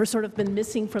Whatcom are sort of been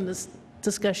missing from this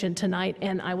discussion tonight,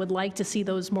 and I would like to see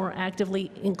those more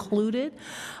actively included.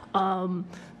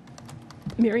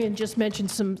 Marion just mentioned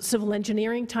some civil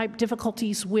engineering type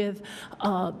difficulties with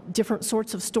different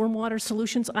sorts of stormwater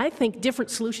solutions. I think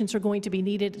different solutions are going to be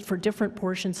needed for different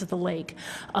portions of the lake.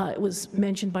 It was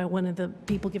mentioned by one of the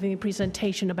people giving a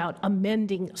presentation about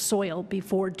amending soil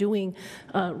before doing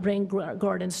rain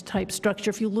gardens type structure.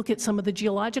 If you look at some of the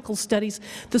geological studies,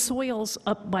 the soils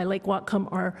up by Lake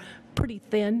Whatcom are pretty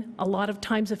thin. A lot of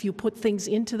times if you put things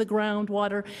into the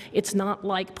groundwater, it's not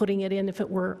like putting it in if it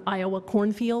were Iowa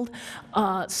cornfield.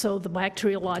 So the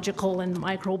bacteriological and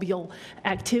microbial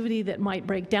activity that might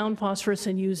break down phosphorus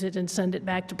and use it and send it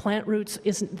back to plant roots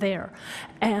isn't there.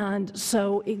 And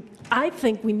so I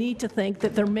think we need to think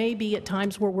that there may be at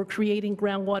times where we're creating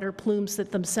groundwater plumes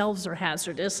that themselves are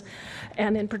hazardous.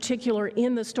 And in particular,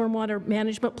 in the stormwater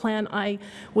management plan, I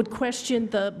would question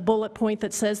the bullet point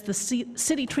that says the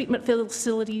city treatment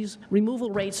facilities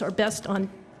removal rates are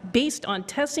based on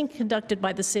testing conducted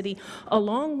by the city,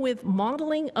 along with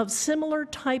modeling of similar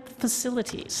type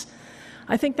facilities.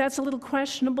 I think that's a little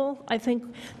questionable. I think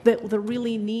that there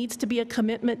really needs to be a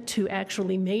commitment to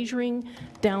actually measuring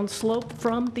downslope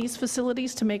from these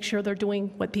facilities to make sure they're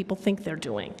doing what people think they're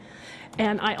doing.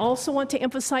 And I also want to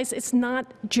emphasize it's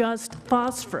not just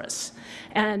phosphorus.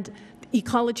 And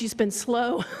ecology's been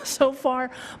slow so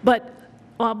far, but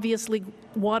obviously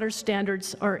water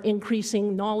standards are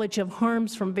increasing, knowledge of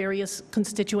harms from various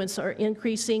constituents are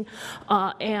increasing,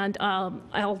 and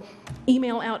I'll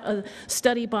email out a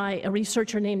study by a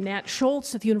researcher named Nat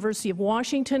Schultz at the University of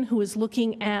Washington who is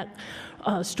looking at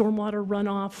stormwater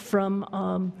runoff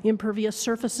from impervious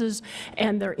surfaces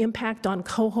and their impact on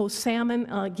coho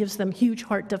salmon gives them huge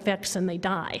heart defects and they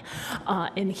die.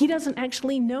 And he doesn't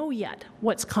actually know yet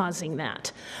what's causing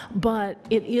that. But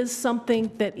it is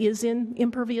something that is in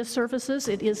impervious surfaces.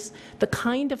 It is the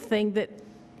kind of thing that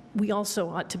we also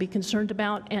ought to be concerned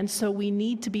about, and so we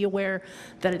need to be aware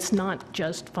that it's not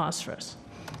just phosphorus.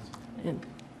 And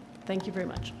thank you very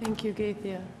much. Thank you,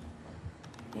 Gaithia.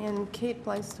 And Kate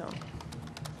Blystone.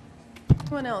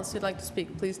 Anyone else who'd like to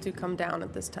speak, please do come down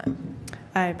at this time.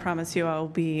 I promise you I'll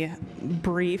be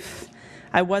brief.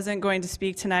 I wasn't going to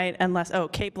speak tonight unless,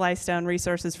 Kate Blystone,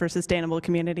 Resources for Sustainable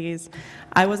Communities.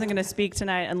 I wasn't going to speak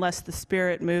tonight unless the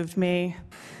Spirit moved me,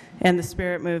 and the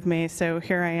Spirit moved me, so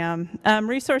here I am.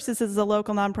 Resources is a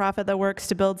local nonprofit that works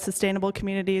to build sustainable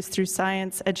communities through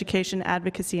science, education,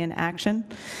 advocacy, and action.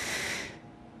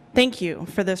 Thank you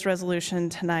for this resolution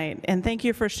tonight, and thank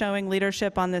you for showing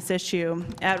leadership on this issue.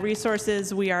 At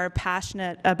Resources, we are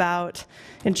passionate about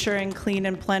ensuring clean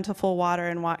and plentiful water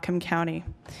in Whatcom County,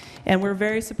 and we're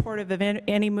very supportive of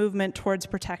any movement towards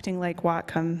protecting Lake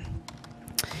Whatcom.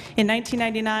 In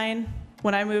 1999,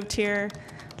 when I moved here,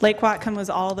 Lake Whatcom was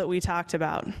all that we talked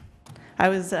about. I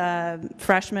was a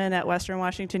freshman at Western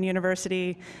Washington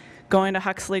University, going to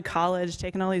Huxley College,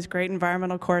 taking all these great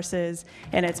environmental courses,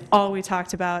 and it's all we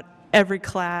talked about. Every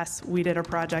class, we did a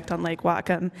project on Lake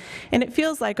Whatcom. And it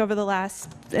feels like over the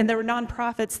last, and there were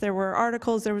nonprofits, there were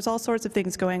articles, there was all sorts of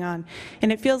things going on.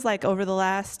 And it feels like over the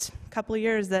last couple of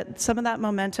years that some of that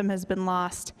momentum has been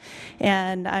lost.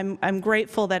 And I'm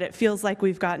grateful that it feels like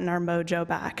we've gotten our mojo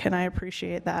back, and I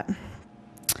appreciate that.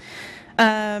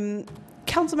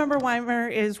 Councilmember Weimer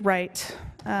is right.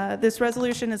 This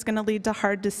resolution is going to lead to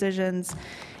hard decisions.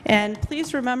 And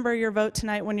please remember your vote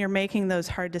tonight when you're making those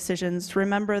hard decisions.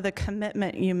 Remember the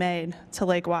commitment you made to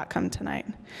Lake Whatcom tonight.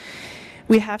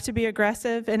 We have to be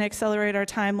aggressive and accelerate our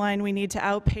timeline. We need to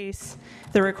outpace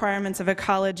the requirements of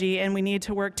ecology, and we need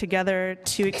to work together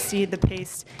to exceed the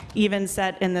pace even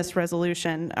set in this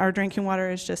resolution. Our drinking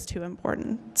water is just too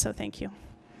important, so thank you.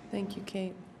 Thank you,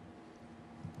 Kate.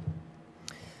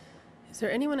 Is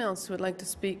there anyone else who would like to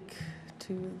speak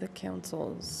to the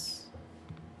councils?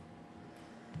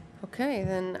 Okay,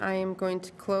 then I am going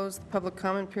to close the public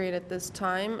comment period at this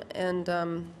time, and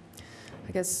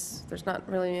I guess there's not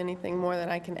really anything more that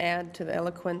I can add to the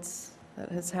eloquence that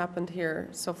has happened here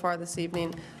so far this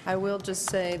evening. I will just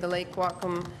say the Lake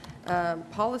Whatcom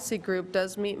Policy Group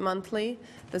does meet monthly.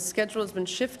 The schedule has been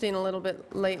shifting a little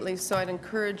bit lately, so I'd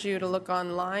encourage you to look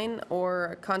online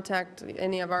or contact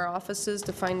any of our offices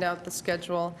to find out the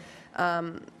schedule.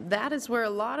 That is where a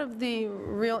lot of the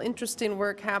real interesting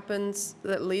work happens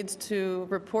that leads to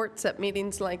reports at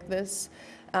meetings like this,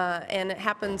 and it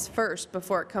happens first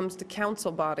before it comes to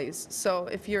council bodies. So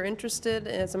if you're interested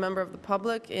as a member of the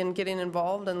public in getting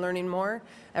involved and learning more,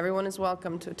 everyone is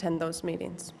welcome to attend those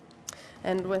meetings.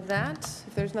 And with that,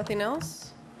 if there's nothing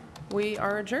else, we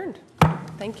are adjourned.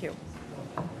 Thank you.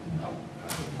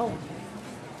 Oh.